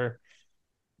does here,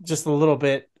 just a little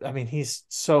bit. I mean, he's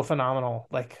so phenomenal.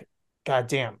 Like,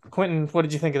 goddamn. Quentin, what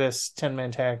did you think of this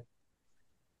 10-man tag?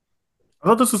 I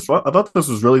thought this was fun. I thought this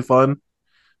was really fun.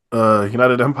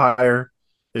 United Empire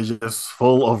is just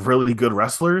full of really good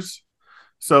wrestlers,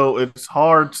 so it's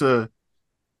hard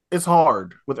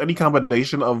with any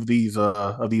combination of these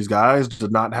guys to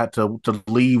not have to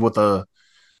leave with a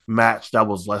match that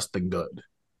was less than good.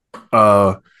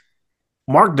 Uh,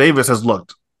 Mark Davis has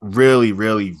looked really,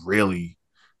 really, really,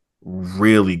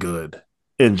 really good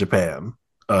in Japan.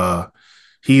 Uh,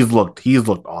 he's looked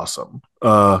awesome.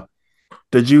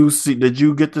 Did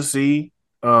you get to see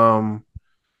um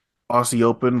Aussie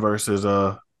Open versus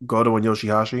Goto and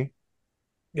Yoshihashi?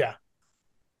 Yeah.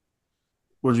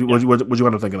 Yeah. what you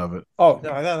end up thinking of it? Oh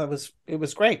no, I thought it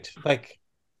was great. Like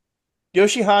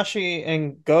Yoshihashi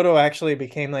and Goto actually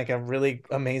became like a really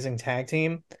amazing tag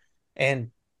team,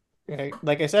 and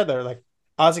like I said, they're like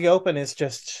Aussie Open is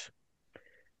just.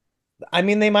 I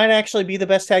mean, they might actually be the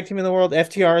best tag team in the world.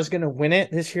 FTR is going to win it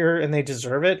this year, and they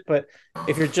deserve it. But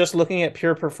if you're just looking at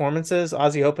pure performances,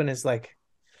 Aussie Open is like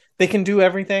they can do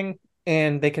everything,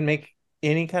 and they can make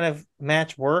any kind of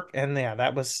match work. And yeah,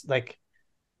 that was like,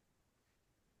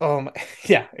 oh my,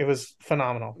 yeah, it was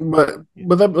phenomenal. But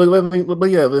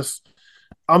yeah, this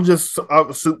I'm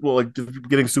super like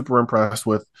getting super impressed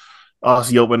with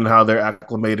Aussie Open and how they're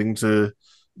acclimating to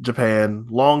Japan.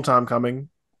 Long time coming.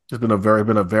 It's been a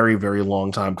very very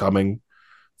long time coming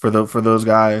for those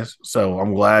guys. So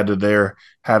I'm glad that they're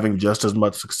having just as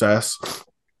much success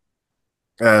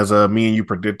as me and you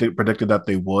predicted that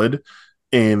they would.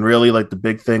 And really, like the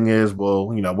big thing is, well,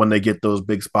 when they get those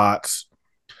big spots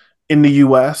in the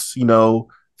U.S.,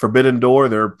 Forbidden Door,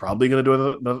 they're probably going to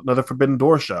do another Forbidden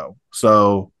Door show.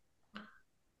 So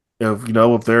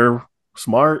if they're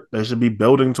smart, they should be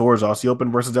building towards Aussie Open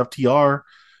versus FTR,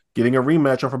 getting a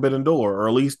rematch on Forbidden Door, or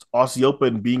at least Aussie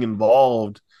Open being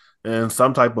involved in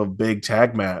some type of big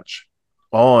tag match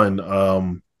on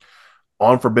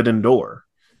on Forbidden Door.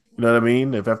 You know what I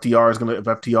mean? If FTR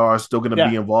is still gonna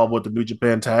be Yeah, involved with the New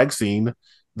Japan tag scene,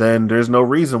 then there's no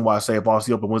reason why, say, if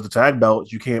Aussie Open wins the tag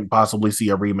belt, you can't possibly see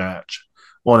a rematch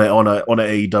on a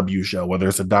AEW show, whether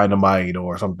it's a Dynamite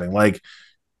or something. Like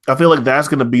I feel like that's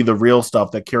gonna be the real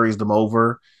stuff that carries them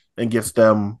over and gets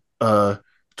them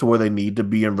to where they need to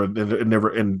be in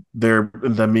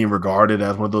them being regarded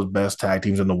as one of those best tag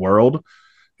teams in the world,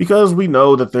 because we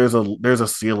know that there's a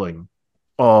ceiling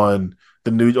on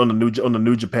the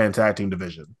New Japan tag team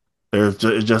division. It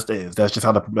just is. That's just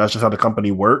how the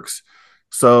company works.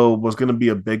 So what's going to be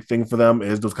a big thing for them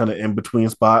is those kind of in between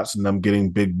spots and them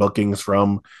getting big bookings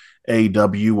from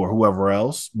AW or whoever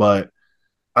else. But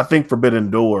I think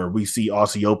Forbidden Door, we see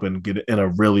Aussie Open get in a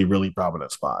really really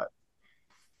prominent spot.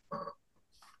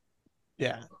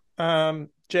 yeah.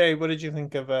 Jay, what did you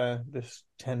think of this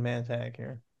 10-man tag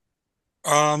here?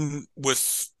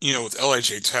 With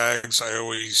LIJ tags,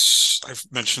 I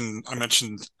mentioned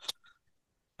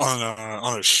on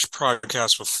a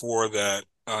podcast before that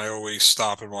I always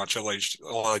stop and watch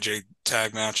LIJ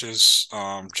tag matches,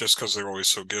 just because they're always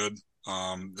so good.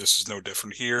 This is no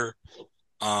different here.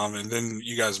 And then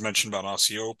you guys mentioned about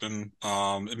Aussie Open.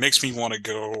 It makes me want to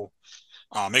go.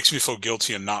 Makes me feel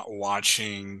guilty of not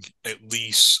watching at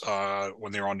least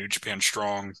when they're on New Japan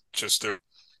Strong, just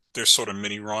their sort of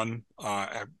mini run.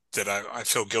 That I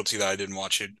feel guilty that I didn't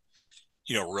watch it,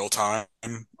 real time.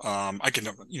 I can,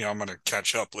 I'm gonna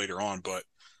catch up later on, but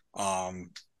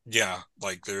yeah,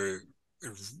 like they're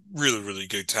really really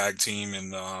good tag team,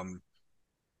 and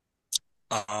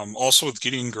also with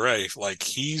Gideon Gray, like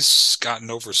he's gotten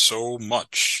over so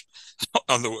much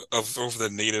over the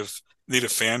native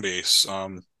fan base.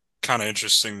 Kind of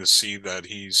interesting to see that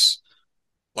he's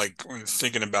like when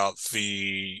thinking about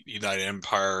the United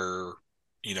Empire,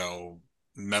 you know,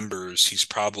 members, he's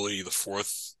probably the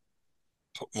fourth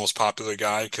most popular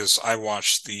guy because I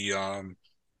watched the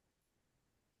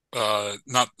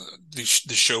not the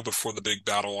show before the big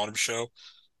Battle Autumn show,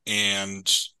 and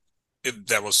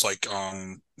that was like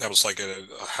a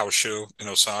house show in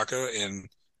Osaka, and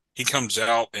he comes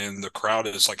out and the crowd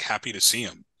is like happy to see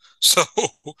him. So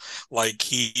like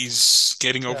he's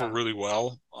getting over Yeah, really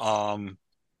well.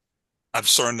 I'm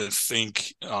starting to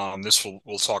think this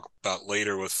we'll talk about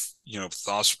later with with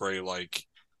Osprey, like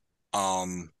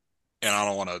and I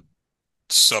don't want to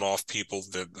set off people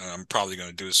that I'm probably going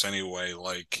to do this anyway,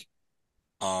 like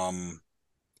um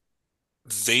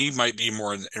they might be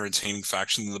more an entertaining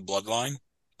faction than the Bloodline.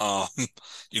 Um,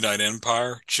 United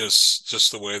Empire,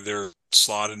 just the way they're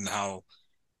slotted and how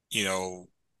you know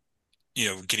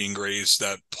Gideon Gray's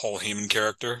that Paul Heyman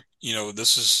character.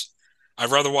 This is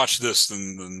I'd rather watch this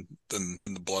than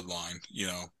the Bloodline.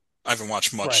 I haven't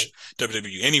watched right. much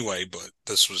WWE anyway, but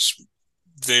this was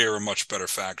they're a much better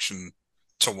faction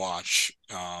to watch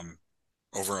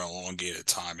over an elongated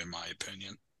time, in my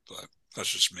opinion. But that's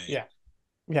just me. Yeah.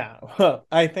 Yeah, well,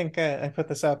 I think I put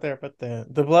this out there, but the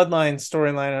bloodline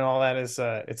storyline and all that is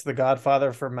it's the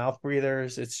Godfather for mouth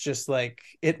breathers. It's just like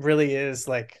it really is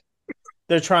like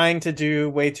they're trying to do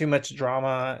way too much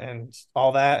drama and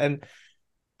all that. And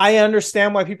I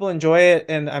understand why people enjoy it.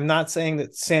 And I'm not saying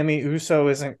that Sammy Uso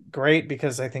isn't great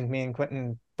because I think me and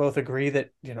Quentin both agree that,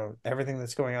 everything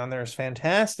that's going on there is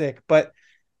fantastic. But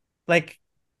like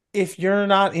if you're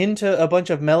not into a bunch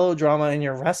of melodrama in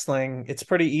your wrestling, it's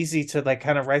pretty easy to like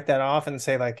kind of write that off and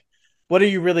say like, what are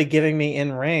you really giving me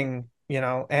in ring?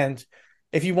 And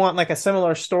if you want like a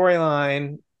similar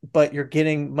storyline, but you're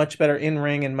getting much better in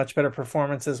ring and much better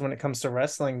performances when it comes to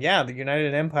wrestling, yeah, the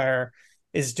United Empire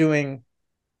is doing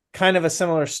kind of a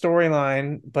similar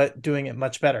storyline, but doing it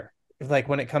much better. Like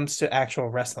when it comes to actual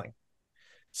wrestling.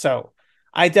 So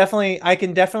I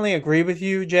can definitely agree with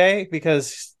you, Jay,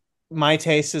 because my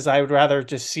taste is I would rather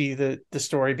just see the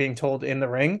story being told in the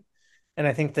ring. And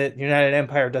I think that United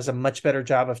Empire does a much better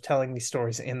job of telling these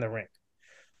stories in the ring.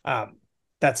 Um,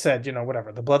 that said,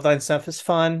 whatever. The Bloodline stuff is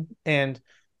fun, and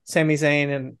Sami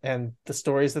Zayn and the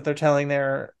stories that they're telling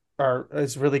there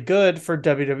is really good for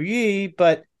WWE.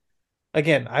 But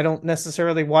again, I don't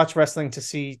necessarily watch wrestling to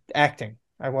see acting.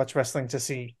 I watch wrestling to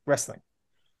see wrestling.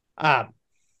 Um,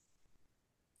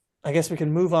 I guess we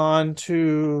can move on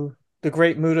to the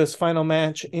Great Muta's final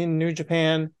match in New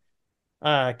Japan.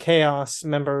 Chaos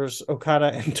members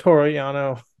Okada and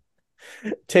Toriano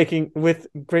taking with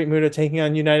Great Muta taking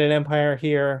on United Empire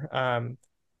here.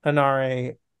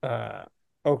 Hanare,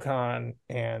 Okan,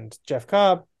 and Jeff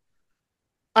Cobb.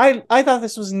 I thought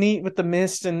this was neat with the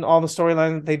mist and all the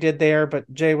storyline that they did there.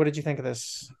 But Jay, what did you think of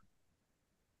this?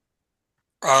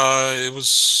 It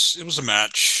was a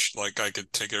match. Like I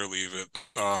could take it or leave it.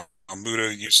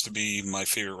 Muta used to be my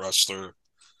favorite wrestler.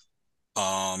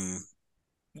 Um,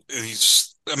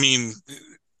 I mean,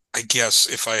 I guess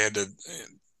if I had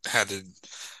to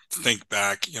think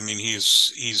back, I mean,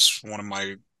 he's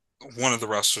one of the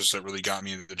wrestlers that really got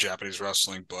me into Japanese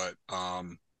wrestling. But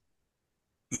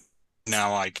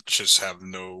now I just have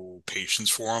no patience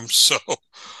for him. So,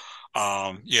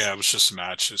 yeah, it was just a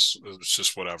match. It was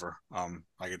just whatever.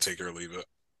 I could take it or leave it.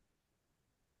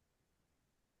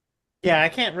 Yeah, I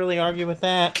can't really argue with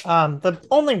that. The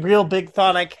only real big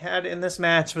thought I had in this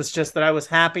match was just that I was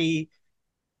happy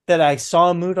that I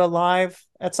saw Muta live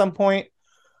at some point.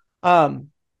 Um,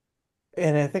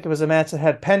 and I think it was a match that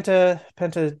had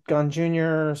Pentagon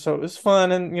Jr. So it was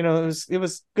fun, and it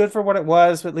was good for what it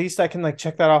was. But at least I can like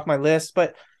check that off my list.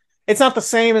 But it's not the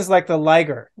same as like the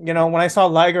Liger. When I saw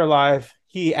Liger live,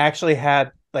 he actually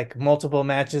had like multiple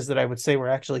matches that I would say were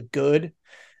actually good,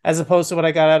 as opposed to what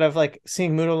I got out of like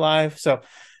seeing Muta live. So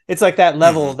it's like that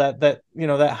level Hmm.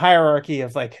 that hierarchy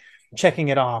of like checking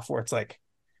it off, where it's like,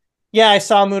 yeah, I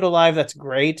saw Muta live. That's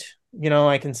great.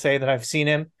 I can say that I've seen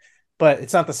him, but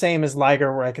it's not the same as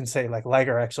Liger, where I can say like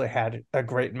Liger actually had a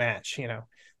great match.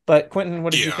 But Quentin,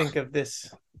 what did you Yeah. think of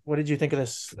this? What did you think of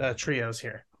this trios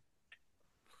here?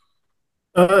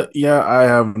 Yeah, I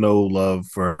have no love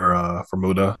for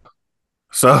Muda.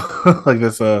 So like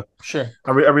this Sure.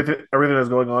 everything that's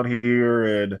going on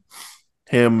here and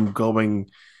him going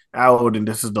out, and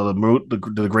this is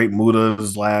the great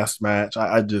Muda's last match.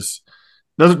 I just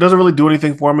doesn't really do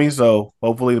anything for me. So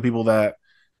hopefully the people that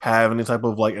have any type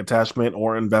of like attachment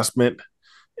or investment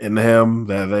in him,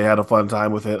 that they had a fun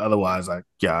time with it. Otherwise, I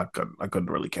couldn't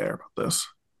really care about this.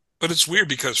 But it's weird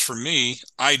because for me,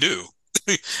 I do.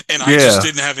 And I just Yeah.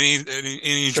 didn't have any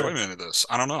Sure. enjoyment of this.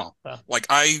 I don't know. Well, Like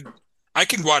I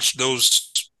can watch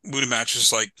those Muda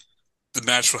matches, like the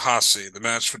match with Hase, the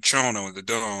match with Chono and the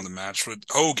Dome, the match with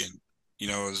Hogan.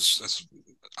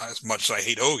 As much as I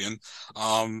hate Hogan,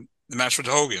 the match with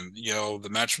Hogan,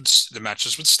 the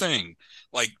matches with Sting.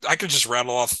 Like I could just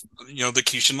rattle off, the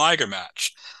Keisha Liger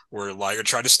match where Liger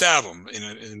tried to stab him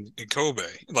in Kobe.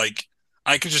 Like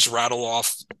I could just rattle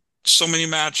off so many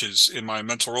matches in my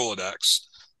mental Rolodex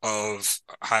of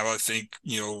how I think,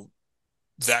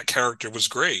 that character was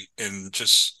great, and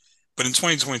just but in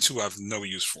 2022 I have no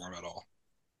use for him at all.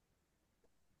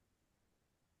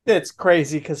 it's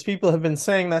crazy because people have been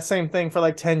saying that same thing for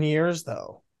like 10 years,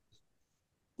 though.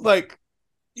 Like,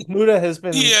 Muda has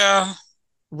been Yeah.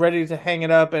 ready to hang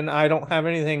it up, and I don't have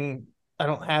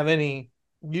any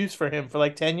use for him for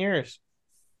like 10 years.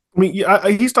 I mean, yeah,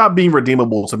 he stopped being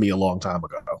redeemable to me a long time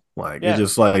ago. Like it's Yeah.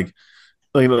 just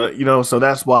so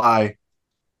that's why,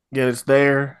 yeah, it's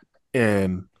there,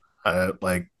 and I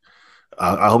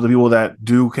hope the people that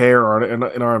do care and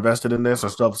are invested in this or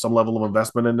still have some level of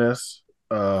investment in this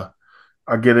are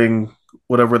getting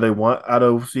whatever they want out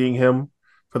of seeing him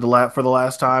for the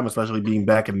last time, especially being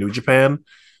back in New Japan.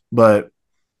 But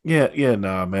yeah,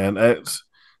 nah, man, it's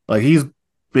like he's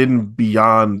been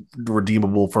beyond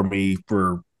redeemable for me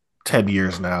for 10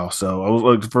 years now. So I was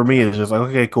like, for me, it's just like,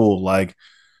 okay, cool. Like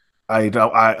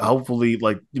I hopefully,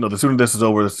 like, the sooner this is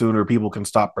over, the sooner people can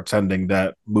stop pretending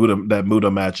that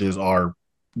Muda matches are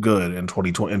good in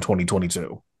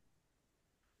 2022.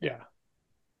 Yeah.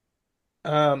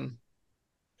 Um,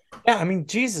 yeah, I mean,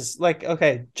 Jesus, like,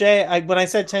 okay, Jay, when I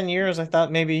said 10 years, I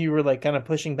thought maybe you were like kind of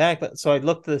pushing back, but so I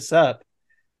looked this up.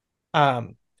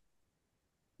 Um,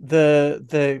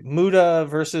 the Muda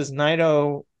versus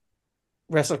Naito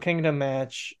Wrestle Kingdom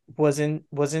match was in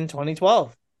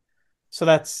 2012. So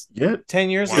that's Yeah, 10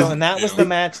 years ago, Wow. and that was the Yeah.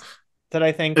 match that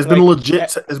I think it's been a like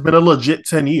legit. It's been a legit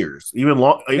 10 years. Even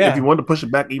long, if you yeah, wanted to push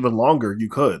it back even longer, you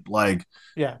could. Like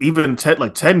yeah. even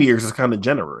 10 years is kind of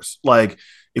generous. Like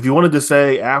if you wanted to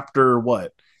say after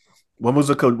what? When was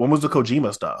the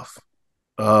Kojima stuff?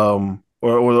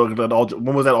 Or that all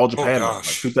when was that All Oh Japan run? Like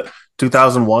gosh.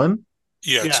 2001?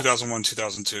 Yeah, Yeah. 2001,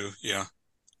 2002. Yeah.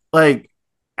 Like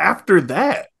after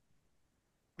that,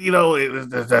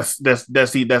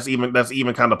 that's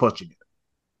even kind of pushing it.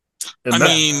 I And that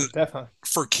Yeah, mean, no, definitely.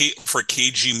 for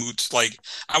KG Moots, like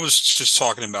I was just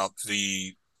talking about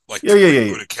the like yeah, the yeah, yeah,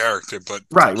 yeah. rebooted character, but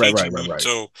Right, right, KG right, right, right.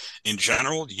 Muto in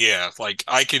general, yeah, like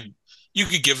you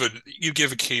could give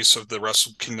a case of the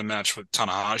Wrestle Kingdom match with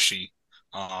Tanahashi,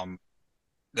 um,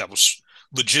 that was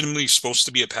legitimately supposed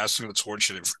to be a passing of the torch,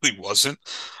 and it really wasn't.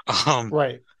 Um,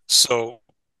 Right. so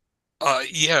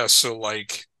yeah, so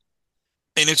like,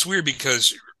 and it's weird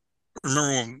because remember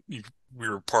when we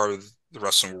were part of the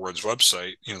Wrestling Awards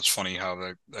website? You know, it's funny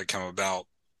how that came about.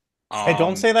 Hey, don't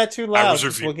Um, say that too I loud was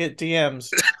because we'll review. get DMs.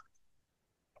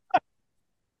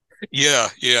 Yeah,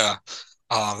 yeah.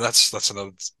 That's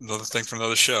another thing for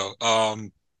another show.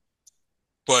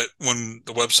 But when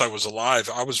the website was alive,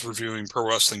 I was reviewing Pro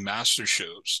Wrestling Master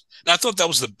shows, and I thought that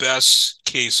was the best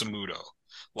case of Muto.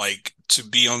 Like to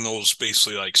be on those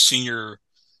basically like senior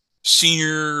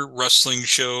wrestling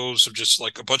shows of just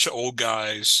like a bunch of old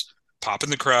guys popping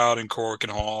the crowd in Cork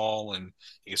and Hall, and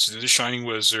he gets to do the Shining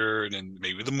Wizard and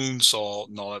maybe the Moonsault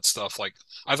and all that stuff. Like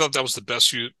I thought that was the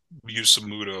best use of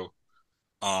Muto.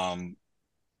 Um,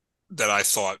 that I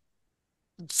thought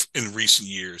in recent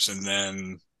years, and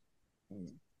then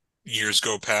years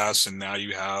go past, and now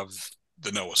you have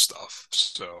the Noah stuff.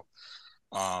 So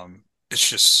it's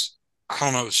just I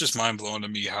don't know. It's just mind blowing to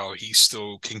me how he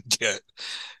still can get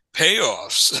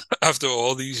payoffs after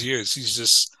all these years. He's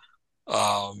just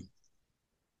um,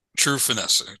 true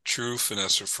finesse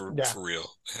Yeah. for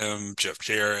real. Him, Jeff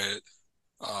Jarrett,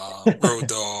 Road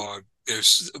Dogg.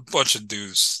 There's a bunch of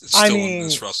dudes I still in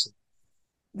this mean, wrestling.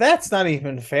 that's not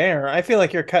even fair. I feel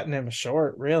like you're cutting him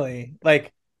short, really.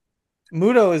 Like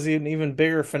Muto is an even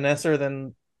bigger finesser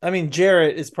than I mean,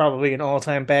 Jarrett is probably an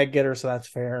all-time bag getter, so that's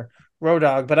fair. Road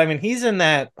Dogg, but I mean, he's in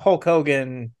that Hulk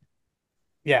Hogan.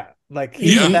 Yeah, like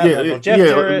he's at Yeah, that level. Jeff yeah.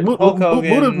 Jarrett, Hulk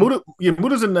Hogan.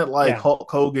 Muda's in that like Yeah. Hulk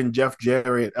Hogan, Jeff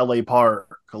Jarrett, L.A.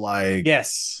 Park,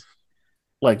 Yes.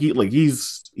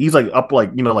 he's like up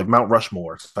like like Mount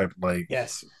Rushmore type like.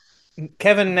 Yes.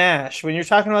 Kevin Nash. When you're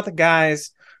talking about the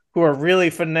guys who are really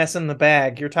finessing the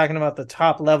bag, you're talking about the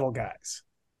top level guys.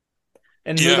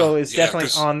 And Muto is yeah. definitely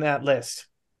Because on that list.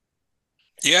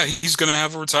 yeah, he's gonna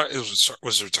have a retire. It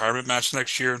was a retirement match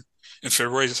next year in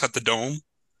February. It's at the Dome.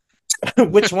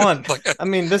 Which one? Like, I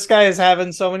mean, this guy is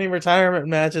having so many retirement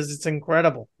matches. It's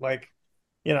incredible. Like,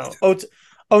 you know,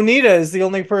 Onita is the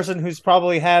only person who's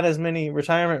probably had as many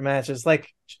retirement matches.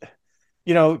 Like,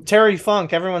 Terry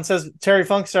Funk. Everyone says Terry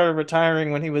Funk started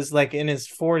retiring when he was like in his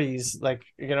 40s. Like,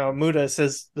 Muta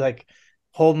says like,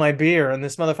 hold my beer, and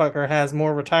this motherfucker has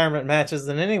more retirement matches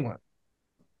than anyone.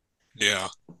 yeah,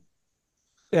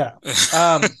 Yeah.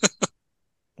 Um,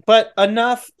 but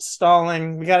enough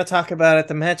stalling. We got to talk about it.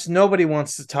 The match nobody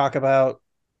wants to talk about.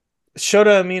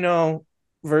 Shota Umino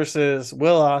versus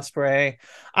Will Ospreay.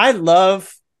 I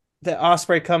love that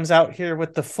Ospreay comes out here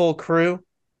with the full crew.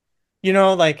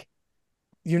 Like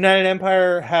United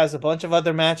Empire has a bunch of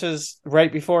other matches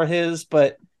right before his,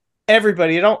 but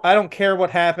everybody, I don't care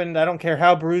what happened. I don't care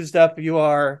how bruised up you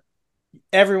are.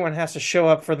 Everyone has to show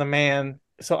up for the man.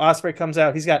 So Ospreay comes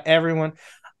out. He's got everyone.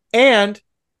 And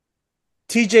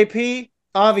TJP,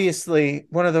 obviously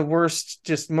one of the worst,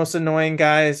 just most annoying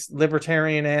guys,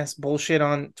 libertarian ass bullshit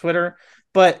on Twitter.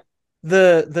 But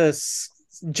the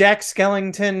Jack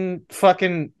Skellington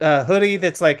fucking hoodie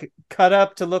that's like cut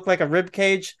up to look like a rib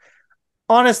cage,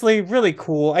 honestly really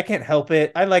cool. I can't help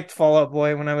it. I liked Fall Out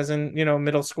Boy when I was in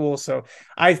middle school, so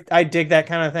I dig that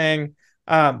kind of thing.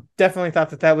 Definitely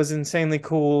thought that was insanely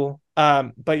cool.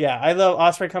 But yeah, I love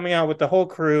Osprey coming out with the whole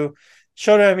crew.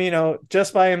 Showed him,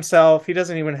 just by himself.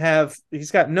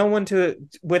 He's got no one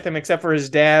with him except for his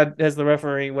dad as the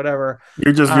referee, whatever. Um,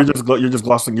 You're just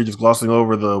glossing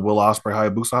over the Will Ospreay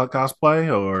Hayabusa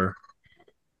cosplay, or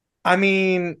I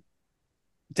mean,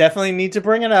 definitely need to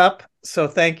bring it up. So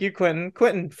thank you, Quentin.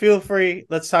 Quentin, feel free.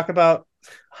 Let's talk about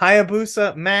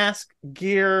Hayabusa mask,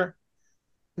 gear,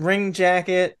 ring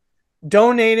jacket,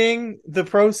 donating the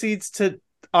proceeds to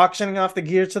auctioning off the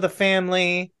gear to the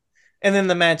family, and then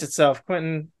the match itself.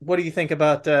 Quentin, what do you think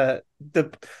about the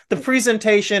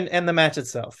presentation and the match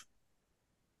itself?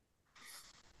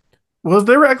 Was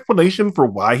there an explanation for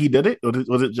why he did it?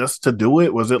 Was it just to do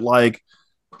it? Was it like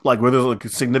where there's like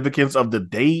significance of the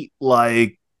date?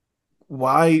 Like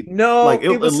why? Like No,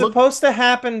 it it was looked supposed to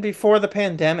happen before the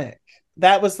pandemic.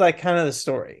 That was like kind of the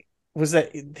story. Was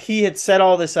that he had set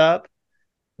all this up,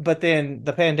 but then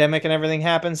the pandemic and everything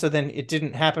happened, so then it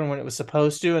didn't happen when it was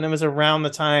supposed to, and it was around the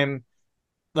time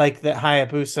like that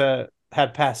Hayabusa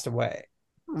had passed away.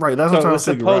 right. That's what I'm So it trying was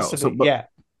to figure supposed to out. So, be, but yeah.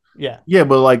 Yeah. yeah,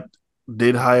 but like,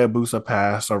 did Hayabusa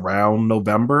pass around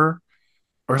November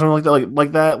or something like that?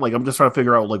 Like that? Like I'm just trying to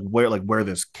figure out like where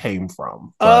this came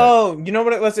from. But Oh, you know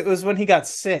what it was? It was when he got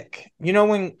sick. You know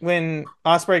when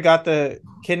Osprey got the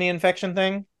kidney infection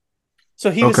thing?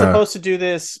 So he was okay, supposed to do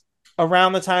this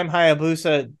around the time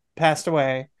Hayabusa passed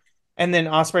away, and then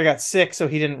Osprey got sick, so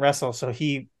he didn't wrestle. So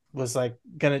he was like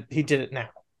he did it now.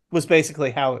 Was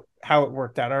basically how it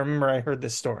worked out. I remember I heard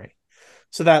this story.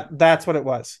 So that's what it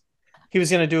was. He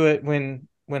was gonna do it when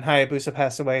Hayabusa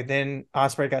passed away. Then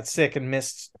Osprey got sick and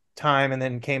missed time, and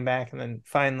then came back, and then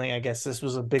finally, I guess this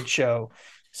was a big show.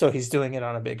 So he's doing it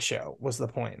on a big show. Was the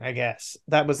point? I guess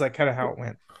that was like kind of how it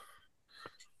went.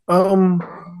 um,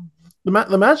 the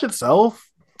match itself,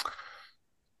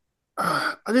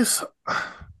 I just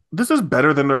this is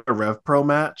better than the Rev Pro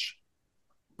match,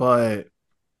 but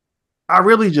I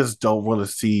really just don't want to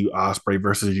see Osprey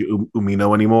versus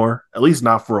Umino anymore. At least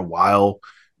not for a while.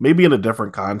 Maybe in a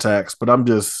different context, but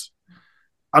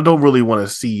I don't really want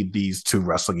to see these two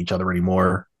wrestling each other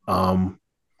anymore.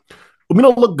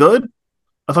 Umino looked good.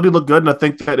 I thought he looked good, and I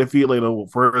think that if he,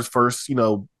 for his first,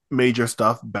 major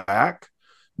stuff back,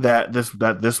 that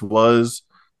this was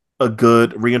a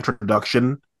good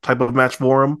reintroduction type of match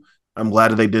for him. I'm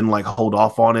glad that they didn't like hold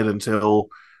off on it until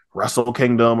Wrestle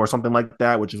Kingdom or something like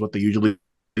that, which is what they usually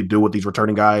do with these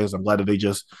returning guys. I'm glad that they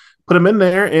just put him in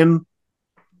there. And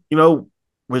you know,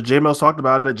 when JML talked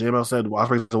about it, JML said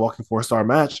Ospreay's a walking 4-star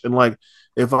match. And like,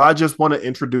 if I just want to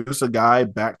introduce a guy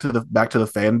back to the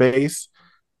fan base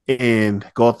and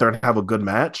go out there and have a good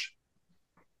match,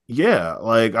 yeah,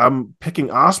 like I'm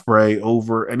picking Osprey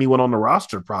over anyone on the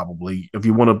roster probably. If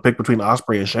you want to pick between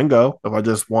Osprey and Shingo, if I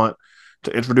just want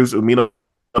to introduce Umino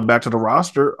back to the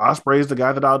roster, Osprey is the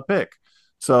guy that I'd pick.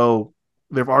 So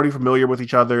they're already familiar with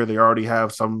each other. They already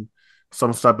have some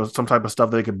type of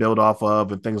stuff they could build off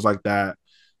of and things like that.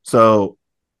 So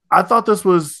I thought this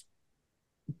was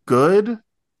good,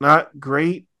 not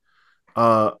great,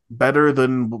 better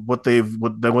than what they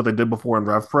did before in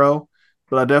Rev Pro,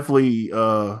 but I definitely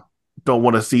don't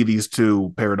want to see these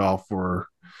two paired off for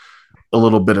a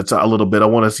little bit a little bit. I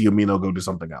want to see Amino go do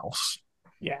something else.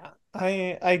 Yeah,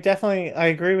 I definitely I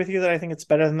agree with you that I think it's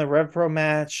better than the Rev Pro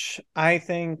match. I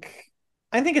think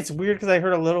it's weird because I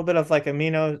heard a little bit of like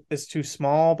Amino is too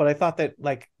small, but I thought that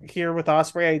like here with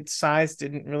Osprey, size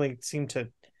didn't really seem to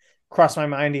cross my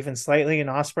mind even slightly, and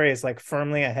Osprey is like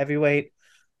firmly a heavyweight.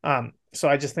 So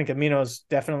I just think Amino's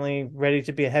definitely ready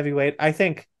to be a heavyweight. I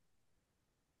think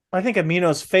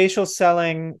Amino's facial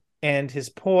selling and his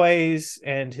poise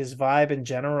and his vibe in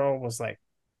general was like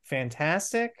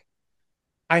fantastic.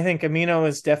 I think Amino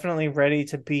is definitely ready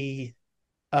to be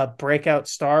a breakout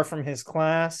star from his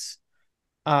class.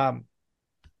 Um,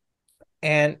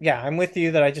 and yeah, I'm with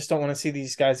you that I just don't want to see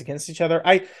these guys against each other.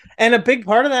 And a big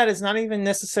part of that is not even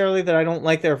necessarily that I don't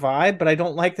like their vibe, but I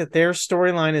don't like that their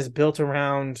storyline is built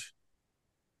around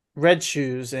red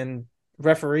shoes and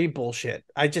referee bullshit.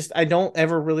 I don't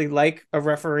ever really like a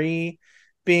referee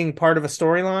being part of a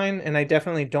storyline, and I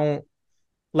definitely don't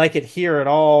like it here at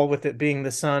all with it being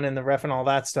the sun and the ref and all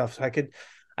that stuff. So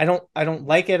I don't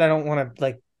like it. I don't want to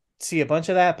like see a bunch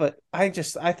of that, but I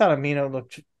thought Amino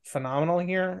looked phenomenal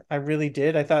here. I really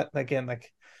did. I thought again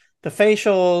like the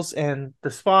facials and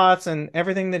the spots and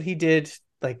everything that he did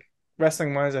like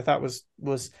wrestling wise I thought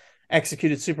was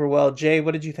executed super well. Jay,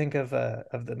 what did you think of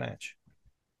the match?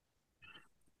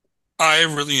 I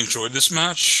really enjoyed this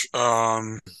match.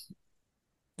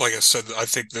 Like I said, I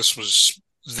think this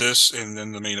and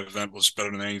then the main event was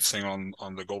better than anything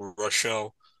on the Gold Rush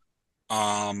show.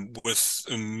 With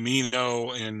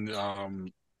Umino and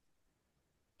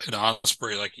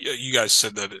Osprey, like you guys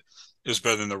said that it was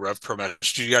better than the Rev Pro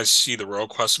match. Did you guys see the Royal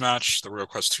Quest match, the Royal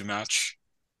Quest 2 match?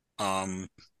 Um,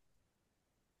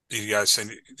 did you guys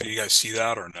see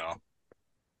that or no?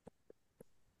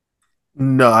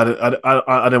 No, I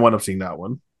didn't want to see that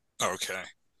one. Okay.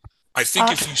 I think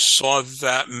Uh if you saw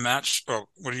that match, oh,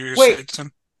 what are you gonna say, wait,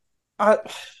 Tim? uh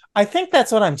I think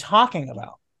that's what I'm talking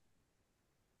about.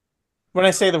 When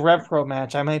I say the Rev Pro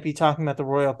match, I might be talking about the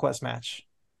Royal Quest match.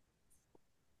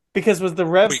 Because was the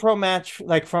Rev Wait, Pro match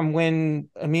like from when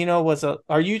Amino was a?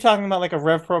 Are you talking about like a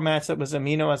Rev Pro match that was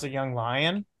Amino as a young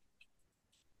lion?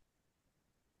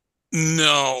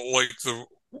 No, like the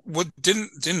what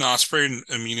didn't Osprey and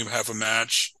Aminu have a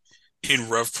match in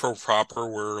Rev Pro proper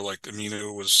where like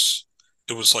Aminu was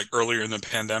it was like earlier in the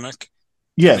pandemic?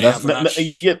 Yeah, Didn't they have a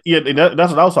match?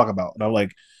 that's what I was talking about. And I'm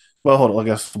like, well, hold on. I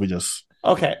guess we just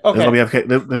Okay, there's why okay. we have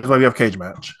there's why we have cage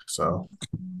match. So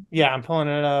Yeah, I'm pulling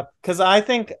it up because I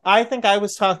think I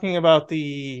was talking about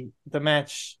the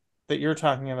match that you're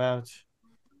talking about.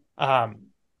 Um,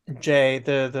 Jay,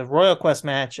 the Royal Quest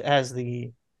match as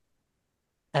the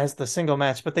single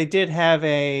match, but they did have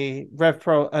a Rev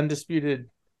Pro undisputed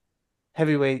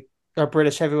heavyweight or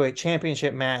British heavyweight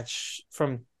championship match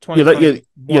from yeah, that, 2021. and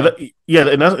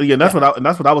Yeah. that's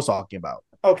what I was talking about.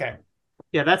 Okay.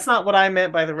 Yeah, that's not what I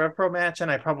meant by the Rev Pro match,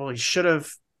 and I probably should have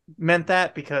meant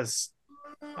that because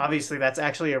obviously that's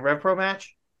actually a Rev Pro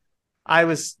match. I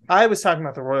was talking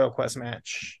about the Royal Quest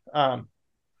match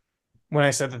when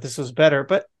I said that this was better,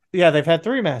 but yeah, they've had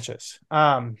three matches.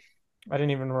 I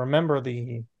didn't even remember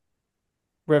the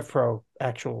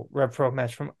actual Rev Pro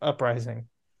match from Uprising.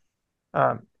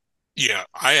 Um, Yeah,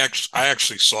 I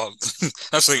actually saw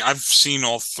that's the thing. I've seen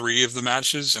all three of the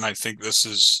matches, and I think this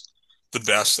is the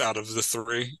best out of the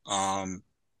three.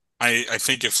 I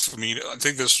think if Amino, I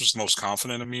think this was the most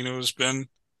confident Amino has been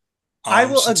I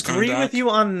will since coming agree with back. you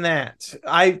on that.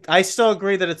 I still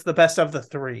agree that it's the best of the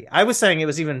three. I was saying it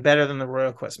was even better than the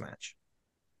Royal Quest match.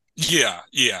 Yeah,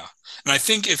 yeah. And I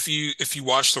think if you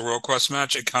watch the Royal Quest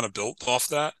match, it kind of built off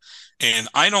that. And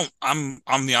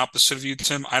I'm the opposite of you,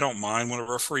 Tim. I don't mind when a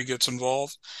referee gets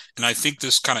involved. And I think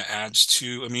this kind of adds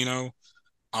to Amino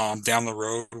down the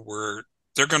road where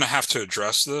they're going to have to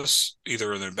address this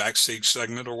either in their backstage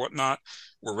segment or whatnot,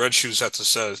 where Red Shoes has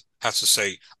to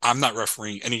say, "I'm not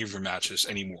refereeing any of your matches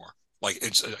anymore." Like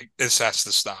this has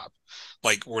to stop.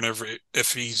 Like whenever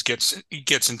if he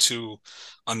gets into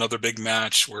another big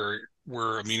match where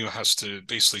Amino has to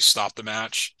basically stop the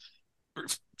match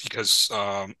because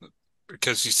um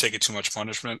because he's taking too much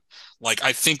punishment. Like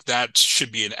I think that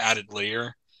should be an added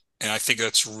layer, and I think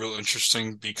that's real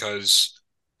interesting because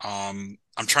I'm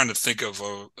trying to think of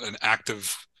an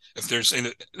active if there's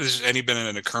any been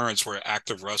an occurrence where an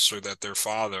active wrestler that their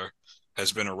father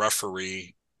has been a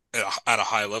referee at a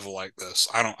high level like this.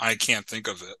 I can't think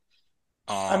of it.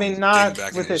 I mean, Dating not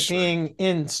back in with it history. being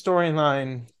in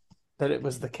storyline that it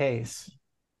was the case.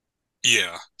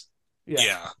 Yeah, Yeah.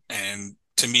 yeah, and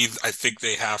to me, I think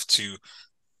they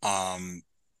um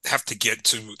have to get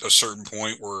to a certain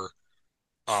point where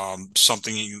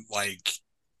something like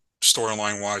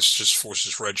storyline wise just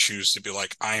forces Red Shoes to be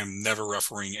like, I am never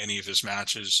refereeing any of his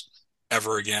matches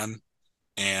ever again,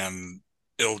 and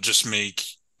it'll just make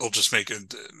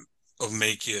it'll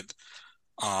make it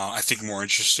I think more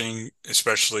interesting,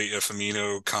 especially if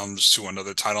Amino comes to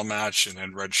another title match and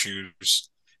then Red Shoes,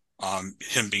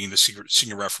 him being the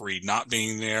senior referee, not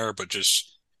being there, but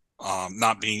just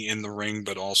not being in the ring,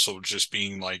 but also just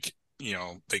being like,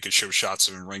 they could show shots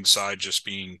of him ringside, just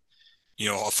being,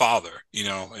 a father,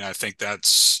 and I think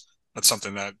that's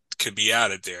something that could be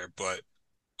added there. But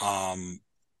um,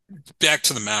 back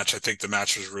to the match, I think the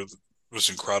match was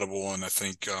incredible, and I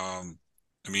think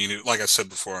like I said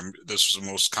before, this was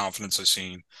the most confidence I've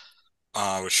seen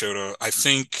with Shota. I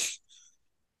think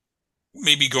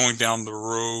maybe going down the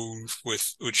road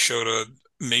with Shota,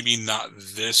 maybe not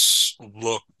this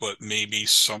look, but maybe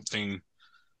something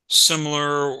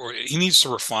similar, or he needs to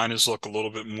refine his look a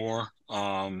little bit more.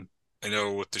 I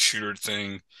know with the shooter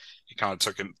thing, he kind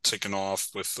of taken off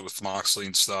with Moxley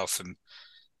and stuff, and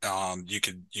you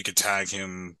could tag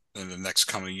him in the next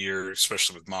coming year,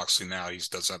 especially with Moxley now. He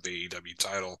does have the AEW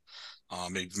title.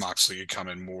 Maybe Moxley could come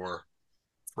in more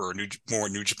for more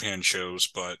New Japan shows,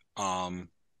 but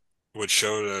would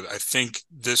show that I think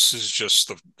this is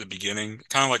just the beginning,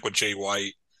 kind of like with Jay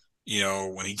White.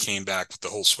 When he came back with the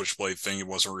whole switchblade thing, it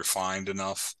wasn't refined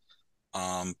enough.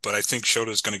 But I think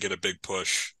Shota's going to get a big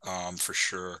push for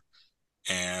sure.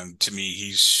 And to me,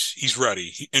 he's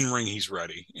ready. In ring, he's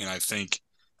ready, and I think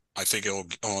it'll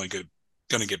only get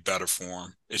going to get better for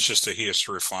him. It's just that he has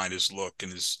to refine his look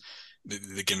and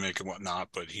the gimmick and whatnot.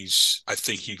 But I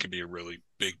think he could be a really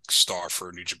big star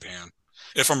for New Japan.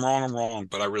 If I'm wrong, I'm wrong,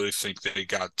 but I really think they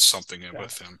got something in Yeah.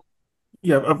 with him.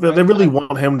 Yeah, I feel I, they really I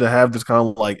want him to have this kind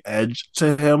of like edge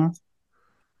to him,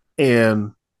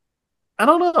 and I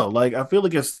don't know. Like I feel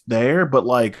like it's there, but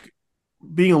like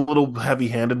being a little heavy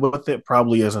handed with it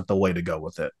probably isn't the way to go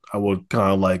with it. I would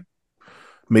kind of like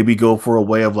maybe go for a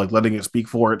way of like letting it speak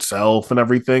for itself and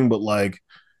everything, but like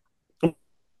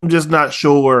I'm just not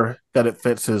sure that it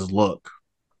fits his look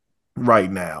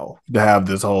right now to have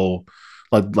this whole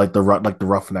like the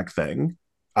roughneck thing.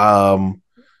 Um,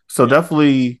 so yeah.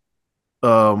 definitely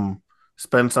um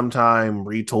spend some time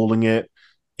retooling it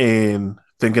and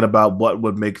thinking about what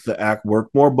would make the act work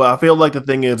more. But I feel like the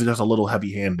thing is it's just a little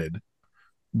heavy handed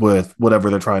with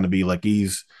whatever they're trying to be. Like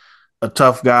he's a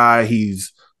tough guy.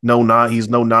 He's no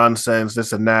nonsense.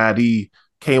 This and that. He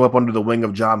came up under the wing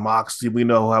of John Moxley. We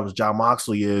know how John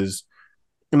Moxley is,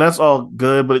 and that's all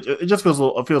good. But it just feels a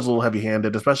little heavy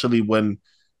handed, especially when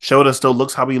Shota still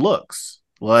looks how he looks.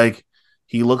 Like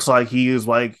he looks like he is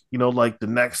like the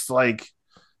next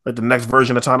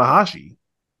version of Tanahashi.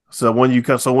 So when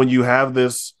you have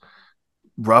this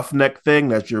roughneck thing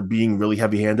that you're being really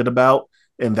heavy handed about,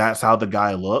 and that's how the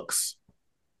guy looks,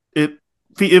 it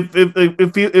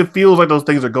it feels like those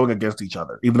things are going against each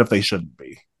other, even if they shouldn't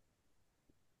be.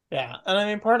 Yeah, and I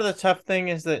mean, part of the tough thing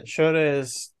is that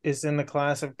Shota is in the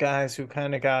class of guys who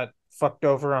kind of got fucked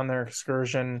over on their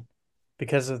excursion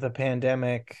because of the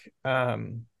pandemic.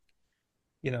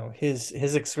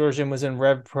 His excursion was in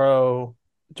Rev Pro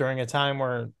during a time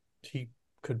where he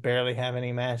could barely have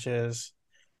any matches.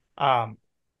 Um,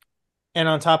 and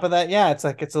on top of that, yeah, it's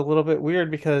a little bit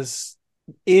weird because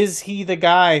is he the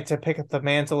guy to pick up the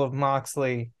mantle of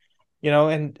Moxley?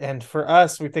 And for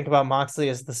us, we think about Moxley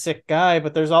as the sick guy,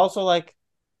 but there's also like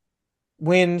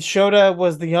when Shota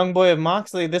was the young boy of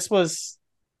Moxley, this was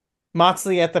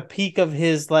Moxley at the peak of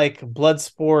his like blood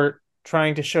sport,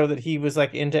 trying to show that he was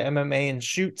like into MMA and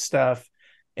shoot stuff.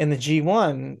 In the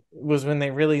G1 was when they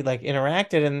really like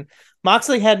interacted, and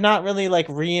Moxley had not really like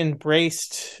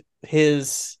re-embraced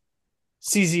his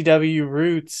CZW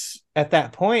roots at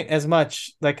that point as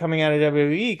much, like coming out of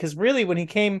WWE, because really when he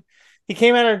came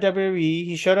out of WWE,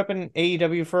 he showed up in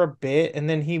AEW for a bit, and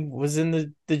then he was in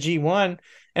the G1,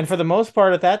 and for the most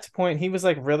part at that point he was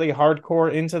like really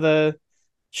hardcore into the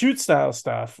shoot style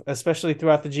stuff, especially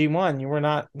throughout the G1. You were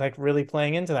not like really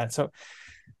playing into that, so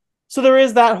there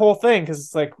is that whole thing, because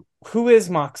it's like, who is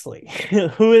Moxley?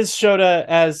 Who is Shota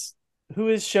as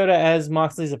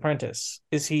Moxley's apprentice?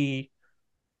 He's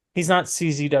not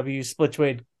CZW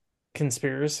Splitway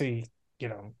Conspiracy,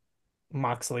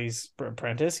 Moxley's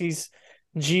apprentice. He's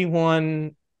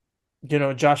G1,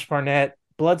 Josh Barnett,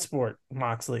 Bloodsport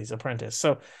Moxley's apprentice.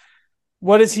 So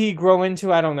what does he grow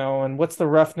into? I don't know. And what's the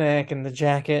roughneck and the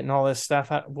jacket and all this stuff?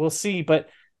 We'll see. But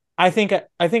I think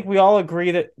we all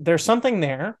agree that there's something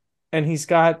there, and he's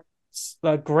got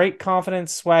a great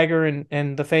confidence, swagger,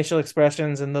 and the facial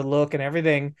expressions and the look and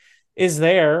everything is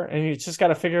there, and you just got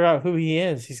to figure out who he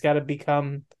is. He's got to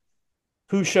become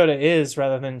who Shota is,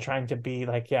 rather than trying to be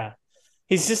like, yeah.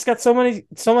 He's just got so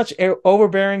much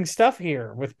overbearing stuff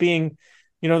here with being,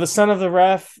 the son of the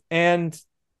ref and,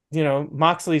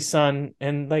 Moxley's son,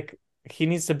 and like he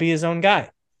needs to be his own guy.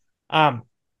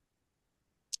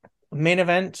 Main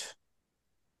event.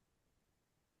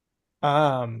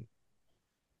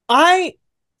 I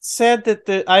said that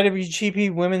the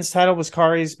IWGP Women's title was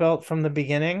Kari's belt from the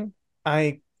beginning.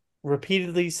 I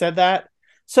repeatedly said that.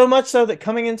 So much so that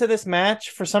coming into this match,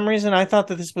 for some reason, I thought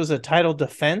that this was a title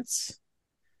defense.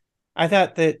 I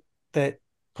thought that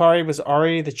Kari was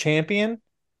already the champion,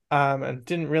 and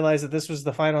didn't realize that this was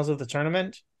the finals of the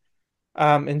tournament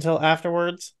until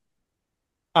afterwards.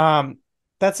 That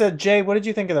said, Jay, what did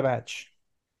you think of the match?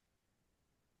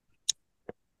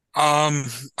 I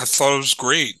thought it was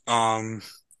great. I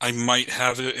might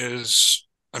have it as,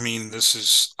 I mean, I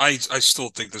still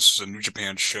think this is a New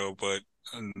Japan show, but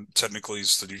technically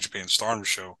it's the New Japan Stardom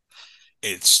show.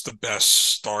 It's the best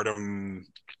Stardom,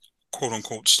 quote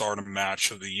unquote, Stardom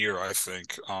match of the year, I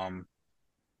think.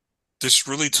 This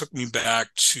really took me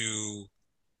back to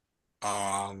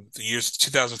the years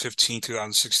 2015,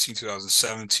 2016,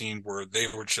 2017, where they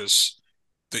were just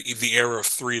the era of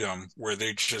freedom, where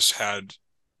they just had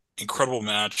incredible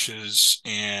matches,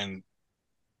 and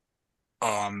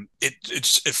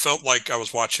it felt like I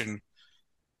was watching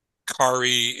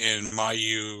Kari and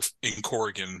Mayu in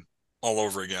Corrigan all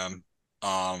over again.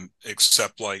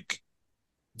 Except like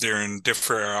they're in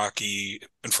Differaraki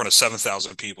in front of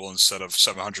 7,000 people instead of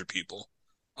 700 people.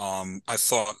 I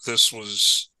thought this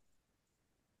was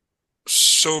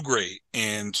so great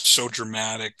and so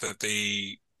dramatic that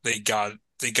they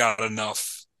got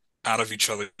enough out of each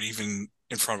other, even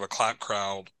in front of a clap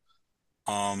crowd,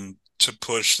 to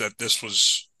push that this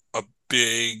was a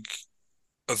big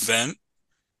event.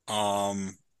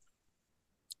 Um,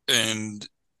 and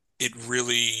it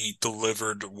really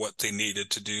delivered what they needed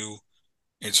to do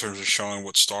in terms of showing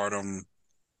what Stardom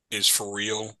is for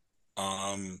real.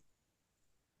 Um,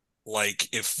 like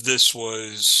if this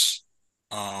was,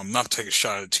 not to take a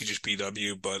shot at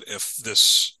TGPW, but if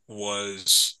this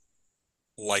was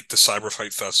like the Cyber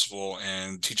Fight Festival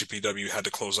and TGPW had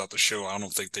to close out the show, I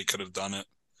don't think they could have done it.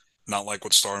 not like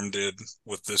what Stardom did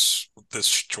with this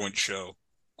joint show.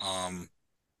 Um,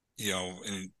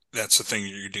 and that's the thing,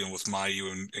 you're dealing with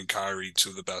Mayu and Kairi,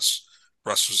 two of the best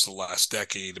wrestlers of the last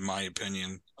decade, in my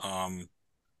opinion. I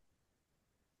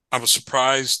was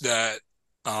surprised that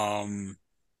um,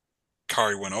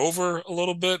 Kairi went over a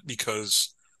little bit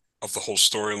because of the whole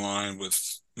storyline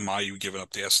with Mayu giving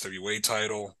up the SWA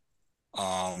title.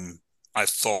 Um, I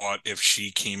thought if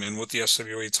she came in with the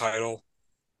SWA title,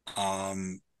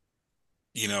 um,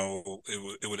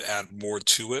 it would add more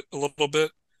to it a little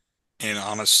bit. And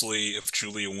honestly, if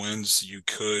Julia wins,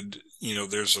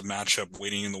 there's a matchup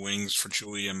waiting in the wings for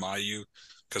Julia and Mayu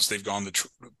because they've gone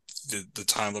the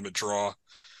time limit draw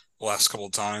the last couple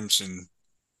of times,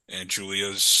 and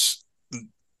Julia's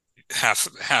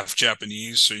half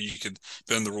Japanese, so you could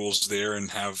bend the rules there and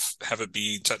have it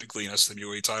be technically an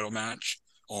SWA title match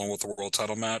along with the world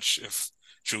title match if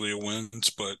Julia wins.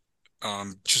 But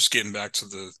just getting back to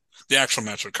the actual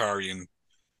match with Kari and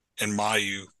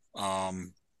Mayu,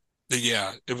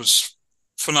 yeah, it was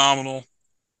phenomenal.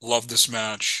 Love this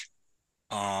match.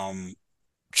 Um,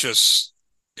 just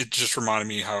it just reminded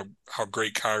me how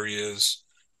great Kyrie is.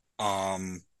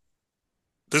 Um,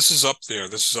 this is up there.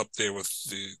 This is up there with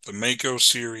the Mako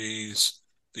series,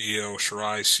 the Io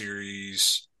Shirai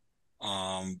series,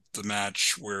 the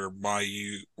match where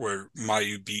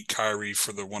Mayu beat Kyrie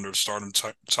for the Wonder of Stardom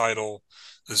title.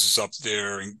 This is up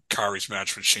there, and Kyrie's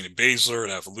match with Shayna Baszler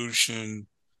at Evolution.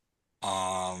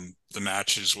 The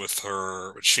matches with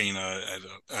Shayna at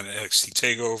an NXT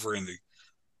Takeover, and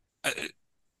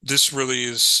this really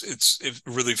it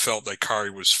really felt like Kyrie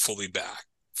was fully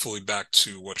back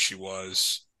to what she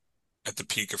was at the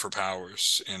peak of her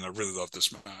powers, and I really love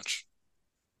this match.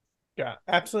 Yeah,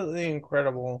 absolutely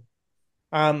incredible.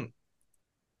 Um,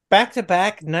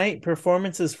 Back-to-back night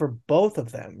performances for both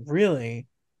of them, really.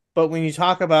 But when you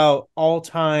talk about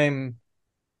all-time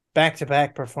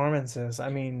back-to-back performances, I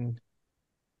mean,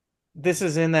 this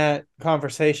is in that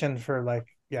conversation for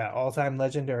all-time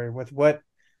legendary with what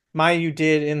Mayu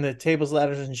did in the tables,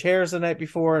 ladders, and chairs the night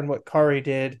before, and what Kari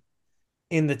did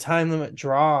in the time limit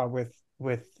draw with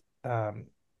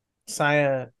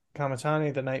Saya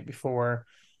Kamatani the night before,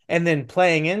 and then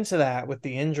playing into that with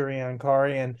the injury on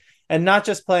Kari, and not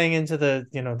just playing into the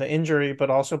injury, but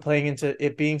also playing into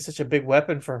it being such a big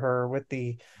weapon for her with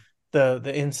the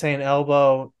insane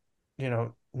elbow,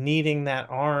 needing that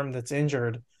arm that's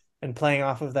injured and playing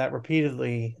off of that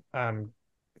repeatedly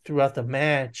throughout the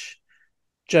match.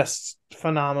 Just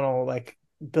phenomenal, like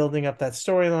building up that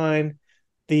storyline,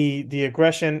 the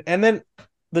aggression, and then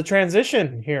the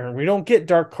transition here. We don't get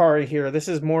dark Kari here. This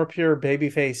is more pure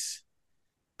babyface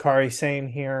Kari Sane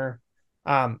here.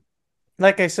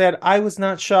 Like I said, I was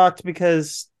not shocked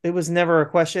because it was never a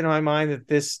question in my mind that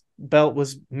this belt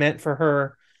was meant for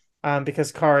her,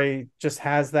 because Kari just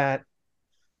has that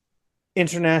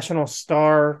international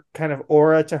star kind of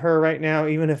aura to her right now.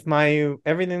 Even if Mayu,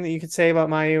 everything that you could say about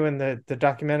Mayu and the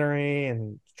documentary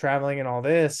and traveling and all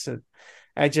this,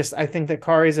 I think that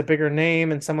Kari is a bigger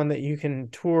name and someone that you can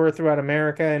tour throughout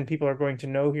America and people are going to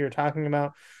know who you're talking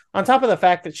about. On top of the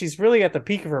fact that she's really at the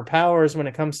peak of her powers when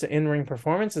it comes to in-ring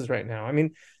performances right now. I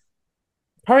mean,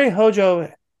 Kari Hojo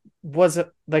was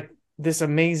like this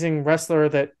amazing wrestler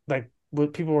that like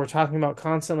what people were talking about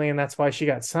constantly, and that's why she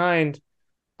got signed.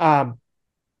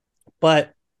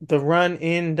 But the run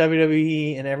in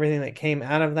WWE and everything that came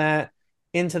out of that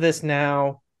into this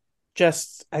now,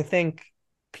 just I think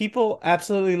people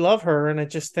absolutely love her, and I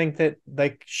just think that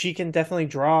like she can definitely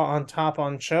draw on top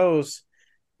on shows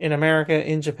in America,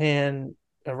 in Japan,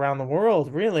 around the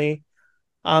world, really,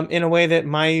 in a way that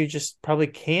Mayu just probably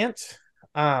can't.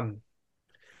 That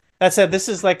said, this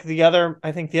is like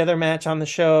I think the other match on the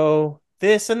show.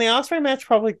 This and the Osprey match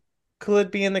probably could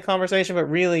be in the conversation, but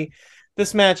really,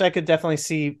 this match I could definitely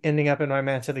see ending up in my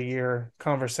match of the year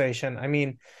conversation. I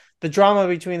mean, the drama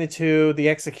between the two, the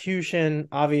execution,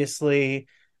 obviously,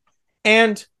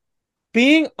 and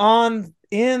being on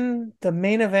in the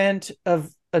main event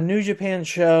of a New Japan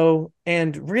show,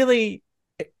 and really,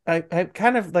 I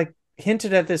kind of like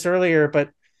hinted at this earlier, but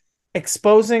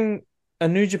exposing a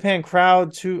New Japan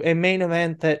crowd to a main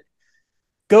event that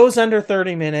goes under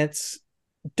 30 minutes,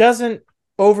 doesn't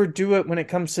overdo it when it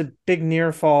comes to big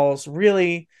near falls.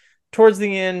 Really, towards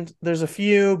the end, there's a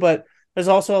few, but there's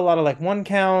also a lot of like one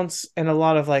counts and a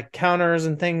lot of like counters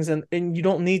and things, and you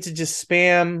don't need to just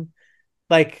spam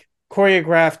like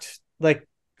choreographed like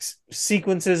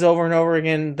sequences over and over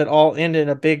again that all end in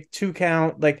a big 2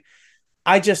 count. Like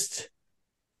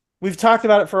we've talked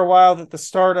about it for a while that the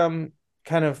Stardom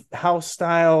kind of house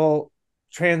style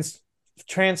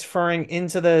transferring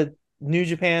into the New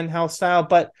Japan house style,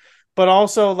 but but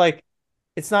also like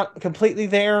it's not completely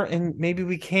there, and maybe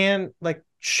we can like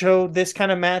show this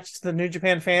kind of match to the New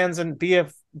Japan fans and be a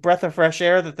breath of fresh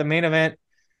air that the main event,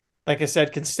 like I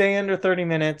said, can stay under 30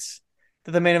 minutes,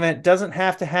 that the main event doesn't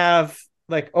have to have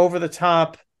like over the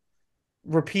top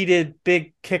repeated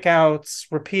big kickouts,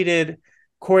 repeated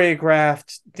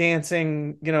choreographed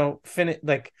dancing,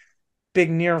 like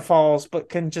big near falls, but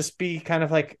can just be kind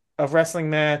of like a wrestling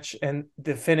match, and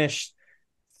the finish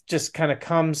just kind of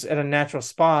comes at a natural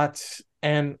spot.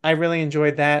 And I really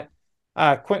enjoyed that.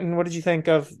 Quentin, what did you think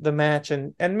of the match?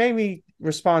 And maybe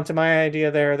respond to my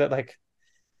idea there that like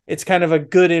it's kind of a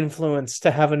good influence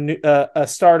to have a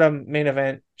Stardom main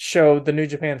event show the New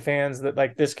Japan fans that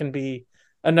like this can be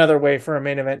another way for a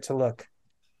main event to look.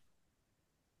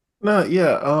 No,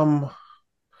 yeah.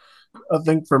 I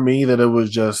think for me that it was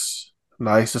just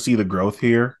nice to see the growth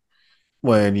here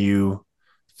when you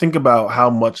think about how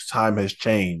much time has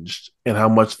changed and how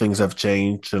much things have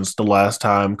changed since the last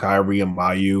time Kyrie and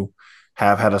Mayu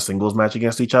have had a singles match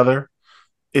against each other.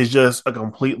 It's just a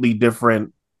completely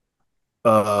different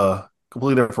world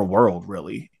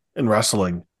really in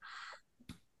wrestling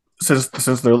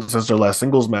since their last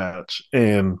singles match.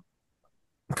 And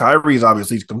Kyrie's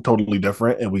obviously totally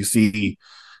different, and we see,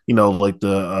 like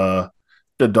the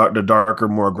darker,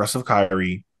 more aggressive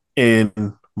Kyrie.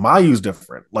 And Mayu's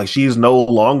different. Like she's no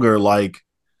longer like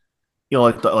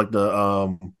like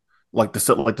the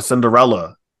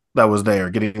Cinderella that was there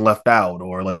getting left out,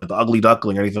 or like the ugly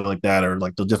duckling or anything like that, or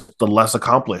like the less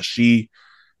accomplished. She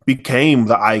became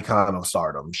the icon of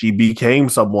Stardom. She became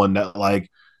someone that like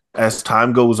as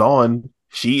time goes on,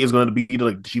 she's going to be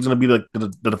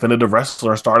the definitive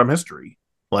wrestler of Stardom history.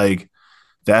 Like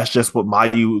that's just what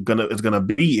Mayu is gonna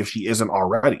be if she isn't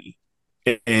already.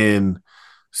 And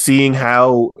seeing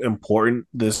how important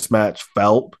this match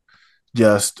felt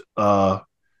just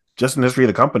just in the history of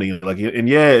the company. Like, and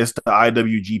yeah, it's the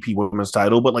IWGP Women's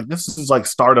Title, but like this is like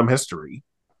Stardom history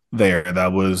there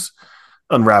that was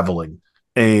unraveling.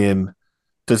 And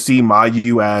to see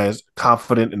Mayu as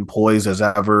confident and poised as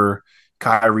ever,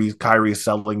 Kyrie's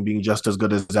selling being just as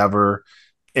good as ever,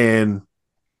 and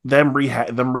them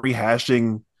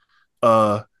rehashing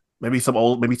uh maybe some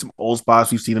old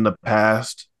spots we've seen in the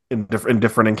past in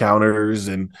different encounters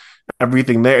and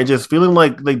everything there, and just feeling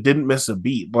like they didn't miss a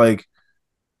beat. Like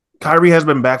Kyrie has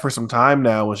been back for some time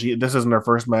now, and this isn't her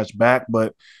first match back,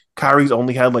 but Kyrie's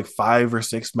only had like 5 or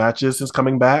 6 matches since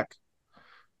coming back,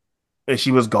 and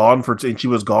she was gone for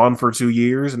 2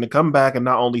 years, and to come back and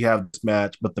not only have this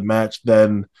match, but the match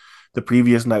then the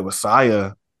previous night with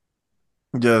Saya,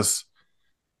 just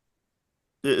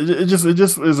it just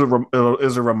is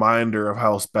a reminder of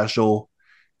how special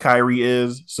Kyrie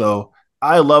is. So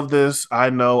I love this. I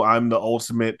know I'm the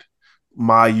ultimate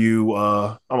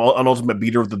Mayu. I'm an ultimate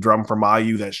beater of the drum for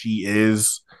Mayu. That she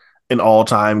is an all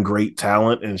time great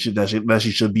talent, and that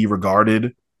she should be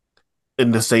regarded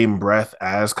in the same breath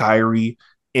as Kyrie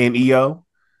and Io.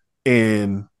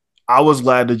 And I was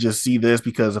glad to just see this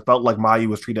because it felt like Mayu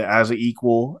was treated as an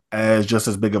equal, as just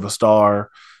as big of a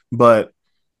star. But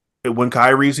when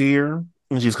Kyrie's here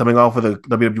and she's coming off of the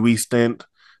WWE stint,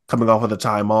 coming off of the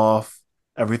time off,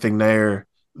 everything there,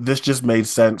 this just made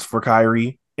sense for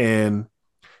Kyrie. And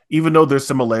even though there's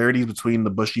similarities between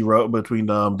the Bushy Road, between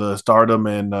the Stardom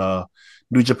and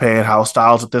New Japan house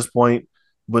styles at this point,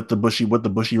 with the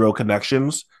Bushy Road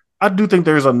connections, I do think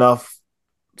there's enough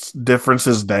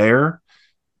differences there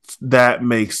that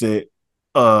makes it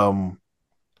um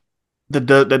that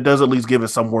does at least give it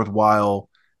some worthwhile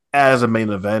as a main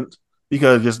event,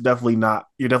 because you're definitely not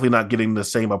getting the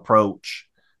same approach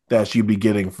that you'd be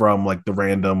getting from like the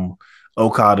random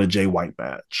Okada Jay White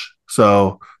match.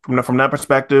 So from that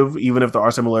perspective, even if there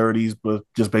are similarities, but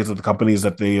just based on the companies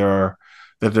that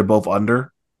they're both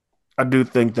under, I do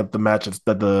think that the match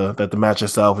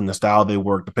itself and the style they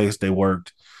worked, the pace they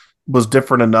worked, was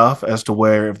different enough as to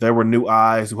where if there were new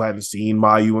eyes who hadn't seen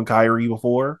Mayu and Kyrie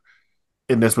before,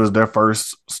 and this was their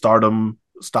first Stardom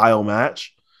style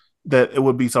match, that it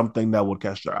would be something that would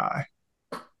catch their eye.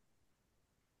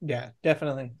 Yeah,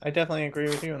 definitely. I definitely agree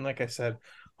with you. And like I said,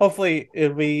 hopefully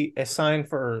it'll be a sign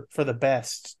for the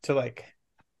best to like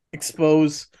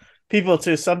expose people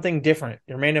to something different.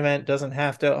 Your main event doesn't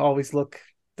have to always look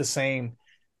the same.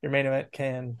 Your main event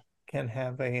can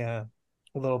have a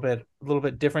little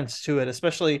bit difference to it,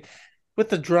 especially with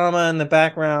the drama in the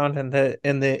background and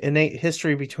the innate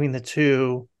history between the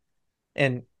two.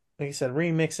 And like I said,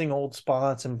 remixing old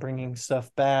spots and bringing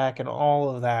stuff back and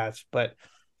all of that. But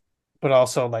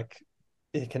also like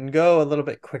it can go a little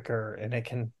bit quicker, and it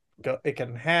can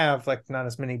have like not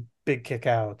as many big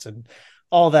kickouts and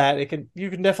all that. You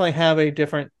can definitely have a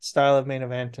different style of main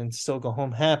event and still go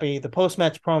home happy. The post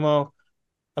match promo,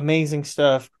 amazing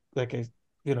stuff. Like I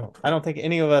don't think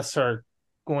any of us are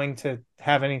going to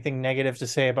have anything negative to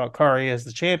say about Kari as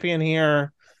the champion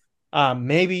here.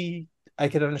 Maybe I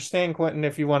could understand, Quentin,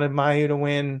 if you wanted Mayu to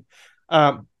win,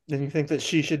 then you think that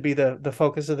she should be the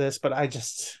focus of this. But I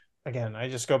just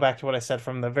go back to what I said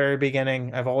from the very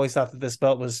beginning. I've always thought that this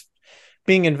belt was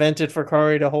being invented for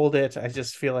Kari to hold it. I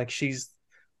just feel like she's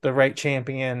the right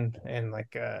champion, and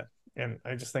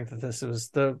I just think that this was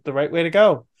the right way to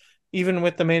go. Even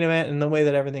with the main event and the way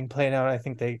that everything played out, I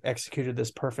think they executed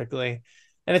this perfectly.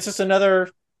 And it's just another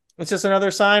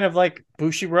sign of like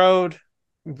Bushi Road,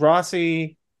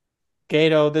 Rossi,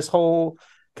 Gato, this whole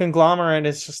conglomerate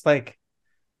is just like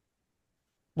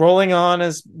rolling on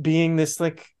as being this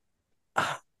like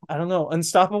I don't know,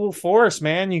 unstoppable force,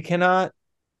 man. You cannot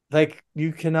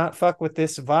fuck with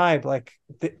this vibe. Like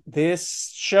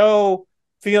this show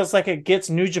feels like it gets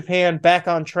New Japan back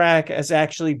on track as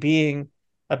actually being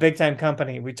a big time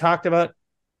company. We talked about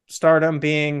Stardom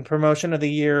being promotion of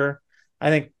the year. I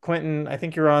think Quentin, I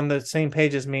think you're on the same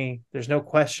page as me. There's no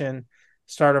question.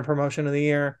 Stardom promotion of the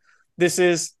year. This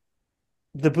is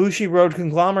the Bushi Road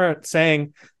conglomerate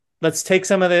saying, let's take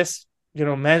some of this,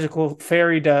 magical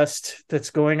fairy dust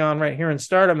that's going on right here in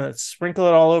Stardom and let's sprinkle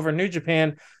it all over New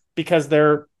Japan because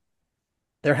they're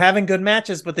having good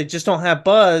matches, but they just don't have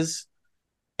buzz.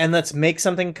 And let's make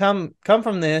something come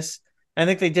from this. I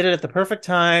think they did it at the perfect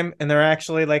time, and they're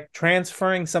actually like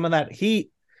transferring some of that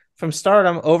heat from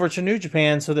Stardom over to New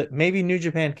Japan so that maybe New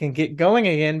Japan can get going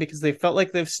again because they felt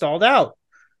like they've stalled out.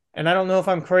 And I don't know if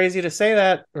I'm crazy to say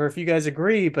that or if you guys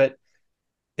agree, but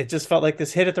it just felt like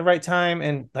this hit at the right time.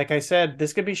 And like I said,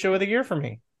 this could be show of the year for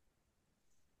me.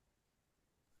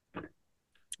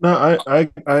 No, I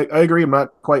agree. I'm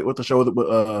not quite with the show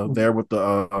there with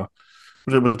the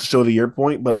show of the year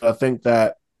point, but I think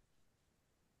that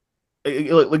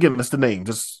again, it's the name.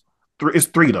 Just it's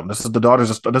Freedom. This is the daughters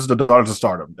of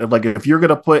Stardom. And like if you're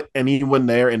gonna put anyone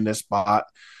there in this spot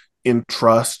in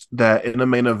trust that in the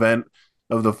main event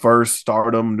of the first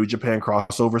Stardom New Japan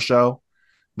crossover show,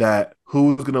 that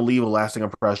who's going to leave a lasting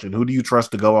impression? Who do you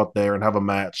trust to go out there and have a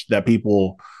match that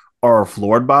people are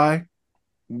floored by?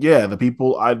 Yeah, the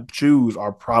people I'd choose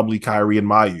are probably Kyrie and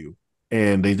Mayu,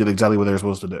 and they did exactly what they're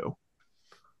supposed to do.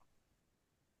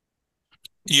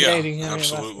 Yeah,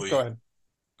 absolutely. Go ahead.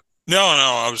 No,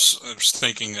 I was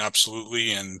thinking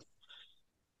absolutely, and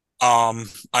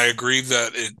I agree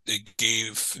that it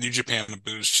gave New Japan a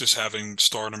boost just having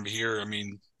Stardom here. I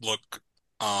mean, look,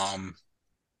 um,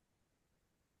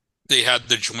 they had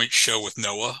the joint show with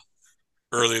Noah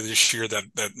earlier this year,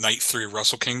 that night three of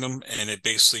Wrestle Kingdom, and it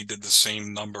basically did the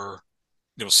same number,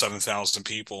 7,000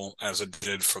 people as it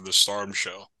did for the Stardom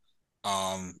show.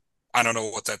 Um, I don't know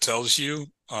what that tells you.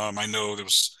 I know there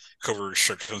was COVID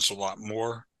restrictions a lot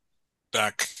more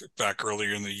back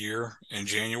earlier in the year in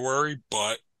January,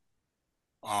 but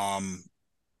um,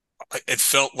 it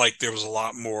felt like there was a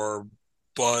lot more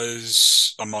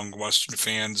buzz among Western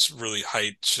fans, really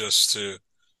hyped just to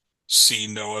see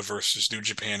Noah versus New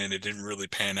Japan, and it didn't really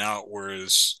pan out.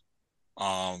 Whereas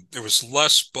there was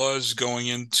less buzz going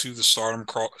into the Historic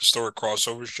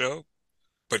Crossover show,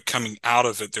 but coming out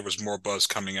of it, there was more buzz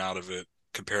coming out of it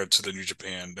compared to the New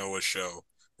Japan Noah show.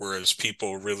 Whereas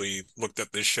people really looked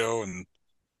at this show and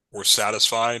were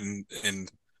satisfied, and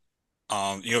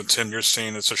Tim, you're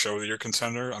saying it's a show of the year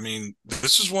contender. I mean,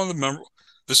 this is one of the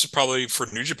this is probably for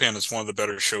New Japan. It's one of the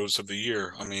better shows of the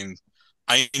year. I mean,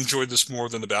 I enjoyed this more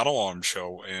than the Battle Arm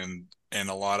show, and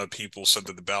a lot of people said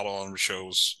that the Battle Arm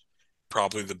show's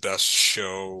probably the best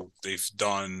show they've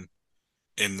done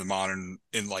in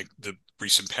like the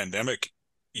recent pandemic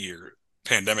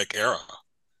era.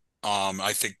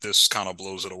 I think this kind of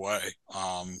blows it away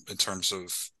in terms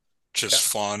of just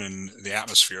fun and the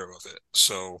atmosphere of it.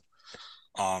 So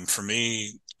for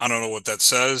me, I don't know what that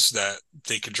says, that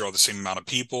they could draw the same amount of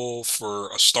people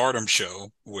for a Stardom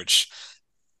show, which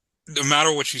no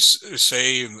matter what you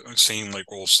say, saying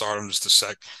like, well, Stardom is the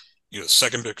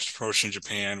second biggest promotion in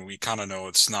Japan. We kind of know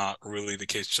it's not really the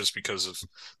case just because of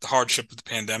the hardship of the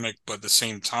pandemic, but at the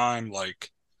same time, like,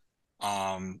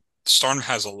 Stardom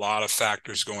has a lot of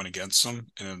factors going against them,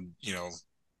 and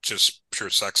just pure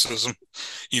sexism.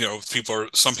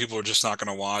 Some people are just not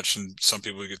going to watch, and some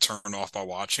people get turned off by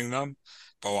watching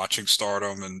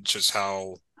Stardom, and just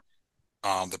how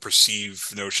the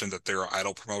perceived notion that they're an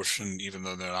idol promotion, even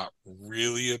though they're not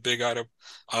really a big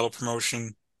idol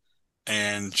promotion.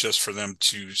 And just for them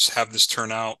to have this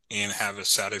turnout and have a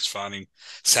satisfying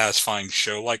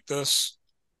show like this,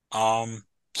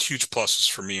 huge pluses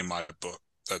for me in my book.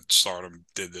 that Stardom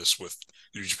did this with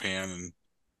New Japan and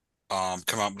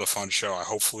come out with a fun show.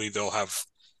 Hopefully they'll have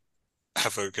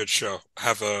a good show,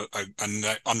 have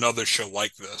another show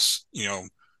like this.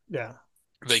 Yeah.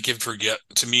 They can forget.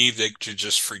 To me, they could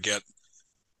just forget.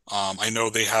 I know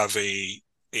they have a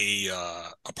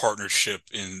partnership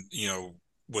in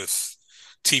with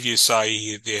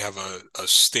TVSI. They have a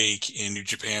stake in New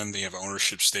Japan. They have an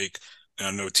ownership stake, and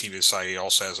I know TVSI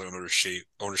also has an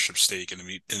ownership stake in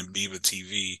Amoeba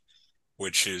TV,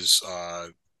 which is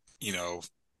you know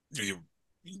you,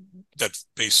 that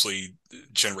basically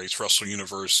generates Wrestle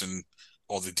Universe and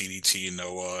all the DDT and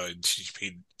Noah and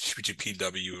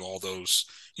TGPW and all those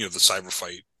the cyber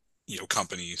fight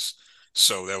companies.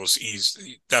 So that was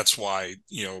easy. That's why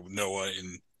Noah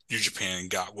and New Japan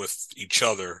got with each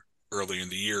other early in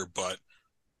the year. But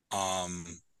um,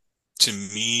 to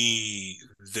me,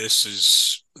 this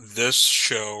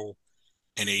show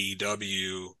and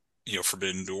AEW,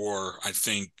 Forbidden Door. I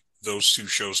think those two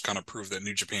shows kind of prove that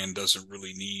New Japan doesn't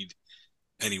really need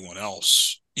anyone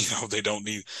else. They don't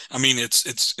need. I mean,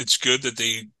 it's good that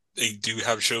they do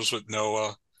have shows with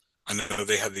Noah. I know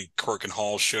they had the Cork and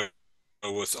Hall show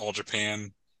with All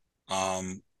Japan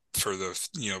for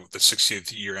the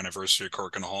 60th year anniversary of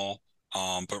Cork and Hall.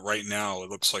 But right now it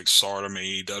looks like Stardom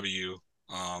AEW,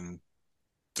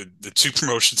 the two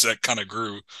promotions that kind of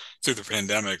grew through the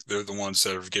pandemic, they're the ones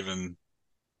that have given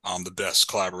the best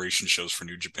collaboration shows for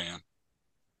New Japan.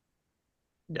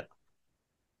 Yeah.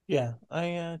 Yeah,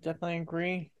 I definitely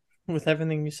agree with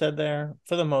everything you said there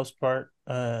for the most part.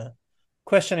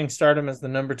 Questioning Stardom as the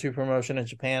number 2 promotion in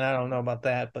Japan, I don't know about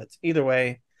that, but either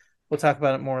way, we'll talk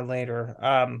about it more later.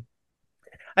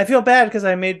 I feel bad because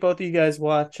I made both of you guys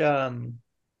watch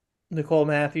Nicole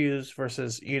Matthews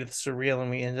versus Edith Surreal,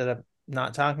 and we ended up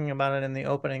not talking about it in the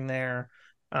opening there.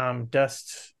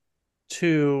 Dust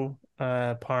 2,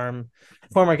 Parm,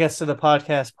 former guest of the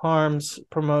podcast, Parm's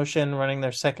promotion, running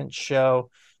their second show.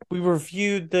 We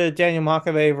reviewed the Daniel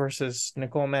Makabe versus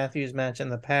Nicole Matthews match in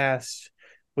the past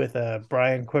with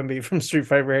Brian Quimby from Street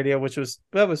Fight Radio, which was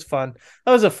fun.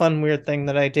 That was a fun, weird thing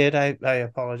that I did. I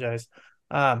apologize.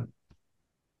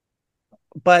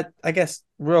 But I guess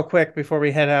real quick before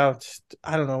we head out,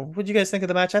 I don't know. What did you guys think of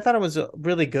the match? I thought it was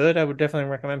really good. I would definitely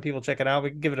recommend people check it out.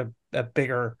 We could give it a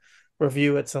bigger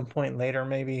review at some point later,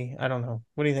 maybe. I don't know.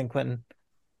 What do you think, Quentin?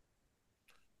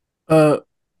 Uh,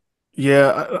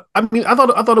 yeah. I mean, I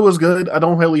thought it was good. I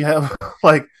don't really have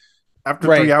like after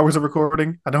three Right. hours of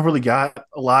recording, I don't really got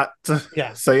a lot to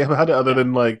Yeah. say about it other Yeah.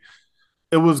 than like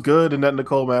it was good and that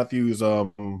Nicole Matthews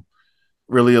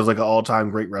really is like an all time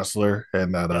great wrestler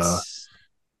and that Yes.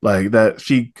 like that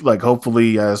she like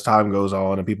hopefully as time goes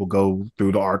on and people go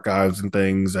through the archives and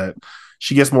things that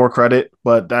she gets more credit,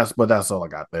 but that's all I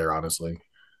got there, honestly.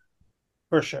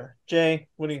 For sure. Jay,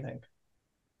 what do you think?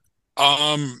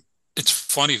 Um, it's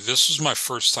funny. This was my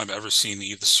first time ever seeing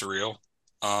the Surreal.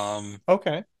 Um,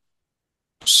 Okay.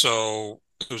 so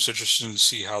it was interesting to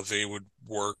see how they would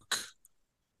work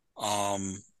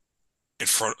um in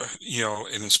front,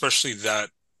 and especially that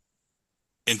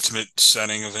intimate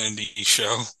setting of an indie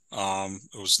show.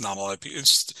 It was not a lot of people.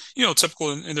 It's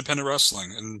typical independent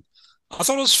wrestling, and I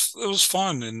thought it was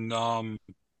fun. And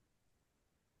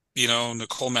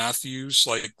Nicole Matthews,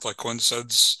 like Quinn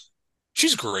said,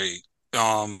 she's great.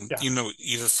 Yeah.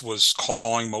 Edith was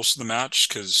calling most of the match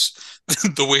because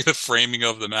the way the framing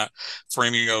of the match,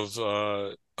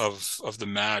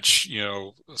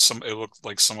 it looked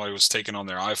like somebody was taking on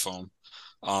their iPhone,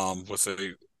 with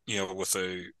a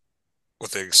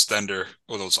with a extender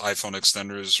or those iPhone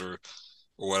extenders or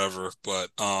whatever. But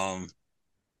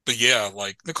yeah,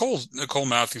 like Nicole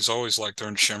Matthews always liked her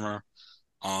in Shimmer.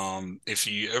 If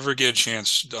you ever get a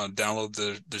chance, download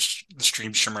the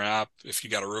Stream Shimmer app if you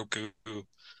got a Roku.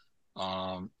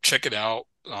 Check it out.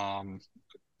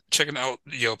 Check it out.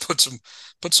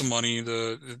 Put some money in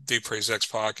the Dave Praise X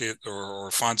pocket,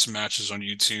 or find some matches on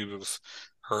YouTube of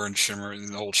her and Shimmer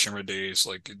in the old Shimmer days.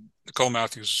 Like Nicole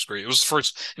Matthews was great. It was the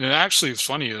first, and it actually was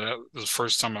funny that was the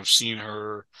first time I've seen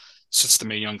her since the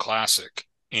Mae Young Classic,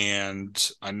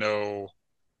 and I know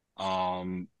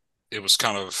um, it was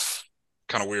kind of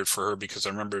weird for her because I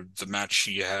remember the match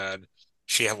she had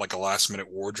like a last minute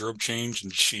wardrobe change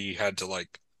and she had to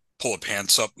like pull her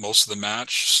pants up most of the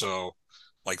match. So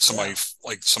Yeah.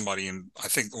 like somebody in I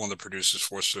think one of the producers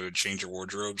forced her to change her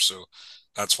wardrobe. So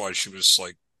that's why she was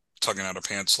like tugging out her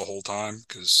pants the whole time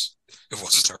because it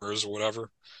wasn't hers or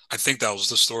whatever. I think that was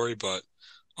the story, but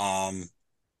um,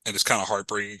 and it's kind of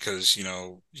heartbreaking because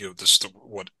this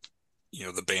what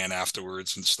the band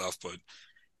afterwards and stuff. But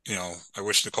I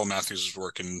wish Nicole Matthews was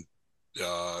working,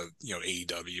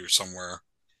 AEW or somewhere.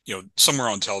 somewhere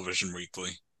on television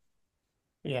weekly.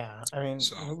 Yeah, I mean,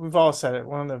 So we've all said it.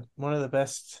 One of the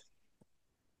best,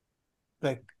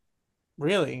 like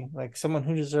really, like someone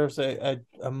who deserves a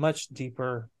much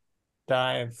deeper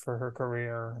dive for her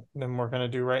career than we're gonna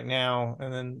do right now.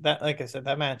 And then that, like I said,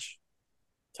 that match,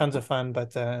 tons of fun,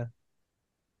 but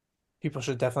people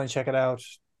should definitely check it out.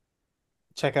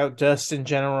 Check out Dust in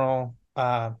general.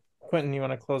 Quentin, you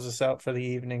want to close us out for the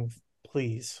evening,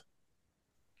 please?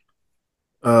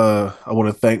 I want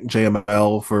to thank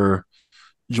JML for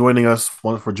joining us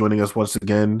once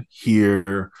again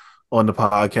here on the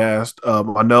podcast.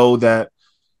 I know that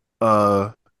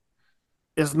uh,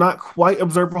 it's not quite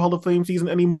Observer Hall of Fame season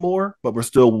anymore, but we're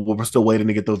still waiting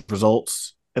to get those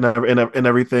results and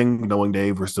everything. Knowing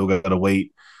Dave, we're still gonna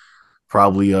wait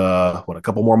probably a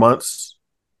couple more months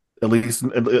at least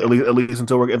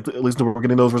until we're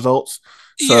getting those results.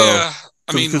 So yeah,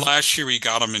 I so mean, because last year we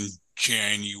got them in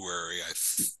January,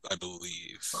 I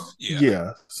believe. Yeah.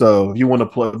 yeah, so if you want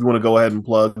to go ahead and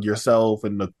plug yourself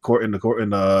in the Cork and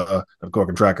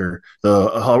Tracker, the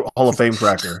Hall of Fame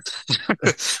tracker. I,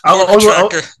 I, Corker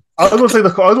tracker. I was going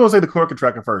to say the Cork and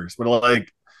Tracker first, but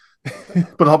like,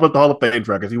 but how about the Hall of Fame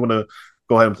trackers? You want to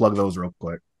go ahead and plug those real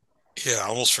quick? Yeah, I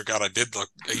almost forgot I did look.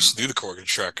 I used to do the Corker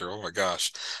tracker. Oh my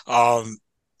gosh. Um,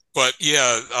 but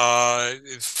yeah,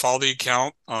 follow the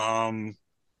account.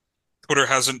 Twitter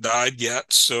hasn't died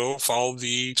yet, so follow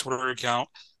the Twitter account,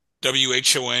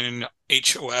 WHONHOF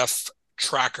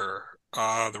Tracker,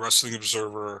 the Wrestling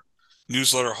Observer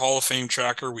newsletter Hall of Fame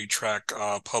tracker. We track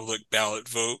public ballot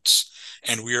votes,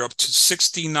 and we are up to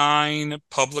 69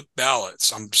 public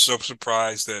ballots. I'm so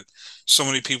surprised that so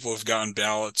many people have gotten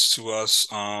ballots to us.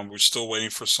 We're still waiting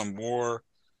for some more.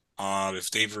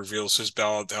 If Dave reveals his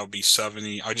ballot, that'll be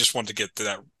 70. I just want to get to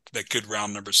that good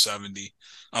round number 70.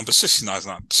 But 69 is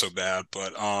not so bad.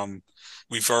 But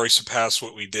we've already surpassed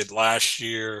what we did last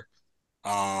year.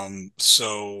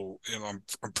 So I'm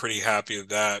pretty happy with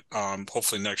that.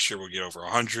 Hopefully next year we'll get over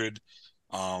 100.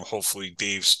 Hopefully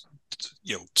Dave's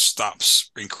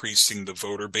stops increasing the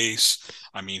voter base.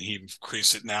 I mean, he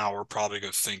increased it now. We're probably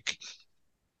gonna think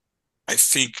I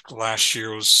think last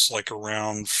year was like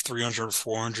around 300 or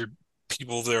 400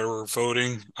 people that were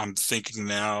voting. I'm thinking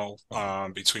now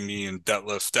between me and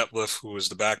Detlef, who is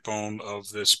the backbone of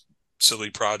this silly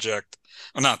project.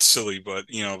 Well, not silly, but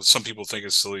some people think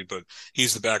it's silly, but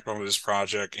he's the backbone of this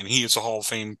project, and he is a Hall of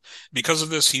Fame. Because of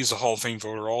this, he's a Hall of Fame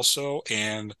voter also,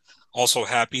 and also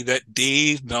happy that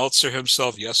Dave Meltzer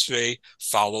himself yesterday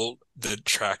followed the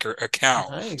tracker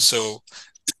account. Nice. So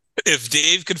if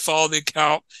Dave could follow the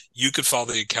account, you could follow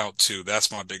the account too.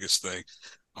 That's my biggest thing.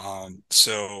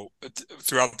 So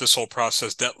throughout this whole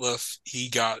process, Detlef, he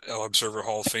got an Observer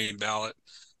Hall of Fame ballot.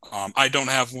 I don't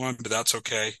have one, but that's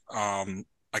okay. I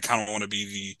kind of want to be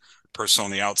the person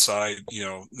on the outside,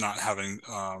 not having,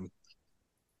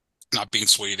 not being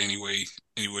swayed any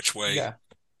which way. Yeah.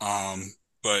 Um,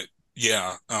 but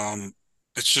yeah,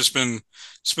 it's been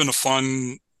a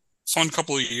fun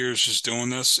couple of years just doing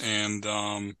this, and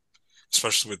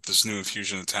especially with this new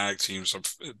infusion of tag teams.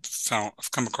 I've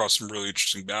come across some really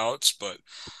interesting ballots, but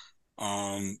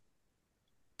um,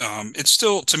 it's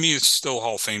still to me it's still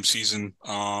Hall of Fame season.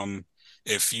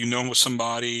 If you know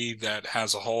somebody that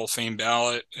has a Hall of Fame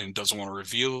ballot and doesn't want to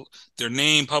reveal their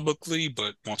name publicly,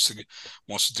 but wants to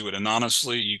do it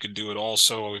anonymously, you could do it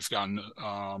also. We've gotten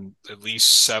at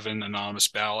least 7 anonymous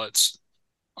ballots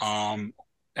added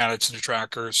to the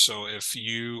tracker. So if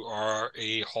you are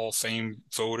a Hall of Fame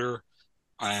voter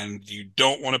and you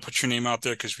don't want to put your name out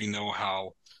there because we know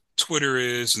how Twitter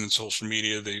is and social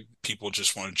media, people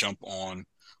just want to jump on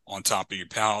top of your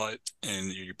ballot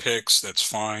and your picks. That's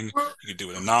fine. You can do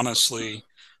it anonymously.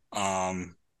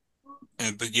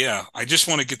 But yeah, I just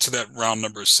want to get to that round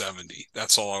number 70.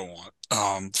 That's all I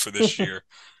want for this year.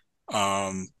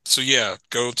 So yeah,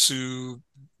 go to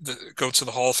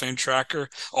the Hall of Fame tracker.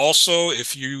 Also,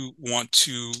 if you want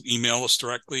to email us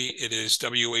directly, it is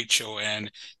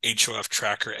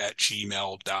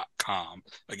WHONHOFtracker@gmail.com.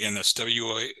 Again, that's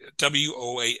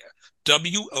WONHOF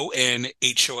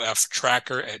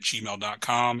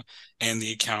tracker@gmail.com. And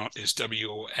the account is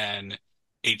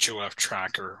WONHOF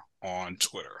tracker on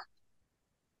Twitter.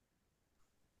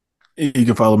 You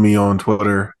can follow me on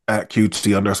Twitter at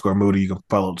QT_Moody. You can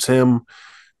follow Tim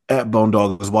at Bone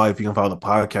Dog's Wife. You can follow the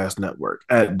podcast network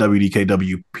at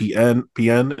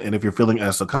WDKWPN. And if you're feeling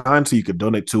as so kind, so you can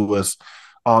donate to us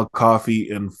on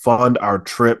coffee and fund our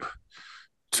trip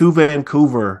to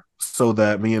Vancouver so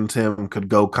that me and Tim could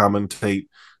go commentate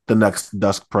the next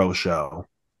Dusk Pro show.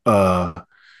 Tim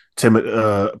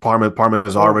Parma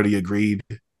has already agreed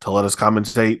to let us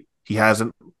commentate. He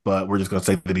hasn't, but we're just going to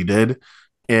say that he did.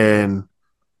 and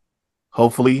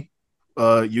hopefully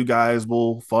you guys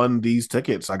will fund these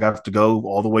tickets. I got to go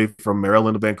all the way from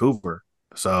Maryland to Vancouver.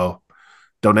 So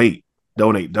donate,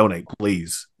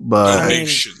 please. But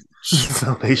Donations.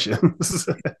 donations.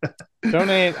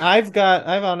 Donate.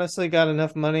 I've honestly got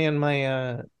enough money in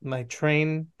my my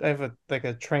train. I have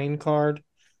a train card.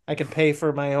 I can pay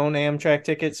for my own Amtrak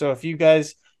ticket. So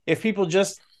if people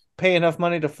just pay enough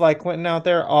money to fly Quentin out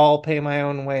there, I'll pay my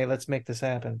own way. Let's make this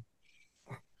happen.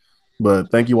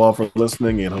 But thank you all for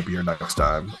listening, and hope you're here next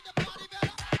time.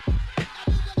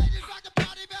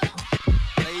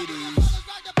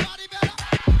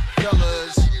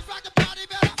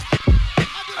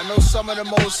 I know some of the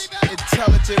most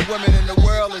intelligent women in the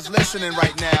world is listening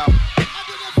right now.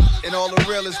 And all the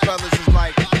realest brothers is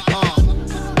like,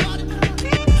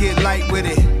 get light with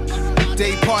it.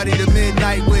 Day party to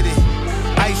midnight with it.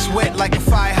 Ice wet like a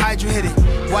fire hydrant hit it.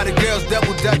 While the girls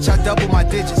double dutch, I double my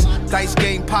digits. Dice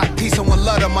game, pop, peace, and one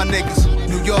love of my niggas.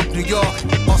 New York,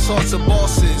 all sorts of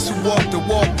bosses who walk the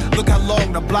walk. Look how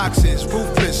long the blocks is.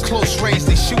 Ruthless, close range,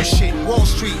 they shoot shit. Wall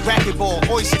Street, racquetball,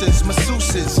 oysters,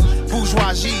 masseuses.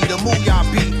 Bourgeoisie, the mooyah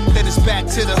beat. Then it's back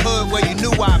to the hood where you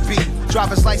knew I'd be.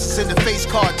 Driver's license in the face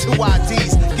card, 2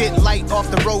 IDs. Get light off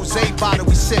the rosé bottle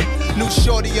we sip. New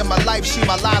shorty in my life, she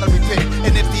my lottery pick.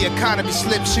 And if the economy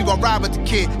slips, she gon' ride with the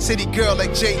kid. City girl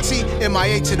like JT,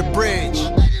 MIA to the bridge.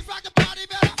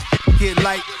 Get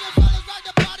light.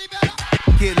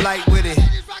 Get light with it.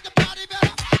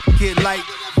 Get light.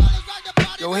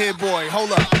 Yo, here boy,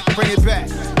 hold up, bring it back.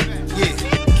 Yeah,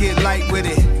 get light with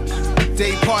it.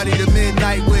 Day party to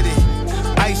midnight with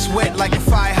it. Ice wet like a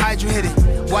fire hydrant hit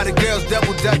it. While the girls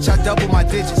double dutch, I double my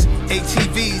digits.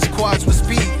 ATVs, quads with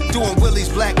speed. Doing Willie's,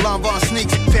 black Lanvin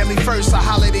sneaks. Family first, a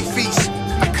holiday feast.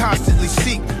 I constantly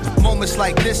seek moments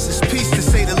like this is peace, to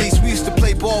say the least. We used to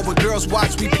play ball with girls,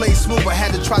 watch we play smooth. I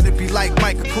had to try to be like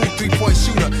Mike, a cool 3-point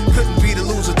shooter. Couldn't be the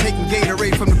loser, taking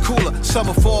Gatorade from the cooler.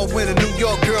 Summer, fall, winter, New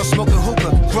York girls smoking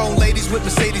hookah. Grown ladies with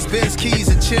Mercedes-Benz keys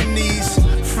and chimneys.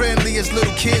 Friendly as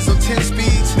little kids on 10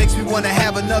 speeds. Makes me wanna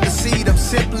have another seed. I'm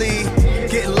simply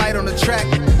getting light on the track.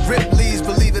 Ripley's,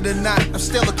 believe it or not, I'm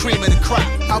still a cream of the crop.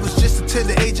 I was just a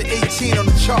tender age of 18 on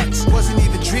the charts. Wasn't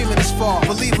even dreaming this far.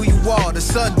 Believe who you are, the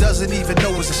sun doesn't even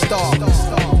know it's a star.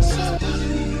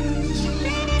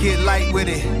 Get light with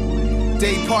it.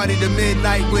 Day party to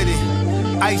midnight with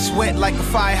it. Ice wet like a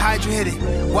fire hydrant hit it.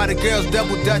 While the girls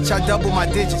double dutch, I double my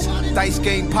digits. Dice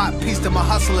game, pop, piece to my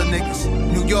hustler niggas.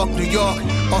 New York,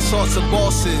 all sorts of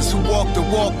bosses who walk the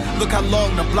walk. Look how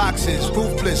long the blocks is.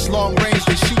 Ruthless, long range,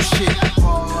 they shoot shit.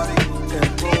 Party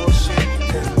and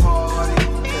bullshit and party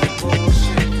and bullshit.